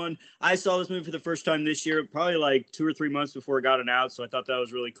 Another one, I saw this movie for the first time this year, probably like 2 or 3 months before it got announced, so I thought that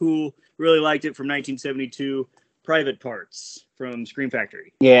was really cool. Really liked it, from 1972, Private Parts from Scream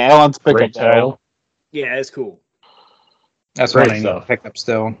Factory. Yeah, Alan's Great title. Yeah, it's cool. That's Great one I need to stuff. pick up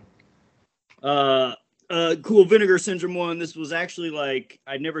still. Cool Vinegar Syndrome one. This was actually like,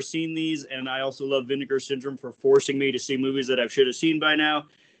 I'd never seen these, and I also love Vinegar Syndrome for forcing me to see movies that I should have seen by now.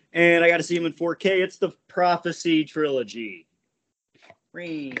 And I got to see them in 4K. It's the Prophecy trilogy.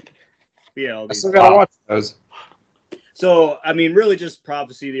 Yeah, I still gotta watch those. So, I mean, really just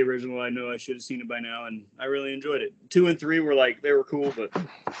Prophecy, the original. I know I should have seen it by now, and I really enjoyed it. 2 and 3 were like, they were cool, but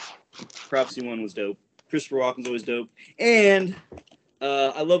Prophecy 1 was dope. Christopher Walken's always dope. And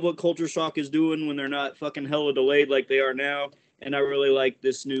I love what Culture Shock is doing when they're not fucking hella delayed like they are now. And I really like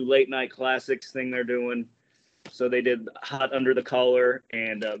this new late night classics thing they're doing. So they did Hot Under the Collar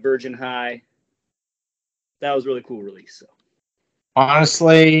and Virgin High. That was really cool release. So.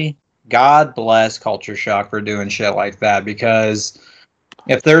 Honestly, God bless Culture Shock for doing shit like that, because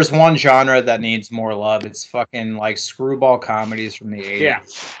if there's one genre that needs more love, it's fucking like screwball comedies from the 80s. Yeah.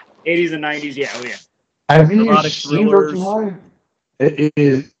 80s and 90s, yeah, oh yeah. Have you Erotic seen thrillers. Virgin High?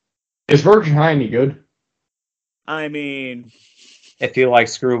 Is Virgin High any good? I mean, If you like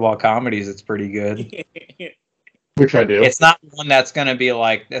screwball comedies, it's pretty good. Which I do. It's not one that's going to be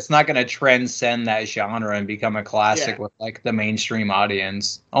like, it's not going to transcend that genre and become a classic with like the mainstream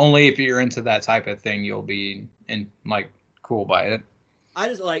audience. Only if you're into that type of thing, you'll be like cool by it. I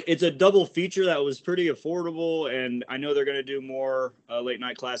just like, it's a double feature that was pretty affordable, and I know they're going to do more late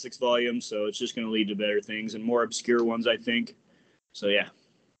night classics volumes, so it's just going to lead to better things and more obscure ones, I think. So yeah.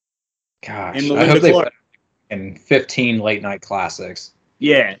 Gosh, And I Melinda hope they Clark. put in 15 late night classics.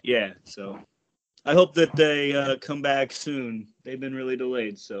 Yeah. So I hope that they come back soon. They've been really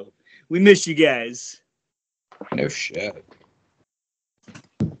delayed, so we miss you guys. No shit.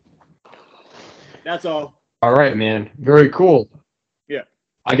 That's all. All right, man. Very cool. Yeah.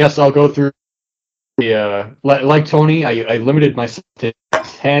 I guess I'll go through the like Tony. I limited myself to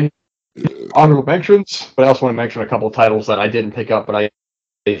 10 honorable mentions, but I also want to mention a couple of titles that I didn't pick up, but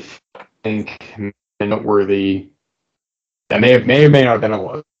I think noteworthy. That may or may not have been on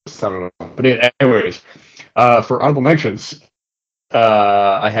the list. I don't know. But anyways, for honorable mentions,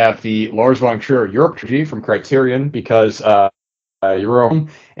 I have the Lars von Trier Europe trilogy from Criterion, because you're home,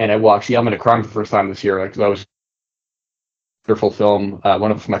 and I watched The Element of Crime for the first time this year. That was a wonderful film,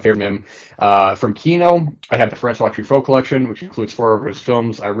 one of my favorite. From Kino, I have the Francois Truffaut collection, which includes 4 of his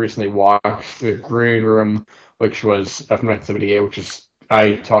films. I recently watched The Green Room, which was from 1978, which is,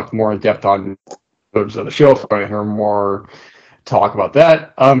 I talked more in depth on those of the show, if I hear more talk about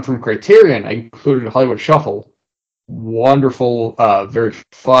that. From Criterion, I included Hollywood Shuffle. Wonderful, very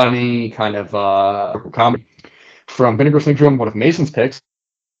funny kind of comedy. From Vinegar Syndrome, one of Mason's picks,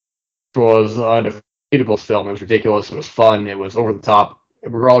 was an undefeatable film. It was ridiculous. It was fun. It was over the top.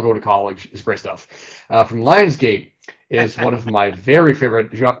 We were all going to college. It's great stuff. From Lionsgate is one of my very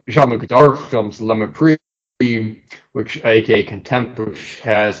favorite Jean-Luc Godard films, Le Mépris, which, aka Contempt, which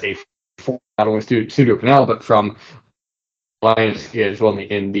has a not only studio canal, but from Lionsgate as well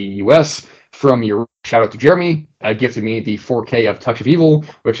in the U.S. From your shout out to Jeremy, gifted me the 4K of Touch of Evil,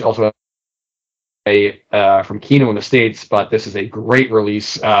 which also from Kino in the States, but this is a great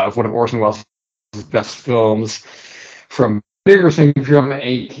release of one of Orson Welles' best films. From Vinegar Syndrome,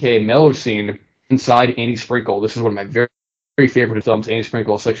 aka Mellow Scene, Inside Andy Sprinkle. This is one of my very, very favorite films. Andy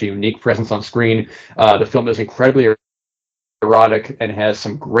Sprinkle is such a unique presence on screen. The film is incredibly erotic and has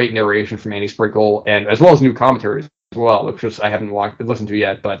some great narration from Andy Sprinkle, and as well as new commentaries as well, which I haven't listened to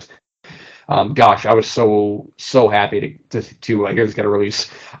yet, but gosh, I was so happy to hear this get a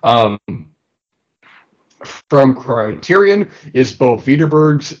release. From Criterion is Bo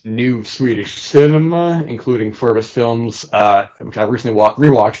Widerberg's new Swedish cinema, including Furvis films, which I recently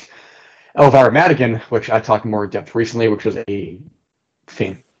rewatched. Elvira Madigan, which I talked more in depth recently, which was a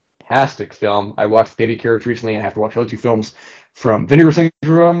fantastic film. I watched Baby Carriage recently, and I have to watch those 2 films. From Vinegar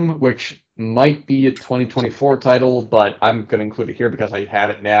Syndrome, which might be a 2024 title, but I'm going to include it here because I have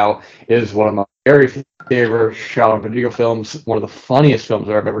it now, is one of my very favorite Shaolin Video films, one of the funniest films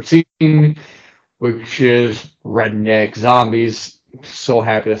I've ever seen, which is Redneck Zombies. so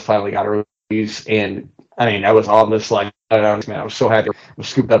happy this finally got a release, and I mean, I was on this like, man, I was so happy. It was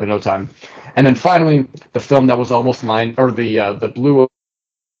scooped up in no time. And then finally, the film that was almost mine, or the Blu,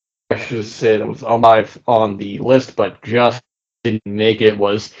 I should say, that was on the list, but just didn't make it,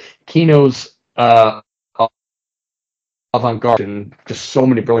 was Kino's Avant-Garde, and just so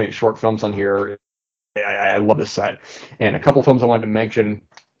many brilliant short films on here. I love this set. And a couple films I wanted to mention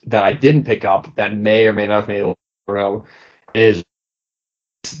that I didn't pick up that may or may not have made it is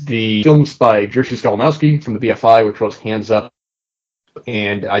the films by Jerzy Skolimowski from the BFI, which was Hands Up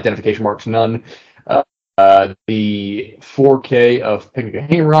and Identification Marks None. The 4K of Picnic at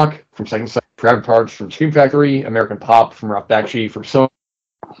Hanging Rock from Second Sight, Private Parts from Scream Factory, American Pop from Ralph Bakshi from Sony.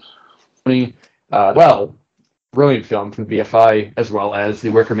 Brilliant film from the BFI, as well as the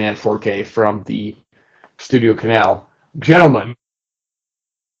Wicker Man 4K from the Studio Canal. Gentlemen,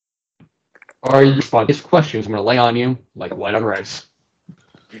 are you spontaneous questions? I'm going to lay on you like white on rice.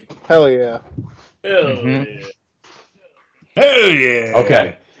 Hell yeah. Hell yeah. Hell yeah.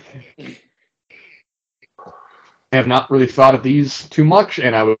 Okay. I have not really thought of these too much,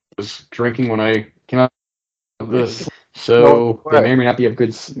 and I was drinking when I came out of this, so they may or may not be of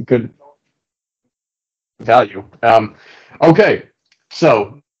good value. Okay,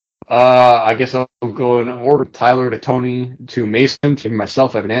 so I guess I'll go in order. Tyler to Tony to Mason to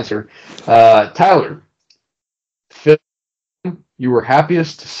myself. I have an answer. Tyler, film you were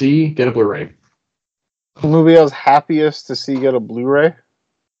happiest to see get a Blu-ray. The movie I was happiest to see get a Blu-ray.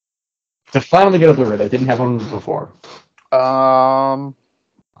 To finally get a Blu-ray, they didn't have one before. Probably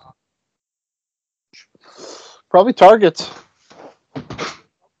Targets.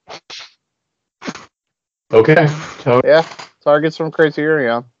 Okay. Yeah, Targets from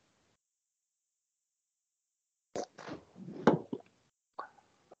Criterion.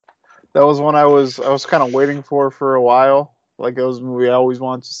 That was one I was kind of waiting for a while. Like, it was a movie I always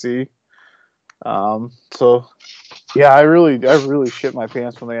wanted to see. So yeah, I really shit my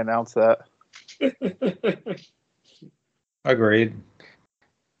pants when they announced that. Agreed.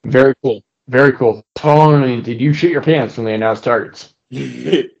 Very cool. Very cool. Tony, did you shit your pants when they announced Targets?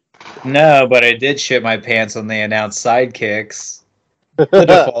 No, but I did shit my pants when they announced Sidekicks. The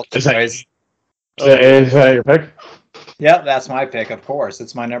default choice. Is that your pick? Yep, that's my pick, of course.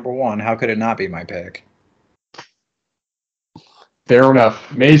 It's my number one. How could it not be my pick? Fair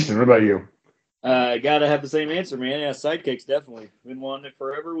enough. Mason, what about you? Gotta have the same answer, man. Yeah, Sidekicks, definitely. Been wanting it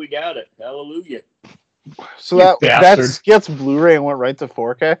forever. We got it. Hallelujah. So that gets Blu-ray and went right to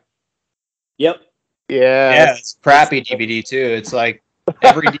 4K? Yep. Yeah. It's crappy DVD, too. It's like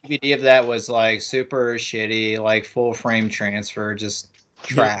every DVD of that was like super shitty, like full frame transfer, just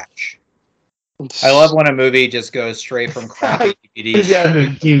trash. I love when a movie just goes straight from crappy DVD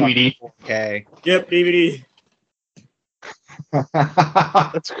DVD. 4K. Yep, DVD.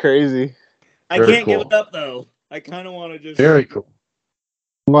 That's crazy. I can't give it up, though. I kind of want to just... Very cool.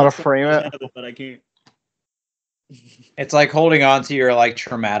 Want to frame it? But I can't. It's like holding on to your like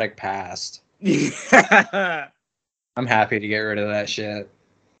traumatic past. I'm happy to get rid of that shit.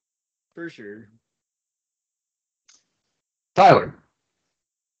 For sure. Tyler.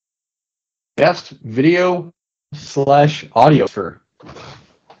 Best video/audio for.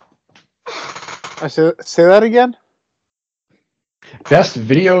 I say that again? Best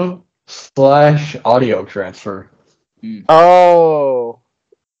video/audio transfer. Oh.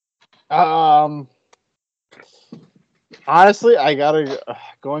 Honestly, I gotta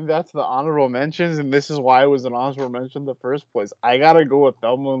going back to the honorable mentions, and this is why it was an honorable mention in the first place. I gotta go with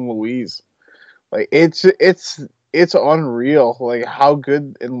Thelma and Louise. Like it's unreal, like how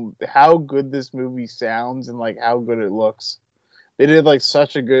good this movie sounds and like how good it looks. They did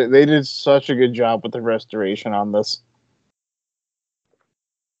such a good job with the restoration on this.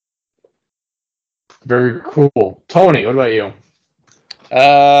 Very cool. Tony, what about you?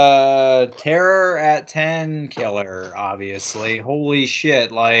 Terror at 10 Killer, obviously. Holy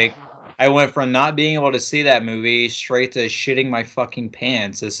shit, like, I went from not being able to see that movie straight to shitting my fucking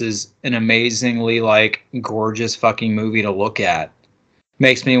pants. This is an amazingly, like, gorgeous fucking movie to look at.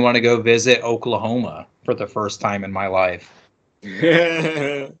 Makes me want to go visit Oklahoma for the first time in my life.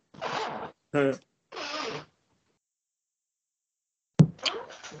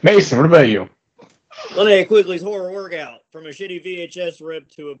 Mason, what about you? Linnea Quigley's Horror Workout. From a shitty VHS rip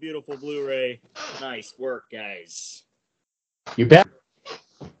to a beautiful Blu-ray. Nice work, guys. You bet.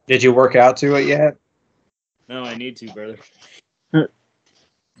 Did you work out to it yet? No, I need to, brother.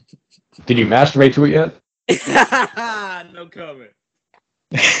 Did you masturbate to it yet? No comment.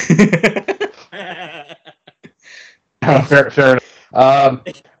 Fair enough.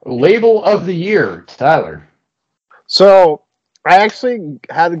 Label of the year, Tyler. So, I actually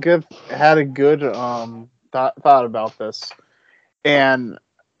had a good thought about this, and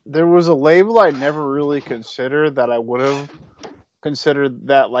there was a label I never really considered that I would have considered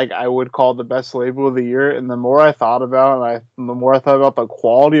that like I would call the best label of the year. And the more I thought about it, the more I thought about the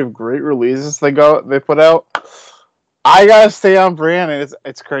quality of great releases they put out, I gotta stay on brand, and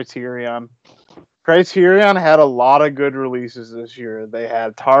it's Criterion. Criterion had a lot of good releases this year. They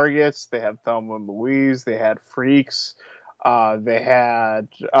had Targets, they had Thelma and Louise, they had Freaks, they had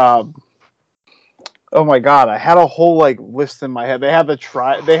oh my god, I had a whole like list in my head. They had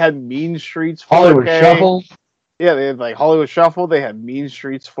Mean Streets 4K. Hollywood Shuffle. Yeah, they had like Hollywood Shuffle. They had Mean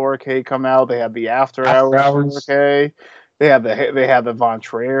Streets 4K come out. They had the After Hours 4K. They had the Von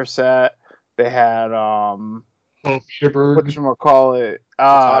Trier set. They had whatchamacallit,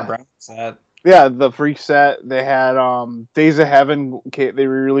 Todd Brown set. Yeah, the Freak set. They had Days of Heaven. They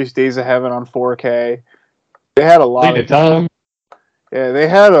re-released Days of Heaven on 4K. They had a lot of time. Yeah, they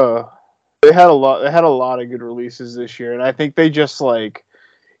had a lot of good releases this year, and I think they just like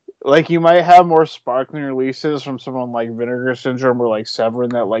you might have more sparkling releases from someone like Vinegar Syndrome or like Severin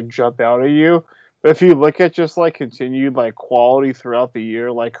that like jump out at you. But if you look at just like continued like quality throughout the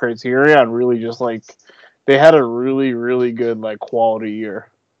year, like Criterion really just like they had a really, really good like quality year.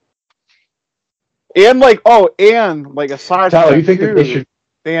 And like aside Tyler, from you think that they should?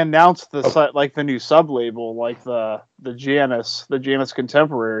 They announced the new sub label, like the Janus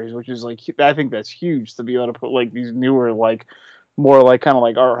Contemporaries, which is like I think that's huge to be able to put like these newer like more like kind of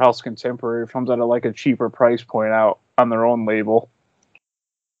like art house contemporary films at like a cheaper price point out on their own label.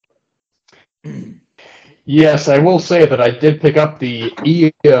 Yes, I will say that I did pick up the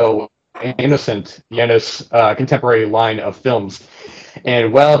EO Innocent Janus contemporary line of films,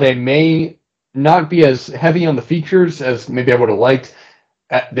 and while they may not be as heavy on the features as maybe I would have liked,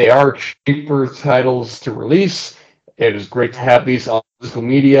 they are cheaper titles to release. It is great to have these on physical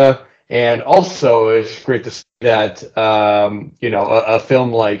media, and also it's great to see that a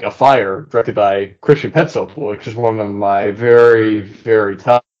film like A Fire, directed by Christian Petzold, which is one of my very, very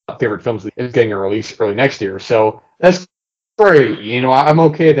top favorite films, is getting a release early next year. So that's great. I'm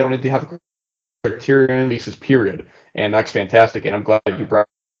okay. They don't need to have Criterion releases, period, and that's fantastic. And I'm glad you brought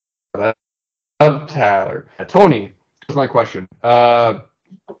that up, Tyler. Tony, here's my question.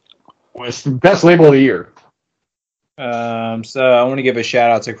 What's the best label of the year? So I want to give a shout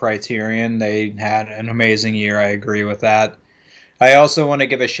out to Criterion. They had an amazing year. I agree with that. I also want to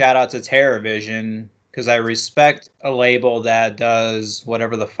give a shout out to TerraVision because I respect a label that does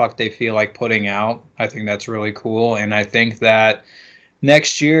whatever the fuck they feel like putting out. I think that's really cool. And I think that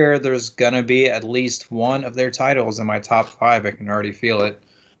next year there's going to be at least one of their titles in my top 5. I can already feel it.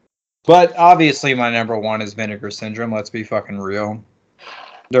 But obviously my number 1 is Vinegar Syndrome. Let's be fucking real.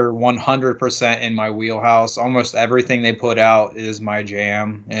 They're 100% in my wheelhouse. Almost everything they put out is my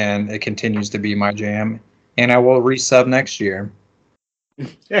jam, and it continues to be my jam. And I will resub next year.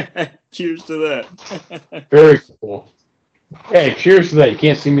 Cheers to that. Very cool. Hey, cheers to that. You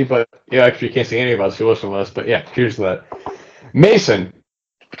can't see me, but actually you can't see any of us who listen to us, but yeah, cheers to that. Mason,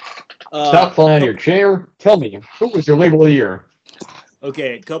 stop falling out of your chair. Tell me, who was your label of the year?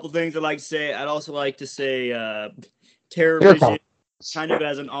 Okay, a couple things I'd like to say. I'd also like to say TerraVision kind of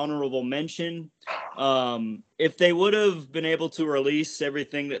as an honorable mention. If they would have been able to release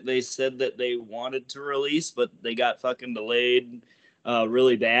everything that they said that they wanted to release, but they got fucking delayed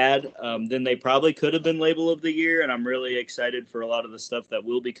really bad, then they probably could have been label of the year. And I'm really excited for a lot of the stuff that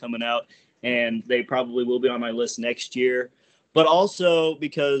will be coming out, and they probably will be on my list next year. But also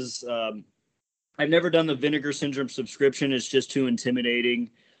because I've never done the Vinegar Syndrome subscription. It's just too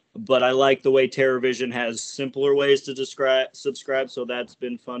intimidating. But I like the way TerraVision has simpler ways to subscribe, so that's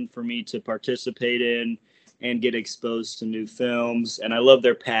been fun for me to participate in and get exposed to new films. And I love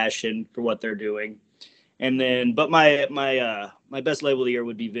their passion for what they're doing. And then, but my best label of the year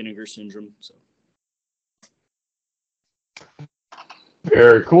would be Vinegar Syndrome. So.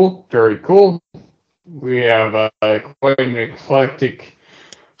 Very cool. Very cool. We have quite an eclectic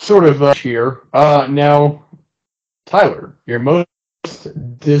sort of here. Now, Tyler, your most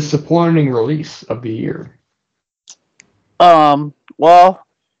disappointing release of the year? Well,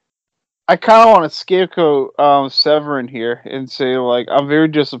 I kind of want to scapegoat Severin here and say, like, I'm very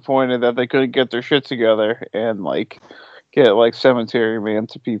disappointed that they couldn't get their shit together and, like, get, like, Cemetery Man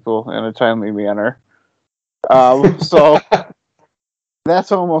to people in a timely manner. So,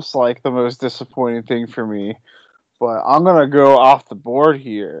 that's almost, like, the most disappointing thing for me. But I'm going to go off the board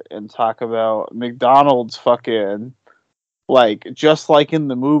here and talk about McDonald's fucking, like, just like in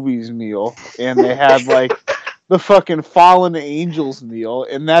the movies meal. And they had, like, the fucking Fallen Angels meal.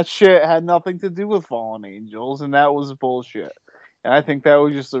 And that shit had nothing to do with Fallen Angels. And that was bullshit. And I think that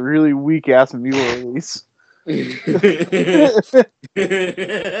was just a really weak ass Mule release. Okay,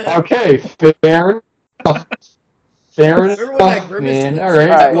 fair enough. Fair enough, man. All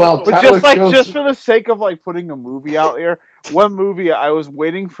right. Well, but Tyler just for the sake of like putting a movie out there, one movie I was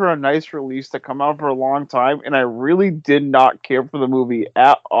waiting for a nice release to come out for a long time, and I really did not care for the movie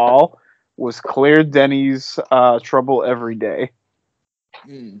at all. Was Claire Denis' Trouble Every Day.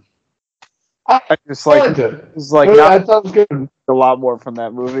 I just like it. Was like that sounds good. A lot more from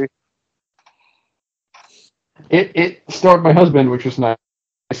that movie. It starred my husband, which was nice,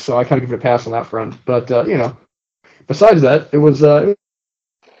 so I kind of give it a pass on that front. But you know, besides that, it was. Now,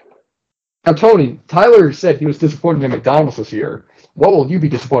 Tony, Tyler said he was disappointed in McDonald's this year. What will you be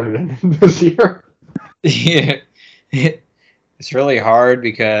disappointed in this year? Yeah, it's really hard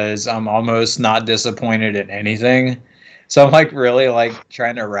because I'm almost not disappointed in anything. So I'm like really like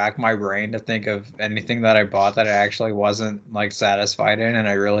trying to rack my brain to think of anything that I bought that I actually wasn't like satisfied in, and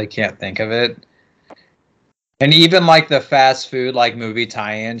I really can't think of it. And even like the fast food like movie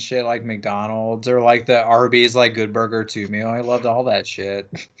tie-in shit like McDonald's or like the Arby's like Good Burger 2 meal, I loved all that shit.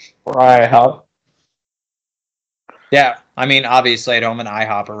 Right, huh? Yeah, I mean, obviously I don't have an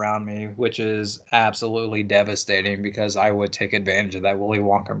IHOP around me, which is absolutely devastating because I would take advantage of that Willy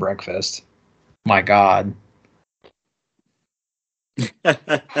Wonka breakfast. My God.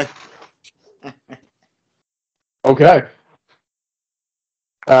 Okay.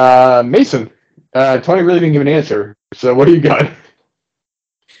 Mason. Tony really didn't give an answer. So what do you got?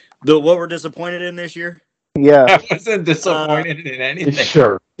 What we're disappointed in this year? Yeah. I wasn't disappointed in anything.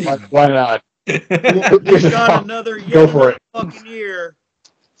 Sure. Why not? We've got another fucking year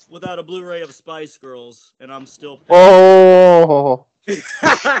without a Blu Ray of Spice Girls, and I'm still pissed. Oh.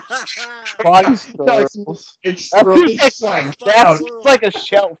 Spice Girls. It's like a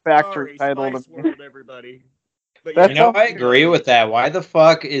Shout Factory title to me. World, everybody. But yeah, you know, I agree with that. Why the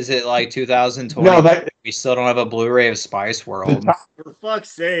fuck is it like 2020? No, we still don't have a Blu-ray of Spice World. For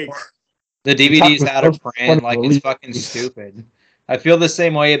fuck's sake. The DVD's out of print. Like, it's fucking stupid. I feel the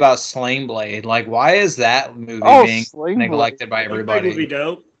same way about Sling Blade. Like, why is that movie being neglected by everybody? Would be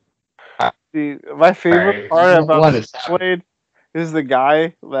dope. My favorite part about Sling Blade is the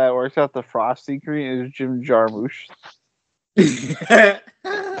guy that works at the Frosty Cream is Jim Jarmusch.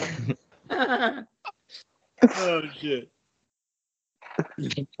 Oh shit!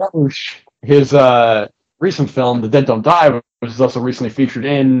 His recent film, The Dead Don't Die, was also recently featured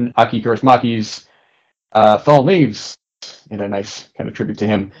in Aki Kaurismäki's Fallen Leaves, in a nice kind of tribute to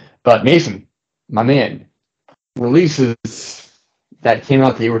him. But Mason, my man, releases that came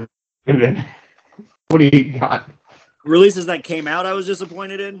out that you were disappointed in. What do you got? Releases that came out, I was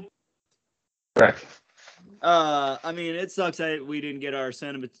disappointed in. Correct. I mean, it sucks that we didn't get our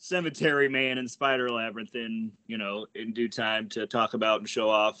Cemetery Man and Spider Labyrinth in due time to talk about and show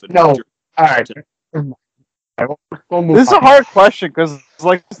off. And no, all right. This is a hard question because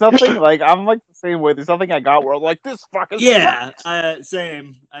like there's nothing like I'm like the same way. There's nothing I got where I'm like this fucking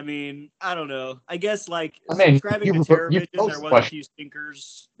same. I mean, I don't know. I guess like subscribing to TerraVision, there was a few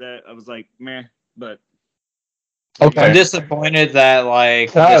stinkers that I was like meh, but. Okay. I'm disappointed that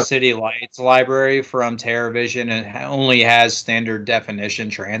like the City Lights library from TerraVision only has standard definition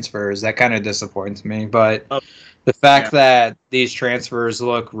transfers. That kind of disappoints me. But the fact that these transfers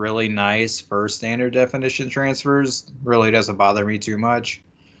look really nice for standard definition transfers really doesn't bother me too much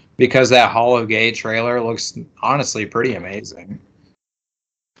because that Hollow Gate trailer looks honestly pretty amazing.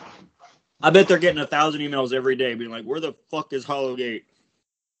 I bet they're getting 1,000 emails every day being like, where the fuck is Hollow Gate?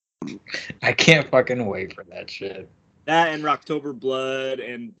 I can't fucking wait for that shit. That and Rocktober Blood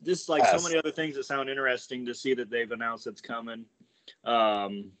and just like so many other things that sound interesting to see that they've announced it's coming.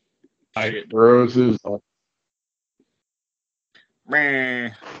 Roses. Meh.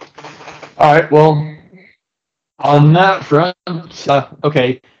 All right, well, on that front,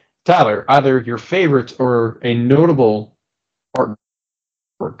 okay, Tyler, either your favorite or a notable artwork.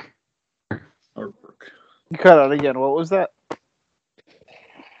 You cut out again. What was that?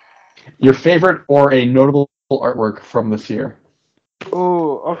 Your favorite or a notable artwork from this year?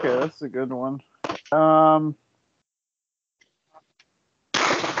 Oh, okay, that's a good one. Well,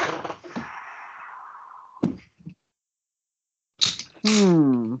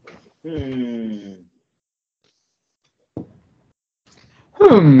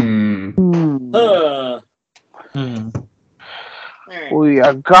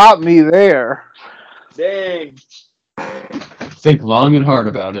 you got me there. Dang. Think long and hard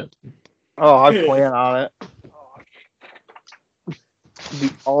about it. Oh, I plan on it. The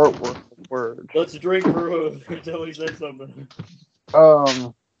artwork word. Let's drink until he says something.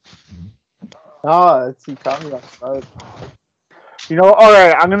 It's he coming outside. You know, all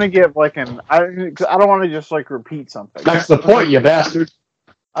right. I'm gonna give like I don't want to just like repeat something. That's the point, you bastard.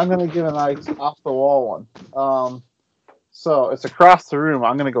 I'm gonna give a nice off the wall one. So it's across the room.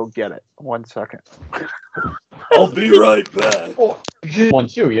 I'm gonna go get it. 1 second. I'll be right back. One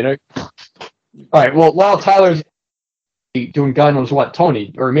too, you know. All right. Well, while Tyler's doing God knows what,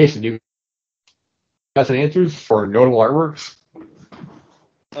 Tony or Mason, do you got some answers for notable artworks?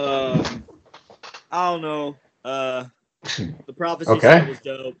 I don't know. The Prophecy set was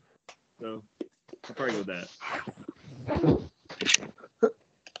dope, so I'll probably go with that.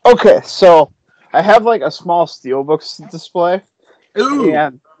 Okay, so I have like a small steelbook display. Ooh.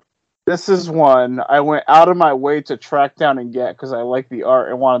 And this is one I went out of my way to track down and get because I like the art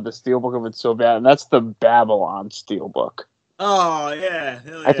and wanted the steelbook of it so bad, and that's the Babylon steelbook. Oh yeah,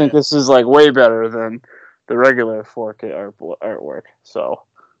 hell yeah. I think this is like way better than the regular 4K artwork. So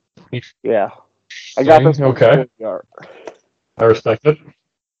yeah, I got this. Okay. Art. I respect it.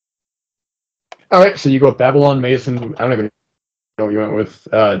 All right, so you go with Babylon, Mason. I don't even know what you went with.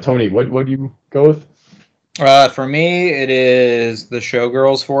 Tony, what do you go with? For me, it is the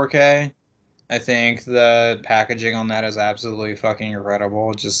Showgirls 4K. I think the packaging on that is absolutely fucking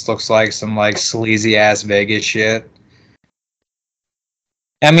incredible. It just looks like some like sleazy ass Vegas shit.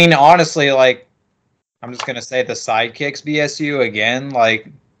 I mean, honestly, like, I'm just gonna say the Sidekicks BSU again. Like,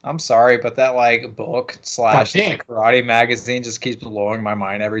 I'm sorry, but that like book / karate magazine just keeps blowing my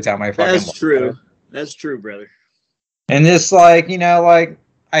mind every time I fucking. That's true. That's true, brother. And this, like, you know, like,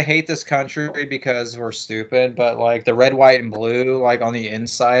 I hate this country because we're stupid, but like the red, white, and blue, like on the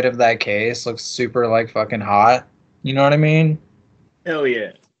inside of that case, looks super like fucking hot. You know what I mean? Hell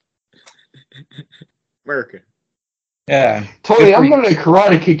yeah, America. Yeah. Tony, I'm gonna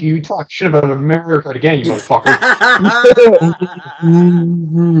karate kick you. You talk shit about America again, you motherfucker.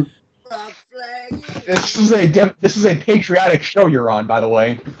 This is a patriotic show you're on, by the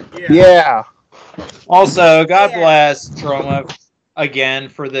way. Yeah. Also, God bless Troma again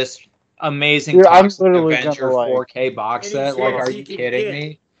for this amazing Avenger 4K box set. Like, are you kidding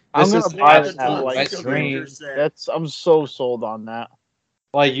me? I'm This gonna is buy absolute that. Like, dream. I'm so sold on that.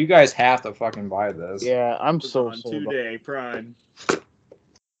 Like, you guys have to fucking buy this. Yeah, I'm so sold. Today, Prime.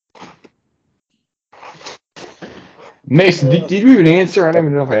 Mason, did you even answer? I don't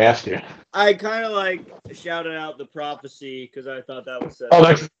even know if I asked you. I kind of like shouted out the Prophecy because I thought that was. Oh,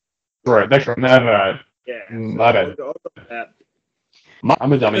 that's right. That's right. Yeah. My bad. I'll go with that.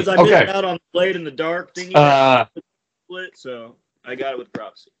 I'm a dummy. Because I missed out on the Blade in the Dark thingy. Split, so I got it with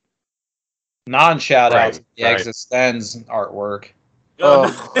Prophecy. Non-shout out to the Existenz artwork.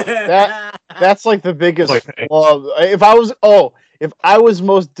 That's like the biggest flaw. If I was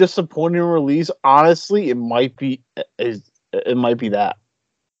most disappointed in release, honestly, it might be that.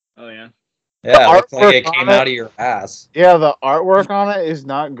 Oh yeah. Yeah, it looks like it came out of your ass. Yeah, the artwork on it is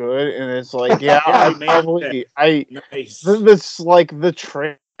not good, and it's like, this like the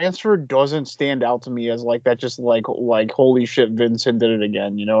transfer doesn't stand out to me as like that. Just like holy shit, Vincent did it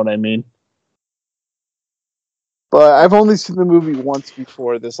again. You know what I mean? But I've only seen the movie once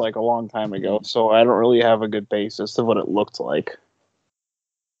before this, like a long time ago, so I don't really have a good basis of what it looked like.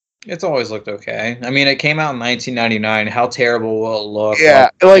 It's always looked okay. I mean, it came out in 1999. How terrible will it look?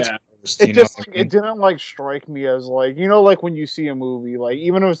 It didn't like strike me as like, you know, like when you see a movie, like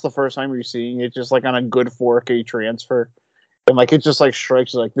even if it's the first time you're seeing it, just like on a good 4K transfer, and like it just like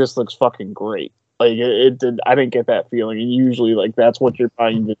strikes you like this looks fucking great. Like it did. I didn't get that feeling, and usually like that's what you're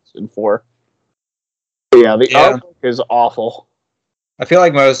buying this for. Yeah, the artwork is awful. I feel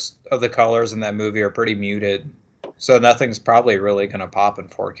like most of the colors in that movie are pretty muted, so nothing's probably really going to pop in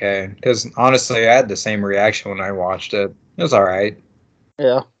 4K. Because honestly, I had the same reaction when I watched it. It was all right.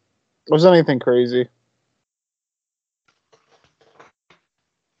 Yeah. Was anything crazy?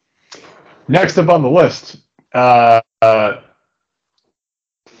 Next up on the list,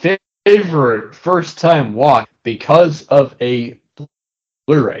 favorite first-time watch because of a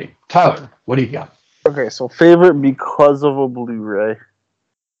Blu-ray. Tyler, what do you got? Okay, so favorite because of a Blu-ray.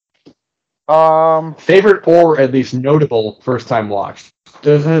 Favorite or at least notable first-time watch.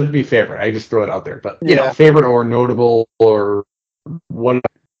 Doesn't have to be favorite. I just throw it out there, but you know, favorite or notable or what.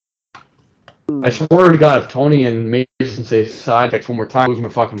 I swear to God, if Tony and Mason say Sidekicks one more time, I lose my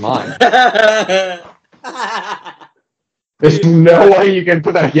fucking mind. There's no way you can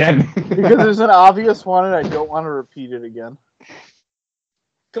put that again. Because there's an obvious one, and I don't want to repeat it again.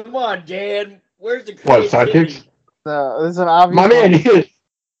 Come on, Dan. Where's the what, Sidekicks? No, there's an obvious my man, his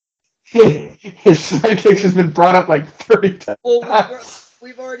Sidekicks has been brought up like 30 times. Well,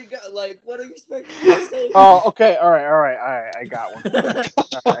 we've already got, like, what are you expecting to say? Oh, okay. All right. I got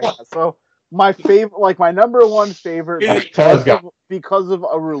one. So, my favorite, like my number one favorite, because of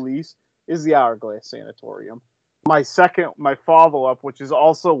a release, is the Hourglass Sanatorium. My follow-up, which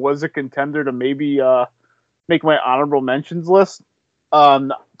was a contender to maybe make my honorable mentions list,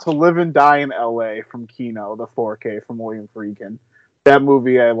 To Live and Die in L.A. from Kino, the 4K from William Friedkin. That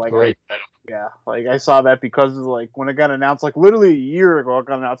movie, I like. Great. Yeah, like I saw that because of, like, when it got announced, like literally a year ago, it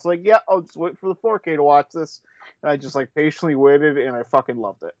got announced. Like, yeah, I'll just wait for the 4K to watch this, and I just like patiently waited, and I fucking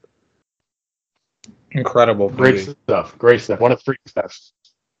loved it. Incredible. Great stuff. Great stuff. One of three steps.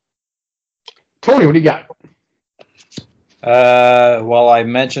 Tony, what do you got? Well, I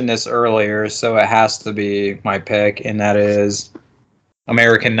mentioned this earlier, so it has to be my pick, and that is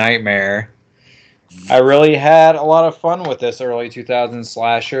American Nightmare. I really had a lot of fun with this early 2000s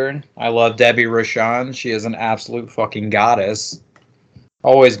slasher. I love Debbie Rochon. She is an absolute fucking goddess.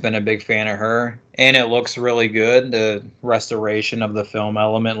 Always been a big fan of her. And it looks really good. The restoration of the film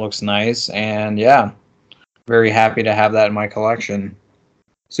element looks nice. And yeah, very happy to have that in my collection.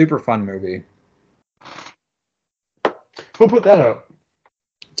 Super fun movie. Who put that out?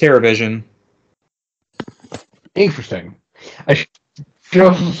 TerraVision. Interesting. I should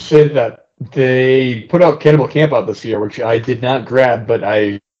also say that they put out Cannibal Camp out this year, which I did not grab, but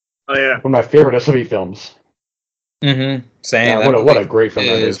one of my favorite SOV films. Mm-hmm. Same. What a great film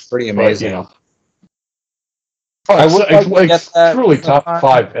that is. Pretty amazing. But, it's truly top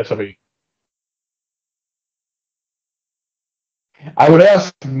 5 SOV. I would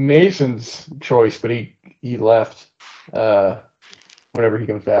ask Mason's choice, but he left whenever he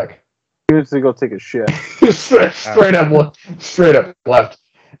comes back. He wants to go take a shit. straight up left.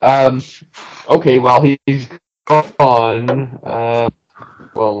 Okay, well, he's gone.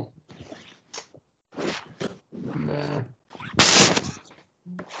 Well,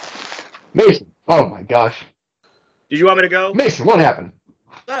 Mason. Oh my gosh. Did you want me to go? Mason, what happened?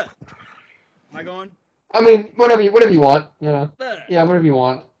 Am I going? I mean, whatever you want. Yeah, whatever you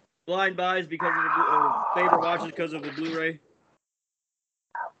want. Blind buys because of the favorite watches because of the Blu-ray.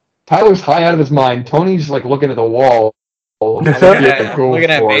 Tyler's high out of his mind. Tony's like looking at the wall. Looking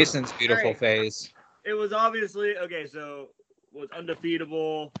at Mason's beautiful face. It was obviously so was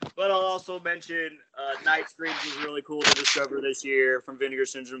Undefeatable, but I'll also mention Night Screams was really cool to discover this year from Vinegar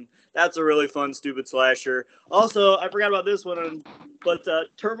Syndrome. That's a really fun, stupid slasher. Also, I forgot about this one, but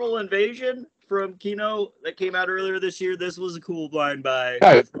Terminal Invasion from Kino that came out earlier this year. This was a cool blind buy.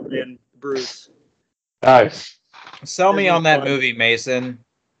 Nice. And Bruce. Nice. Sell me on that movie, Mason.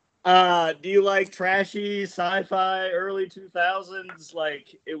 Do you like trashy sci-fi early 2000s?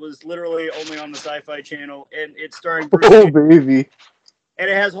 Like, it was literally only on the Sci-Fi Channel, and it's starring Bruce. Oh, baby. And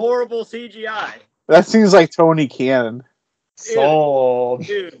it has horrible CGI. That seems like Tony Cannon. Sold.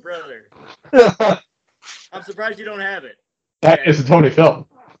 Dude, brother. I'm surprised you don't have it. That is a Tony film.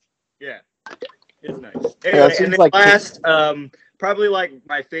 Yeah. It's nice. Anyway, and then last, probably like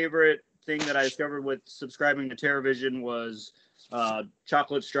my favorite thing that I discovered with subscribing to TerraVision was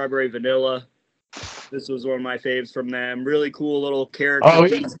Chocolate Strawberry Vanilla. This was one of my faves from them. Really cool little character. Oh,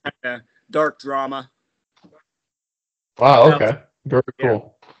 yeah. Kind of dark drama. Wow, okay. Very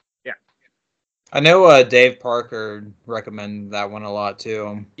cool. Yeah. I know Dave Parker recommended that one a lot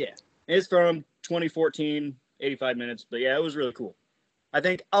too. Yeah. It's from 2014, 85 minutes. But yeah, it was really cool. I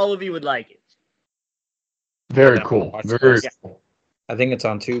think all of you would like it. Very cool. Very cool. I think it's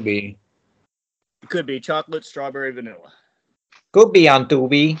on Tubi. It could be Chocolate Strawberry Vanilla. Could be on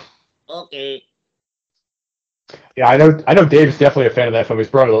Tubi. Okay. Yeah, I know Dave's definitely a fan of that film. He's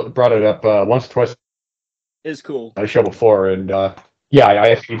brought it up once or twice. It's cool. On the show before, and yeah, I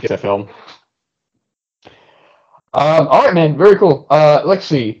actually get that film. All right, man, very cool. Let's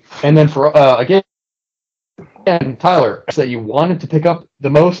see, and then for again, Tyler, that you wanted to pick up the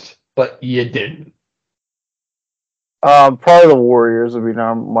most, but you didn't. Probably the Warriors would be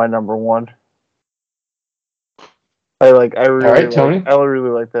my number one. I really, all right, Tony. I really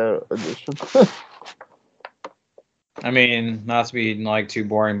like that edition. I mean, not to be like too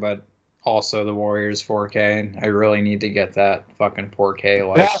boring, but also the Warriors 4K. I really need to get that fucking 4K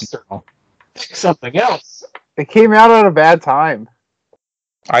license. Something else. It came out at a bad time.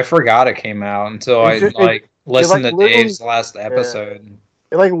 I forgot it came out until I listened to Dave's last episode.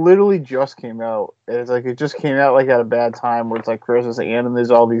 It literally just came out. It's it just came out at a bad time where it's Christmas and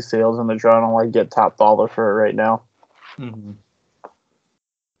there's all these sales and they're trying to get top dollar for it right now. Mm-hmm.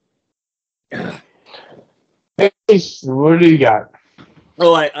 What do you got?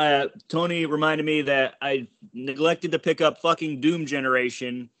 Oh, Tony reminded me that I neglected to pick up fucking Doom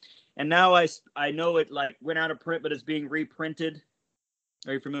Generation, and now I know it went out of print, but it's being reprinted.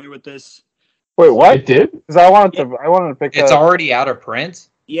 Are you familiar with this? Wait, what? It did? Because I wanted to pick. It's already out of print.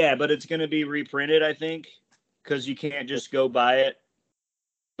 Yeah, but it's going to be reprinted, I think, because you can't just go buy it.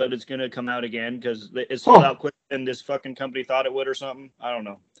 But it's going to come out again because it sold out quicker than this fucking company thought it would or something. I don't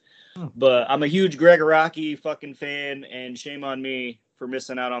know. But I'm a huge Gregoraki fucking fan, and shame on me for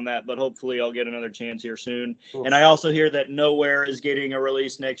missing out on that. But hopefully I'll get another chance here soon. And I also hear that Nowhere is getting a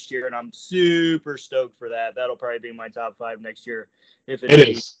release next year, and I'm super stoked for that. That'll probably be my top 5 next year if it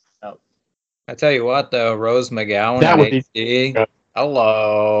is out. I tell you what, though, Rose McGowan That would in HD.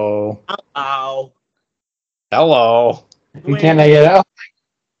 Hello. Hello. Hello. You can't make it out.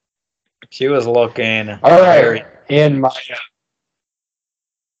 She was looking. All right. And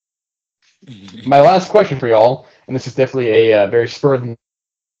my last question for y'all, and this is definitely a very spur of the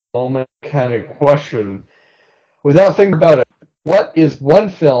moment kind of question. Without thinking about it, what is one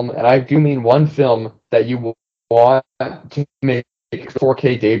film, and I do mean one film, that you want to make a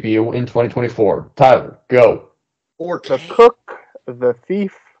 4K debut in 2024? Tyler, go. The Cook, The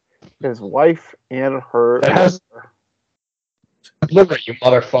Thief, His Wife, and Her. That has Blu-ray, you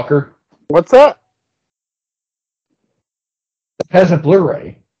motherfucker. What's that? It has a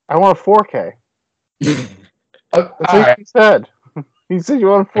Blu-ray. I want a 4K. That's what right. he said. He said you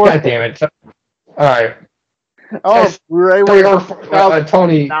want a 4K. God damn it. All right. Oh, Blu-ray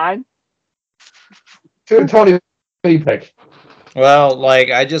Tony. 9? Tony, what do you pick? Well,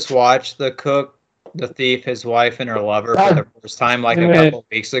 like, I just watched The Cook, The Thief, His Wife, and Her Lover for the first time, like, a couple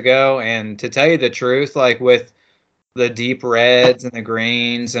weeks ago. And to tell you the truth, like, with the deep reds and the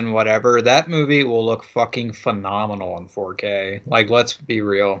greens and whatever, that movie will look fucking phenomenal in 4K. Like, let's be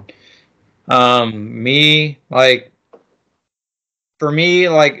real. For me, like,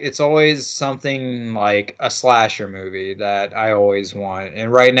 it's always something like a slasher movie that I always want.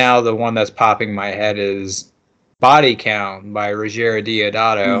 And right now, the one that's popping in my head is Body Count by Ruggiero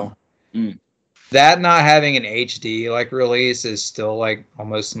Deodato. That not having an HD like release is still like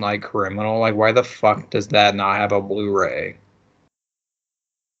almost like criminal. Like, why the fuck does that not have a Blu-ray?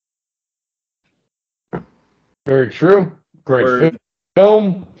 Very true. Great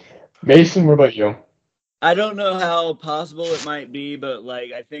film. Mason, what about you? I don't know how possible it might be, but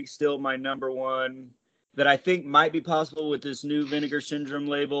like I think still my number one that I think might be possible with this new Vinegar Syndrome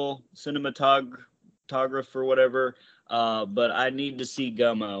label, cinematograph or whatever. But I need to see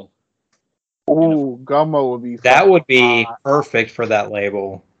Gummo. Ooh, Gummo would be fun. That would be perfect for that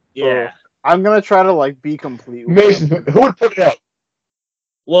label. Yeah. I'm gonna try to like be complete with Mason, who would put it out?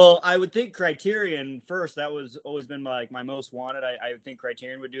 Well, I would think Criterion first. That was always been my most wanted. I think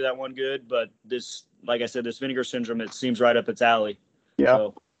Criterion would do that one good, but this, like I said, this Vinegar Syndrome, it seems right up its alley. Yeah.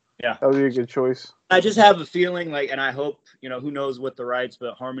 So, yeah. That would be a good choice. I just have a feeling like, and I hope, who knows what the rights,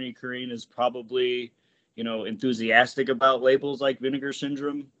 but Harmony Korine is probably, enthusiastic about labels like Vinegar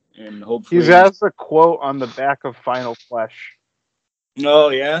Syndrome, and hopefully. He has a quote on the back of Final Flesh. Oh,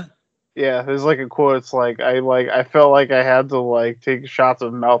 yeah? Yeah, there's like a quote. It's like I felt like I had to like take shots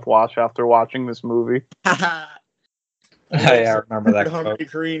of mouthwash after watching this movie. Yeah, I remember that Harmony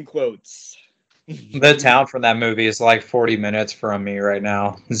Korine quotes. The town from that movie is like 40 minutes from me right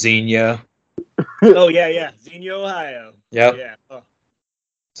now. Xenia. Oh yeah, Xenia, Ohio. Yep. Yeah. Oh.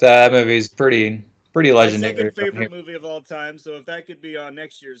 So that movie's pretty legendary. My second favorite movie of all time. So if that could be on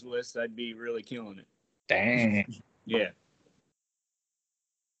next year's list, I'd be really killing it. Dang. Yeah.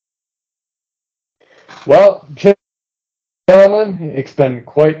 Well, gentlemen, it's been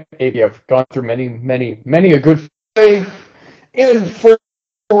quite a. I've gone through many a good day in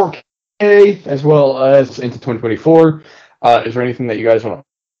 4K as well as into 2024. Is there anything that you guys want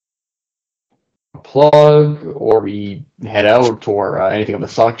to plug, or we head out, or anything of the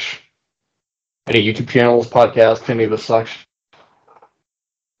such? Any YouTube channels, podcasts, any of the such?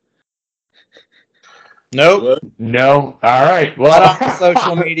 Nope. No. All right. Well, not on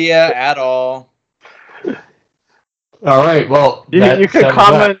social media at all. All right. Well, you can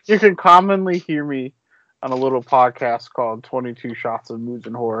comment. You can commonly hear me on a little podcast called 22 Shots of Moods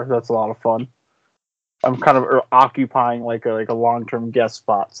and Horror. That's a lot of fun. I'm kind of occupying like a long-term guest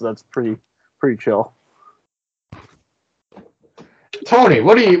spot, so that's pretty chill. Tony,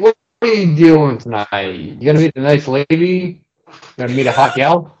 what are you doing tonight? You gonna meet a nice lady? Gonna meet a hot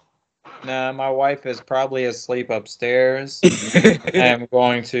gal? Nah, my wife is probably asleep upstairs. I'm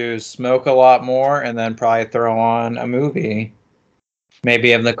going to smoke a lot more and then probably throw on a movie.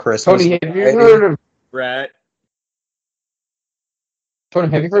 Maybe in the Christmas. Tony, have you heard of Rat? Tony,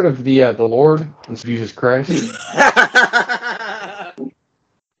 have you heard of the Lord and Jesus Christ? He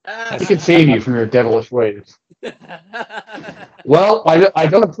can save you from your devilish ways. Well, I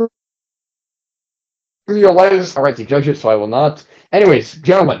don't approve of your lives. All right to judge it, so I will not. Anyways,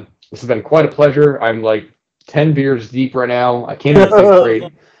 gentlemen, this has been quite a pleasure. I'm like 10 beers deep right now. I can't even think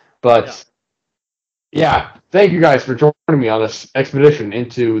straight. But yeah, thank you guys for joining me on this expedition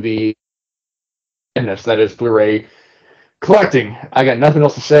into the madness that is Blu-ray collecting. I got nothing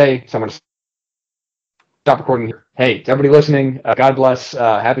else to say, so I'm going to stop recording here. Hey, everybody listening, God bless.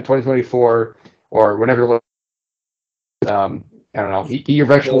 Happy 2024, or whenever you're listening. I don't know. Eat your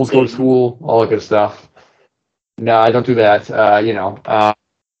vegetables, go to school, all that good stuff. No, I don't do that. I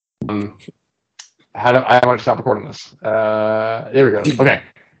want to stop recording this. There we go. Okay.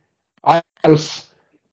 I was